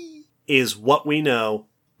like it, is what we know,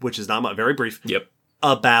 which is not very brief,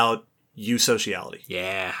 about eusociality.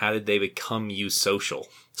 Yeah, how did they become eusocial?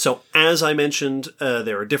 So, as I mentioned,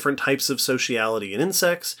 there are different types of sociality in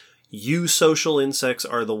insects. Eusocial insects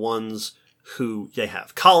are the ones who, they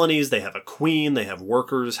have colonies, they have a queen, they have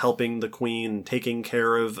workers helping the queen, taking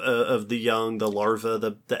care of the young, the larvae,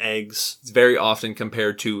 the eggs. It's very often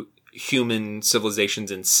compared to human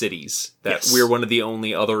civilizations in cities, that we're one of the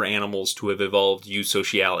only other animals to have evolved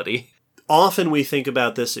eusociality. Often we think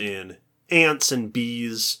about this in ants and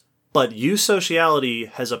bees, but eusociality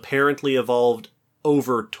has apparently evolved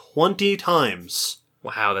over 20 times.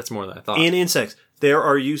 Wow, that's more than I thought. In insects. There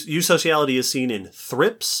are eusociality is seen in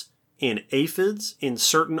thrips, in aphids, in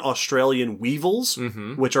certain Australian weevils,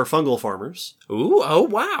 which are fungal farmers. Ooh, oh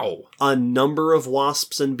wow. A number of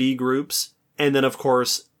wasps and bee groups, and then of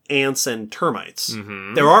course ants and termites.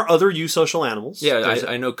 Mm-hmm. There are other eusocial animals. Yeah,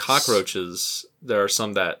 I know cockroaches. There are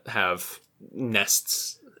some that have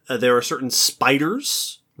nests. There are certain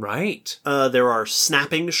spiders. Right. There are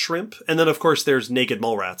snapping shrimp. And then, of course, there's naked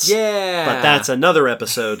mole rats. Yeah. But that's another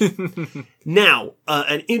episode. Now,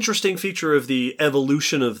 an interesting feature of the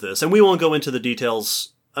evolution of this, and we won't go into the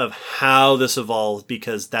details of how this evolved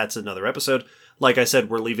because that's another episode. Like I said,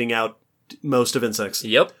 we're leaving out most of insects.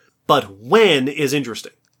 Yep. But when is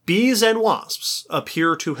interesting. Bees and wasps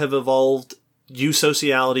appear to have evolved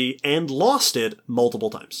eusociality and lost it multiple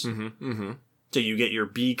times. Mm-hmm, mm-hmm. So you get your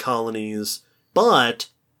bee colonies, but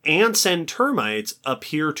ants and termites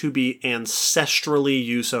appear to be ancestrally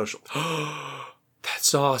eusocial.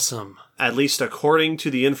 That's awesome. At least according to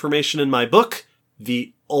the information in my book,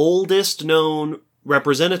 the oldest known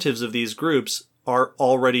representatives of these groups are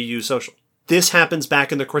already eusocial. This happens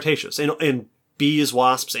back in the Cretaceous. In bees,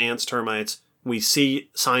 wasps, ants, termites, we see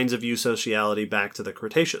signs of eusociality back to the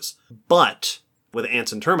Cretaceous. But with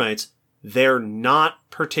ants and termites, they're not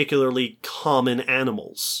particularly common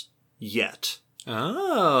animals yet.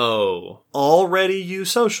 Oh. Already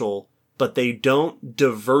eusocial, but they don't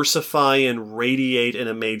diversify and radiate in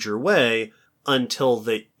a major way until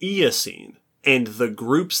the Eocene. And the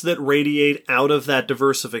groups that radiate out of that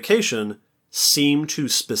diversification seem to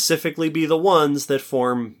specifically be the ones that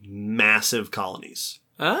form massive colonies.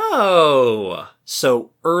 Oh.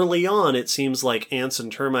 So early on, it seems like ants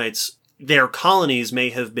and termites, their colonies may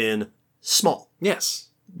have been small. Yes.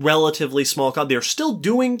 relatively small. They're still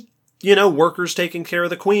doing, workers taking care of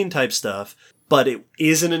the queen type stuff, but it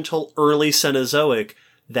isn't until early Cenozoic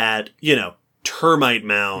that, termite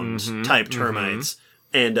mound type termites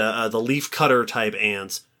and the leaf cutter type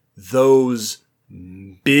ants, those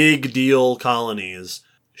big deal colonies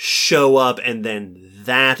show up, and then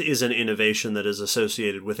that is an innovation that is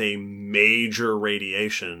associated with a major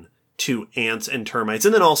radiation to ants and termites,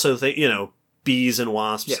 and then also, bees and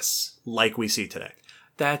wasps, Yes. like we see today.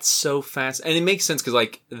 That's so fast. And it makes sense because,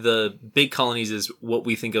 the big colonies is what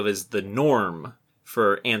we think of as the norm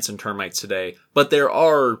for ants and termites today. But there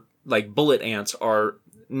are, bullet ants are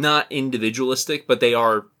not individualistic, but they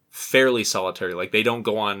are fairly solitary. They don't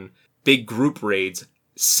go on big group raids.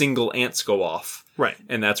 Single ants go off. Right.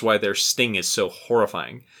 And that's why their sting is so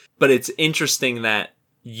horrifying. But it's interesting that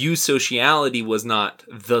eusociality was not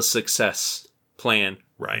the success plan,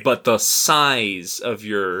 Right. but the size of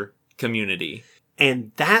your community.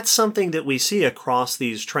 And that's something that we see across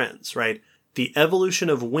these trends, right? The evolution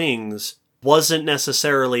of wings wasn't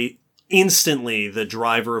necessarily instantly the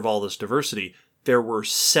driver of all this diversity. There were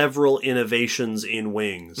several innovations in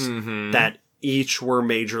wings that each were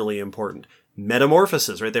majorly important.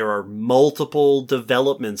 Metamorphoses, right? There are multiple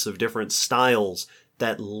developments of different styles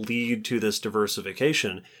that lead to this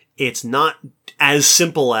diversification. It's not as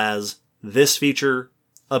simple as this feature,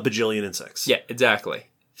 a bajillion insects. Yeah, exactly.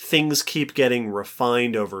 Things keep getting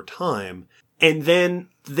refined over time. And then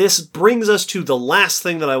this brings us to the last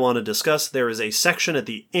thing that I want to discuss. There is a section at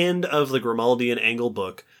the end of the Grimaldi and Engel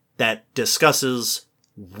book that discusses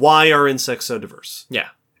why are insects so diverse. Yeah.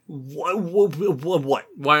 What?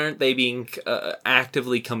 Why aren't they being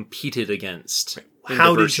actively competed against? in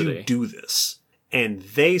How diversity? did you do this? And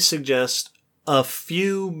they suggest a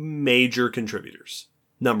few major contributors.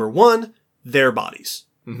 Number one, their bodies.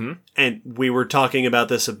 Mm-hmm. And we were talking about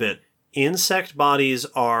this a bit. Insect bodies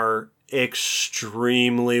are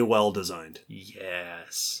extremely well designed.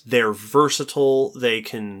 Yes. They're versatile. They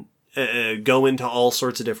can go into all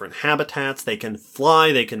sorts of different habitats. They can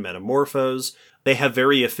fly. They can metamorphose. They have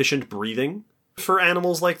very efficient breathing for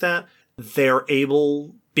animals like that. They're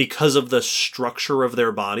able, because of the structure of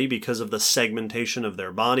their body, because of the segmentation of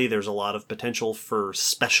their body, there's a lot of potential for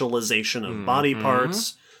specialization of body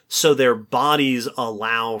parts. So their bodies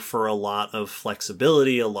allow for a lot of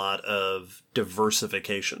flexibility, a lot of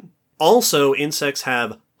diversification. Also, insects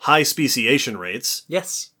have high speciation rates,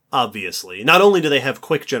 Yes. obviously. Not only do they have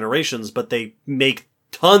quick generations, but they make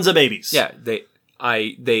tons of babies. Yeah. They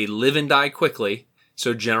live and die quickly,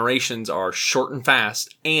 so generations are short and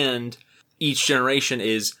fast, and each generation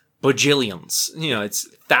is bajillions. It's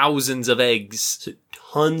thousands of eggs. So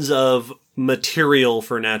tons of material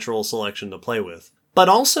for natural selection to play with. But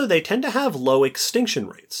also, they tend to have low extinction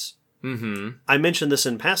rates. Mm-hmm. I mentioned this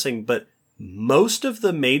in passing, but most of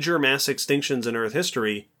the major mass extinctions in Earth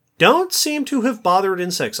history don't seem to have bothered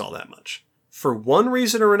insects all that much. For one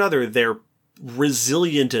reason or another, they're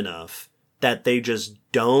resilient enough that they just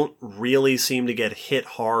don't really seem to get hit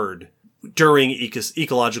hard during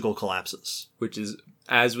ecological collapses. Which is,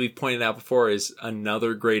 as we've pointed out before, is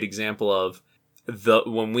another great example of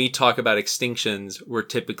when we talk about extinctions, we're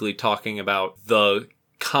typically talking about the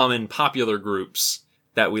common popular groups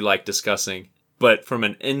that we like discussing. But from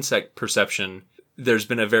an insect perception, there's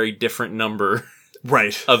been a very different number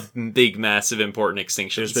Right. of big, massive, important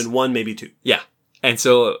extinctions. There's been one, maybe two. Yeah. And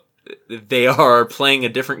so they are playing a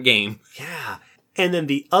different game. Yeah. And then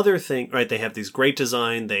the other thing, right, they have these great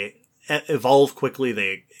design, they evolve quickly,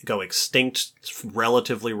 they go extinct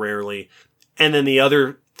relatively rarely. And then the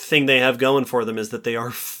other thing they have going for them is that they are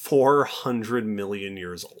 400 million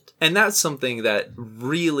years old. And that's something that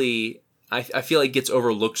really, I feel like gets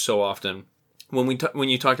overlooked so often. When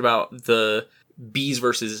you talked about the bees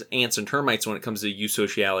versus ants and termites when it comes to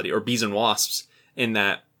eusociality, or bees and wasps, in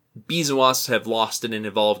that bees and wasps have lost it and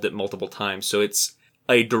evolved it multiple times, so it's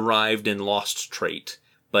a derived and lost trait.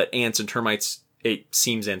 But ants and termites, it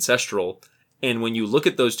seems ancestral. And when you look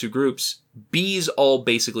at those two groups, bees all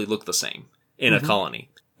basically look the same in a colony.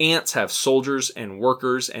 Ants have soldiers and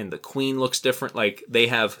workers, and the queen looks different. They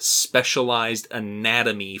have specialized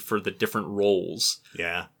anatomy for the different roles.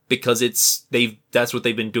 Yeah. Because that's what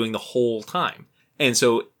they've been doing the whole time. And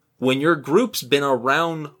so when your group's been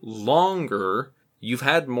around longer, you've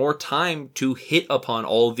had more time to hit upon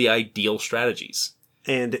all of the ideal strategies.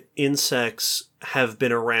 And insects have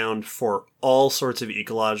been around for all sorts of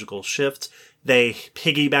ecological shifts. They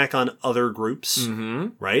piggyback on other groups,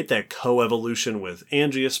 right? That coevolution with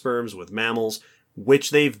angiosperms, with mammals,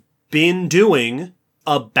 which they've been doing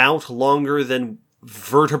about longer than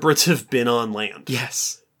vertebrates have been on land.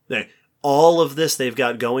 Yes. all of this they've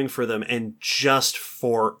got going for them, and just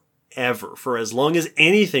forever, for as long as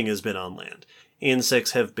anything has been on land,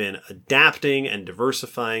 insects have been adapting and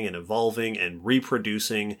diversifying and evolving and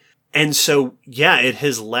reproducing. And so, yeah, it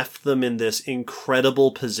has left them in this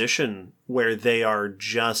incredible position where they are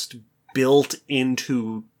just built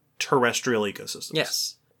into terrestrial ecosystems.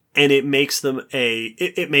 Yes. And it makes them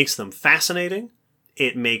it makes them fascinating.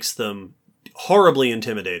 It makes them horribly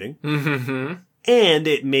intimidating. Mm-hmm. And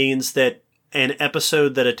it means that an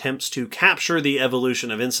episode that attempts to capture the evolution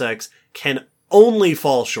of insects can only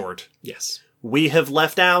fall short. Yes. We have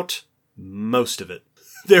left out most of it.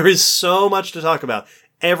 There is so much to talk about.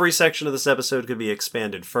 Every section of this episode could be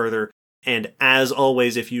expanded further. And as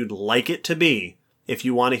always, if you'd like it to be, if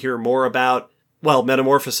you want to hear more about, well,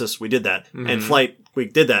 metamorphosis, we did that. Mm-hmm. And flight, we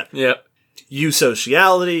did that. Yep.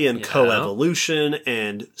 Eusociality and Yeah. coevolution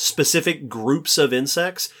and specific groups of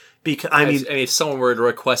insects. Because I mean, if someone were to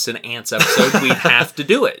request an ants episode, we'd have to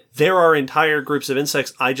do it. there are entire groups of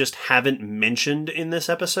insects I just haven't mentioned in this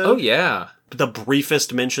episode. Oh, yeah. The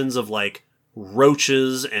briefest mentions of like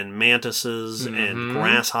roaches and mantises and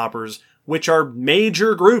grasshoppers, which are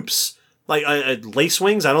major groups. Like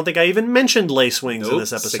lacewings, I don't think I even mentioned lacewings in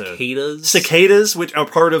this episode. Cicadas, which are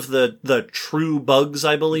part of the true bugs,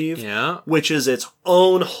 I believe. Yeah. Which is its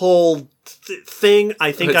own whole thing.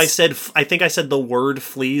 I think I said the word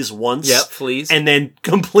fleas once. Yep, fleas. And then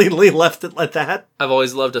completely left it at that. I've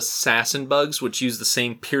always loved assassin bugs, which use the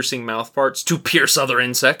same piercing mouth parts to pierce other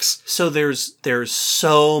insects. So there's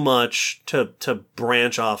so much to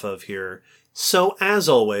branch off of here. So as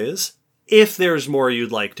always, if there's more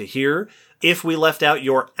you'd like to hear, if we left out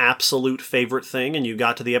your absolute favorite thing and you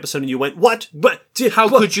got to the episode and you went, what? But How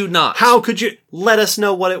could you not? How could you? Let us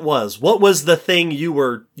know what it was. What was the thing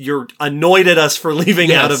you're annoyed at us for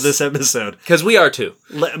leaving out of this episode? Because we are too.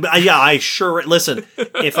 Yeah, I sure, listen,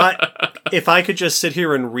 if I could just sit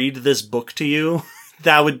here and read this book to you,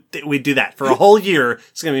 we'd do that for a whole year.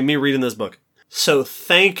 It's going to be me reading this book. So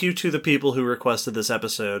thank you to the people who requested this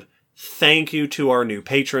episode. Thank you to our new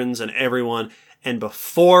patrons and everyone. And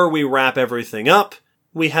before we wrap everything up,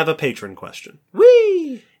 we have a patron question.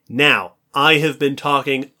 Whee! Now, I have been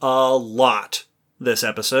talking a lot this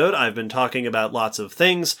episode. I've been talking about lots of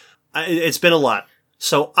things. It's been a lot.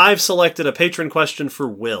 So I've selected a patron question for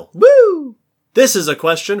Will. Woo! This is a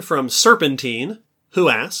question from Serpentine, who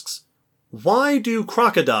asks, why do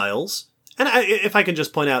crocodiles... And if I can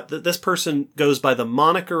just point out that this person goes by the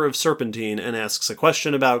moniker of Serpentine and asks a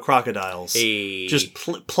question about crocodiles. Hey. Just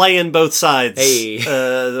playing both sides. Hey.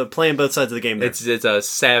 Playing both sides of the game there. It's a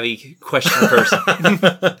savvy question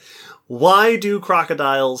person. Why do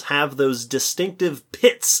crocodiles have those distinctive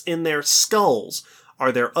pits in their skulls?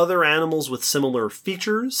 Are there other animals with similar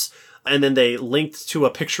features? And then they linked to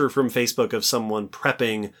a picture from Facebook of someone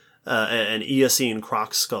prepping an Eocene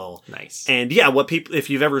croc skull. Nice. And yeah,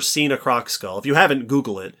 if you've ever seen a croc skull, if you haven't,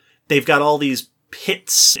 Google it. They've got all these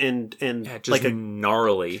pits and just like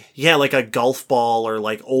gnarly. Yeah, like a golf ball or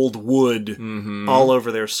like old wood all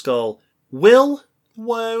over their skull. Will,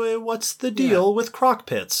 what's the deal with croc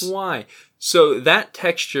pits? Why? So that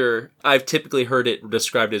texture, I've typically heard it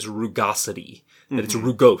described as rugosity. That it's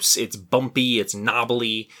rugose. It's bumpy, it's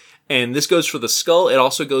knobbly. And this goes for the skull. It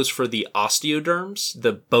also goes for the osteoderms,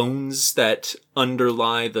 the bones that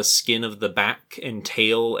underlie the skin of the back and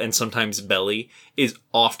tail and sometimes belly, is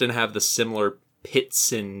often have the similar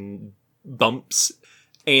pits and bumps.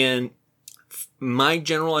 And my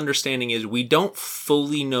general understanding is we don't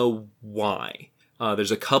fully know why.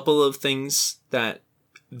 There's a couple of things that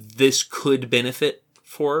this could benefit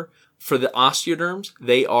for. For the osteoderms,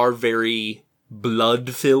 they are very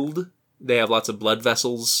blood-filled. They have lots of blood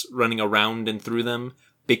vessels running around and through them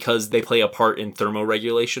because they play a part in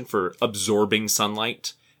thermoregulation for absorbing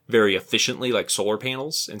sunlight very efficiently, like solar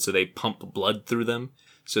panels. And so they pump blood through them.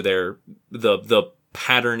 So the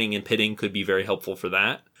patterning and pitting could be very helpful for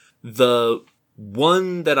that. The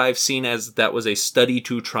one that I've seen as that was a study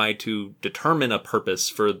to try to determine a purpose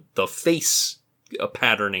for the face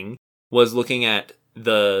patterning was looking at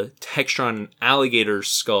the texture on an alligator's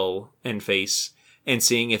skull and face and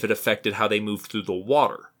seeing if it affected how they moved through the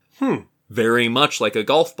water. Very much like a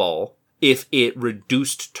golf ball, if it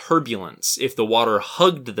reduced turbulence, if the water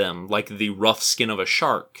hugged them like the rough skin of a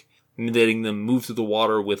shark, letting them move through the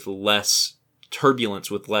water with less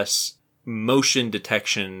turbulence, with less motion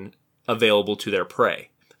detection available to their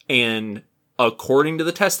prey. And according to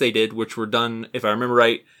the tests they did, which were done, if I remember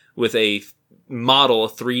right, with a model, a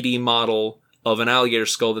 3D model of an alligator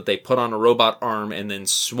skull that they put on a robot arm and then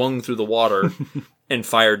swung through the water and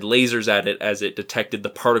fired lasers at it as it detected the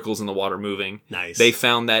particles in the water moving. Nice. They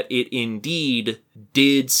found that it indeed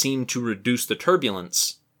did seem to reduce the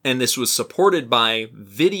turbulence. And this was supported by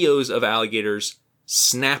videos of alligators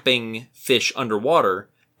snapping fish underwater,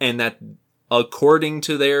 and that according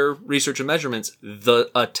to their research and measurements, the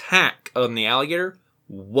attack on the alligator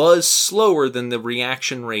was slower than the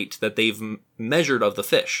reaction rate that they've measured of the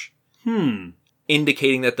fish.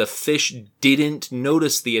 Indicating that the fish didn't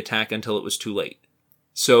notice the attack until it was too late.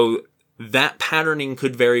 So that patterning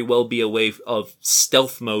could very well be a way of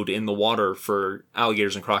stealth mode in the water for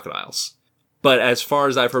alligators and crocodiles. But as far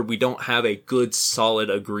as I've heard, we don't have a good, solid,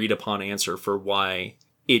 agreed upon answer for why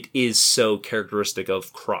it is so characteristic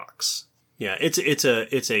of crocs. Yeah, it's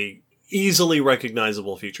a easily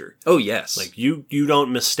recognizable feature. Oh, yes. Like, you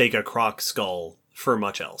don't mistake a croc skull for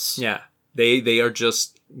much else. Yeah. They are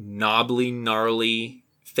just knobbly, gnarly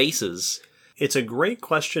faces. It's a great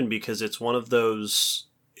question because it's one of those...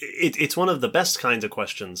 It's one of the best kinds of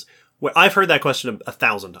questions. Where I've heard that question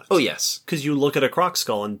 1,000 times. Oh, yes. Because you look at a croc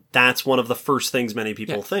skull, and that's one of the first things many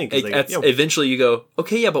people think. Is Eventually you go,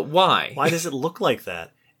 okay, yeah, but why? Why does it look like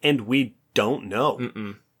that? And we don't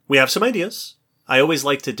know. We have some ideas. I always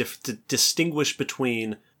like to distinguish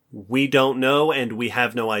between we don't know and we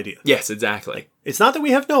have no idea. Yes, exactly. It's not that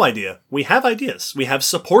we have no idea. We have ideas. We have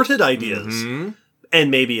supported ideas. And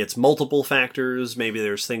maybe it's multiple factors. Maybe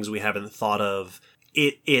there's things we haven't thought of.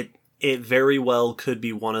 It very well could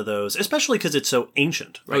be one of those, especially because it's so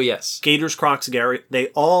ancient. Right? Oh, yes. Gators, crocs, they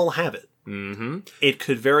all have it. It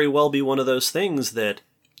could very well be one of those things that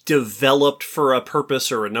developed for a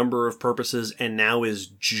purpose or a number of purposes and now is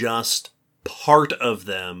just part of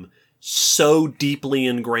them, so deeply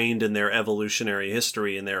ingrained in their evolutionary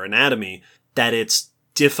history and their anatomy that it's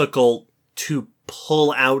difficult to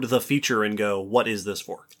pull out the feature and go, what is this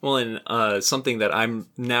for? Well, and something that I'm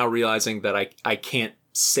now realizing that I can't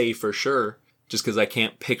say for sure, just because I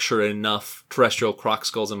can't picture enough terrestrial croc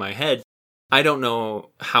skulls in my head. I don't know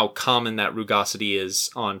how common that rugosity is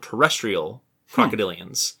on terrestrial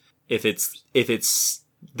crocodilians. If it's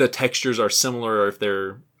the textures are similar or if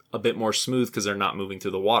they're a bit more smooth because they're not moving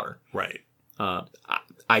through the water. Right.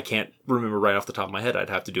 I can't remember right off the top of my head. I'd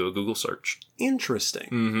have to do a Google search.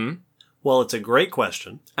 Interesting. Well, it's a great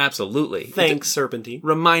question. Absolutely. Thanks, Serpentine.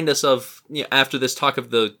 Remind us of, after this talk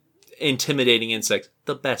of the intimidating insects,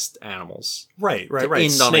 the best animals. Right.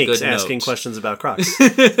 End on a good Snakes asking note. questions about crocs.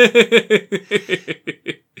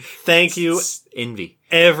 Thank you, Envy.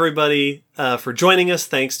 everybody, for joining us.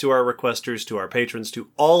 Thanks to our requesters, to our patrons, to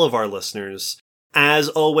all of our listeners. As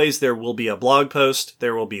always, there will be a blog post.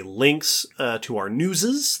 There will be links to our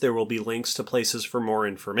newses. There will be links to places for more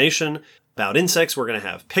information about insects. We're going to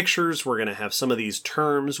have pictures. We're going to have some of these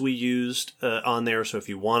terms we used on there. So if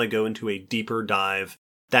you want to go into a deeper dive,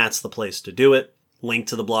 that's the place to do it. Link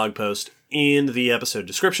to the blog post in the episode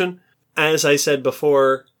description. As I said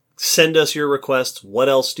before, send us your requests. What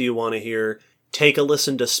else do you want to hear? Take a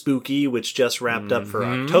listen to Spooky, which just wrapped up for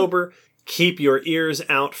October. Keep your ears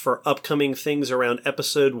out for upcoming things around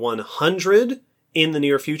episode 100 in the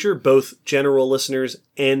near future, both general listeners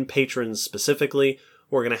and patrons specifically.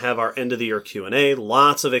 We're going to have our end of the year Q&A.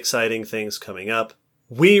 Lots of exciting things coming up.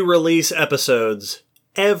 We release episodes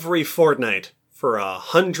every fortnight for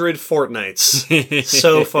 100 fortnights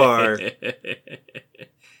so far.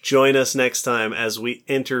 Join us next time as we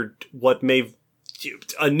enter what may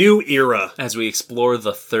a new era. As we explore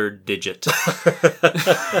the third digit.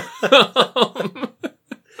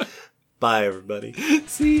 Bye, everybody.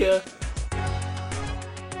 See ya.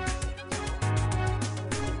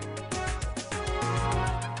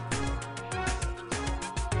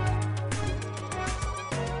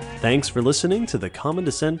 Thanks for listening to the Common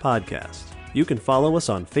Descent podcast. You can follow us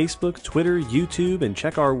on Facebook, Twitter, YouTube, and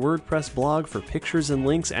check our WordPress blog for pictures and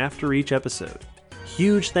links after each episode.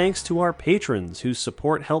 Huge thanks to our patrons whose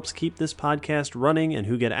support helps keep this podcast running and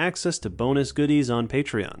who get access to bonus goodies on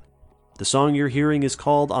Patreon. The song you're hearing is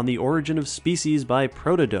called On the Origin of Species by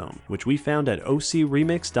Protodome, which we found at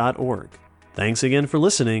ocremix.org. Thanks again for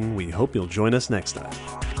listening. We hope you'll join us next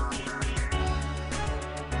time.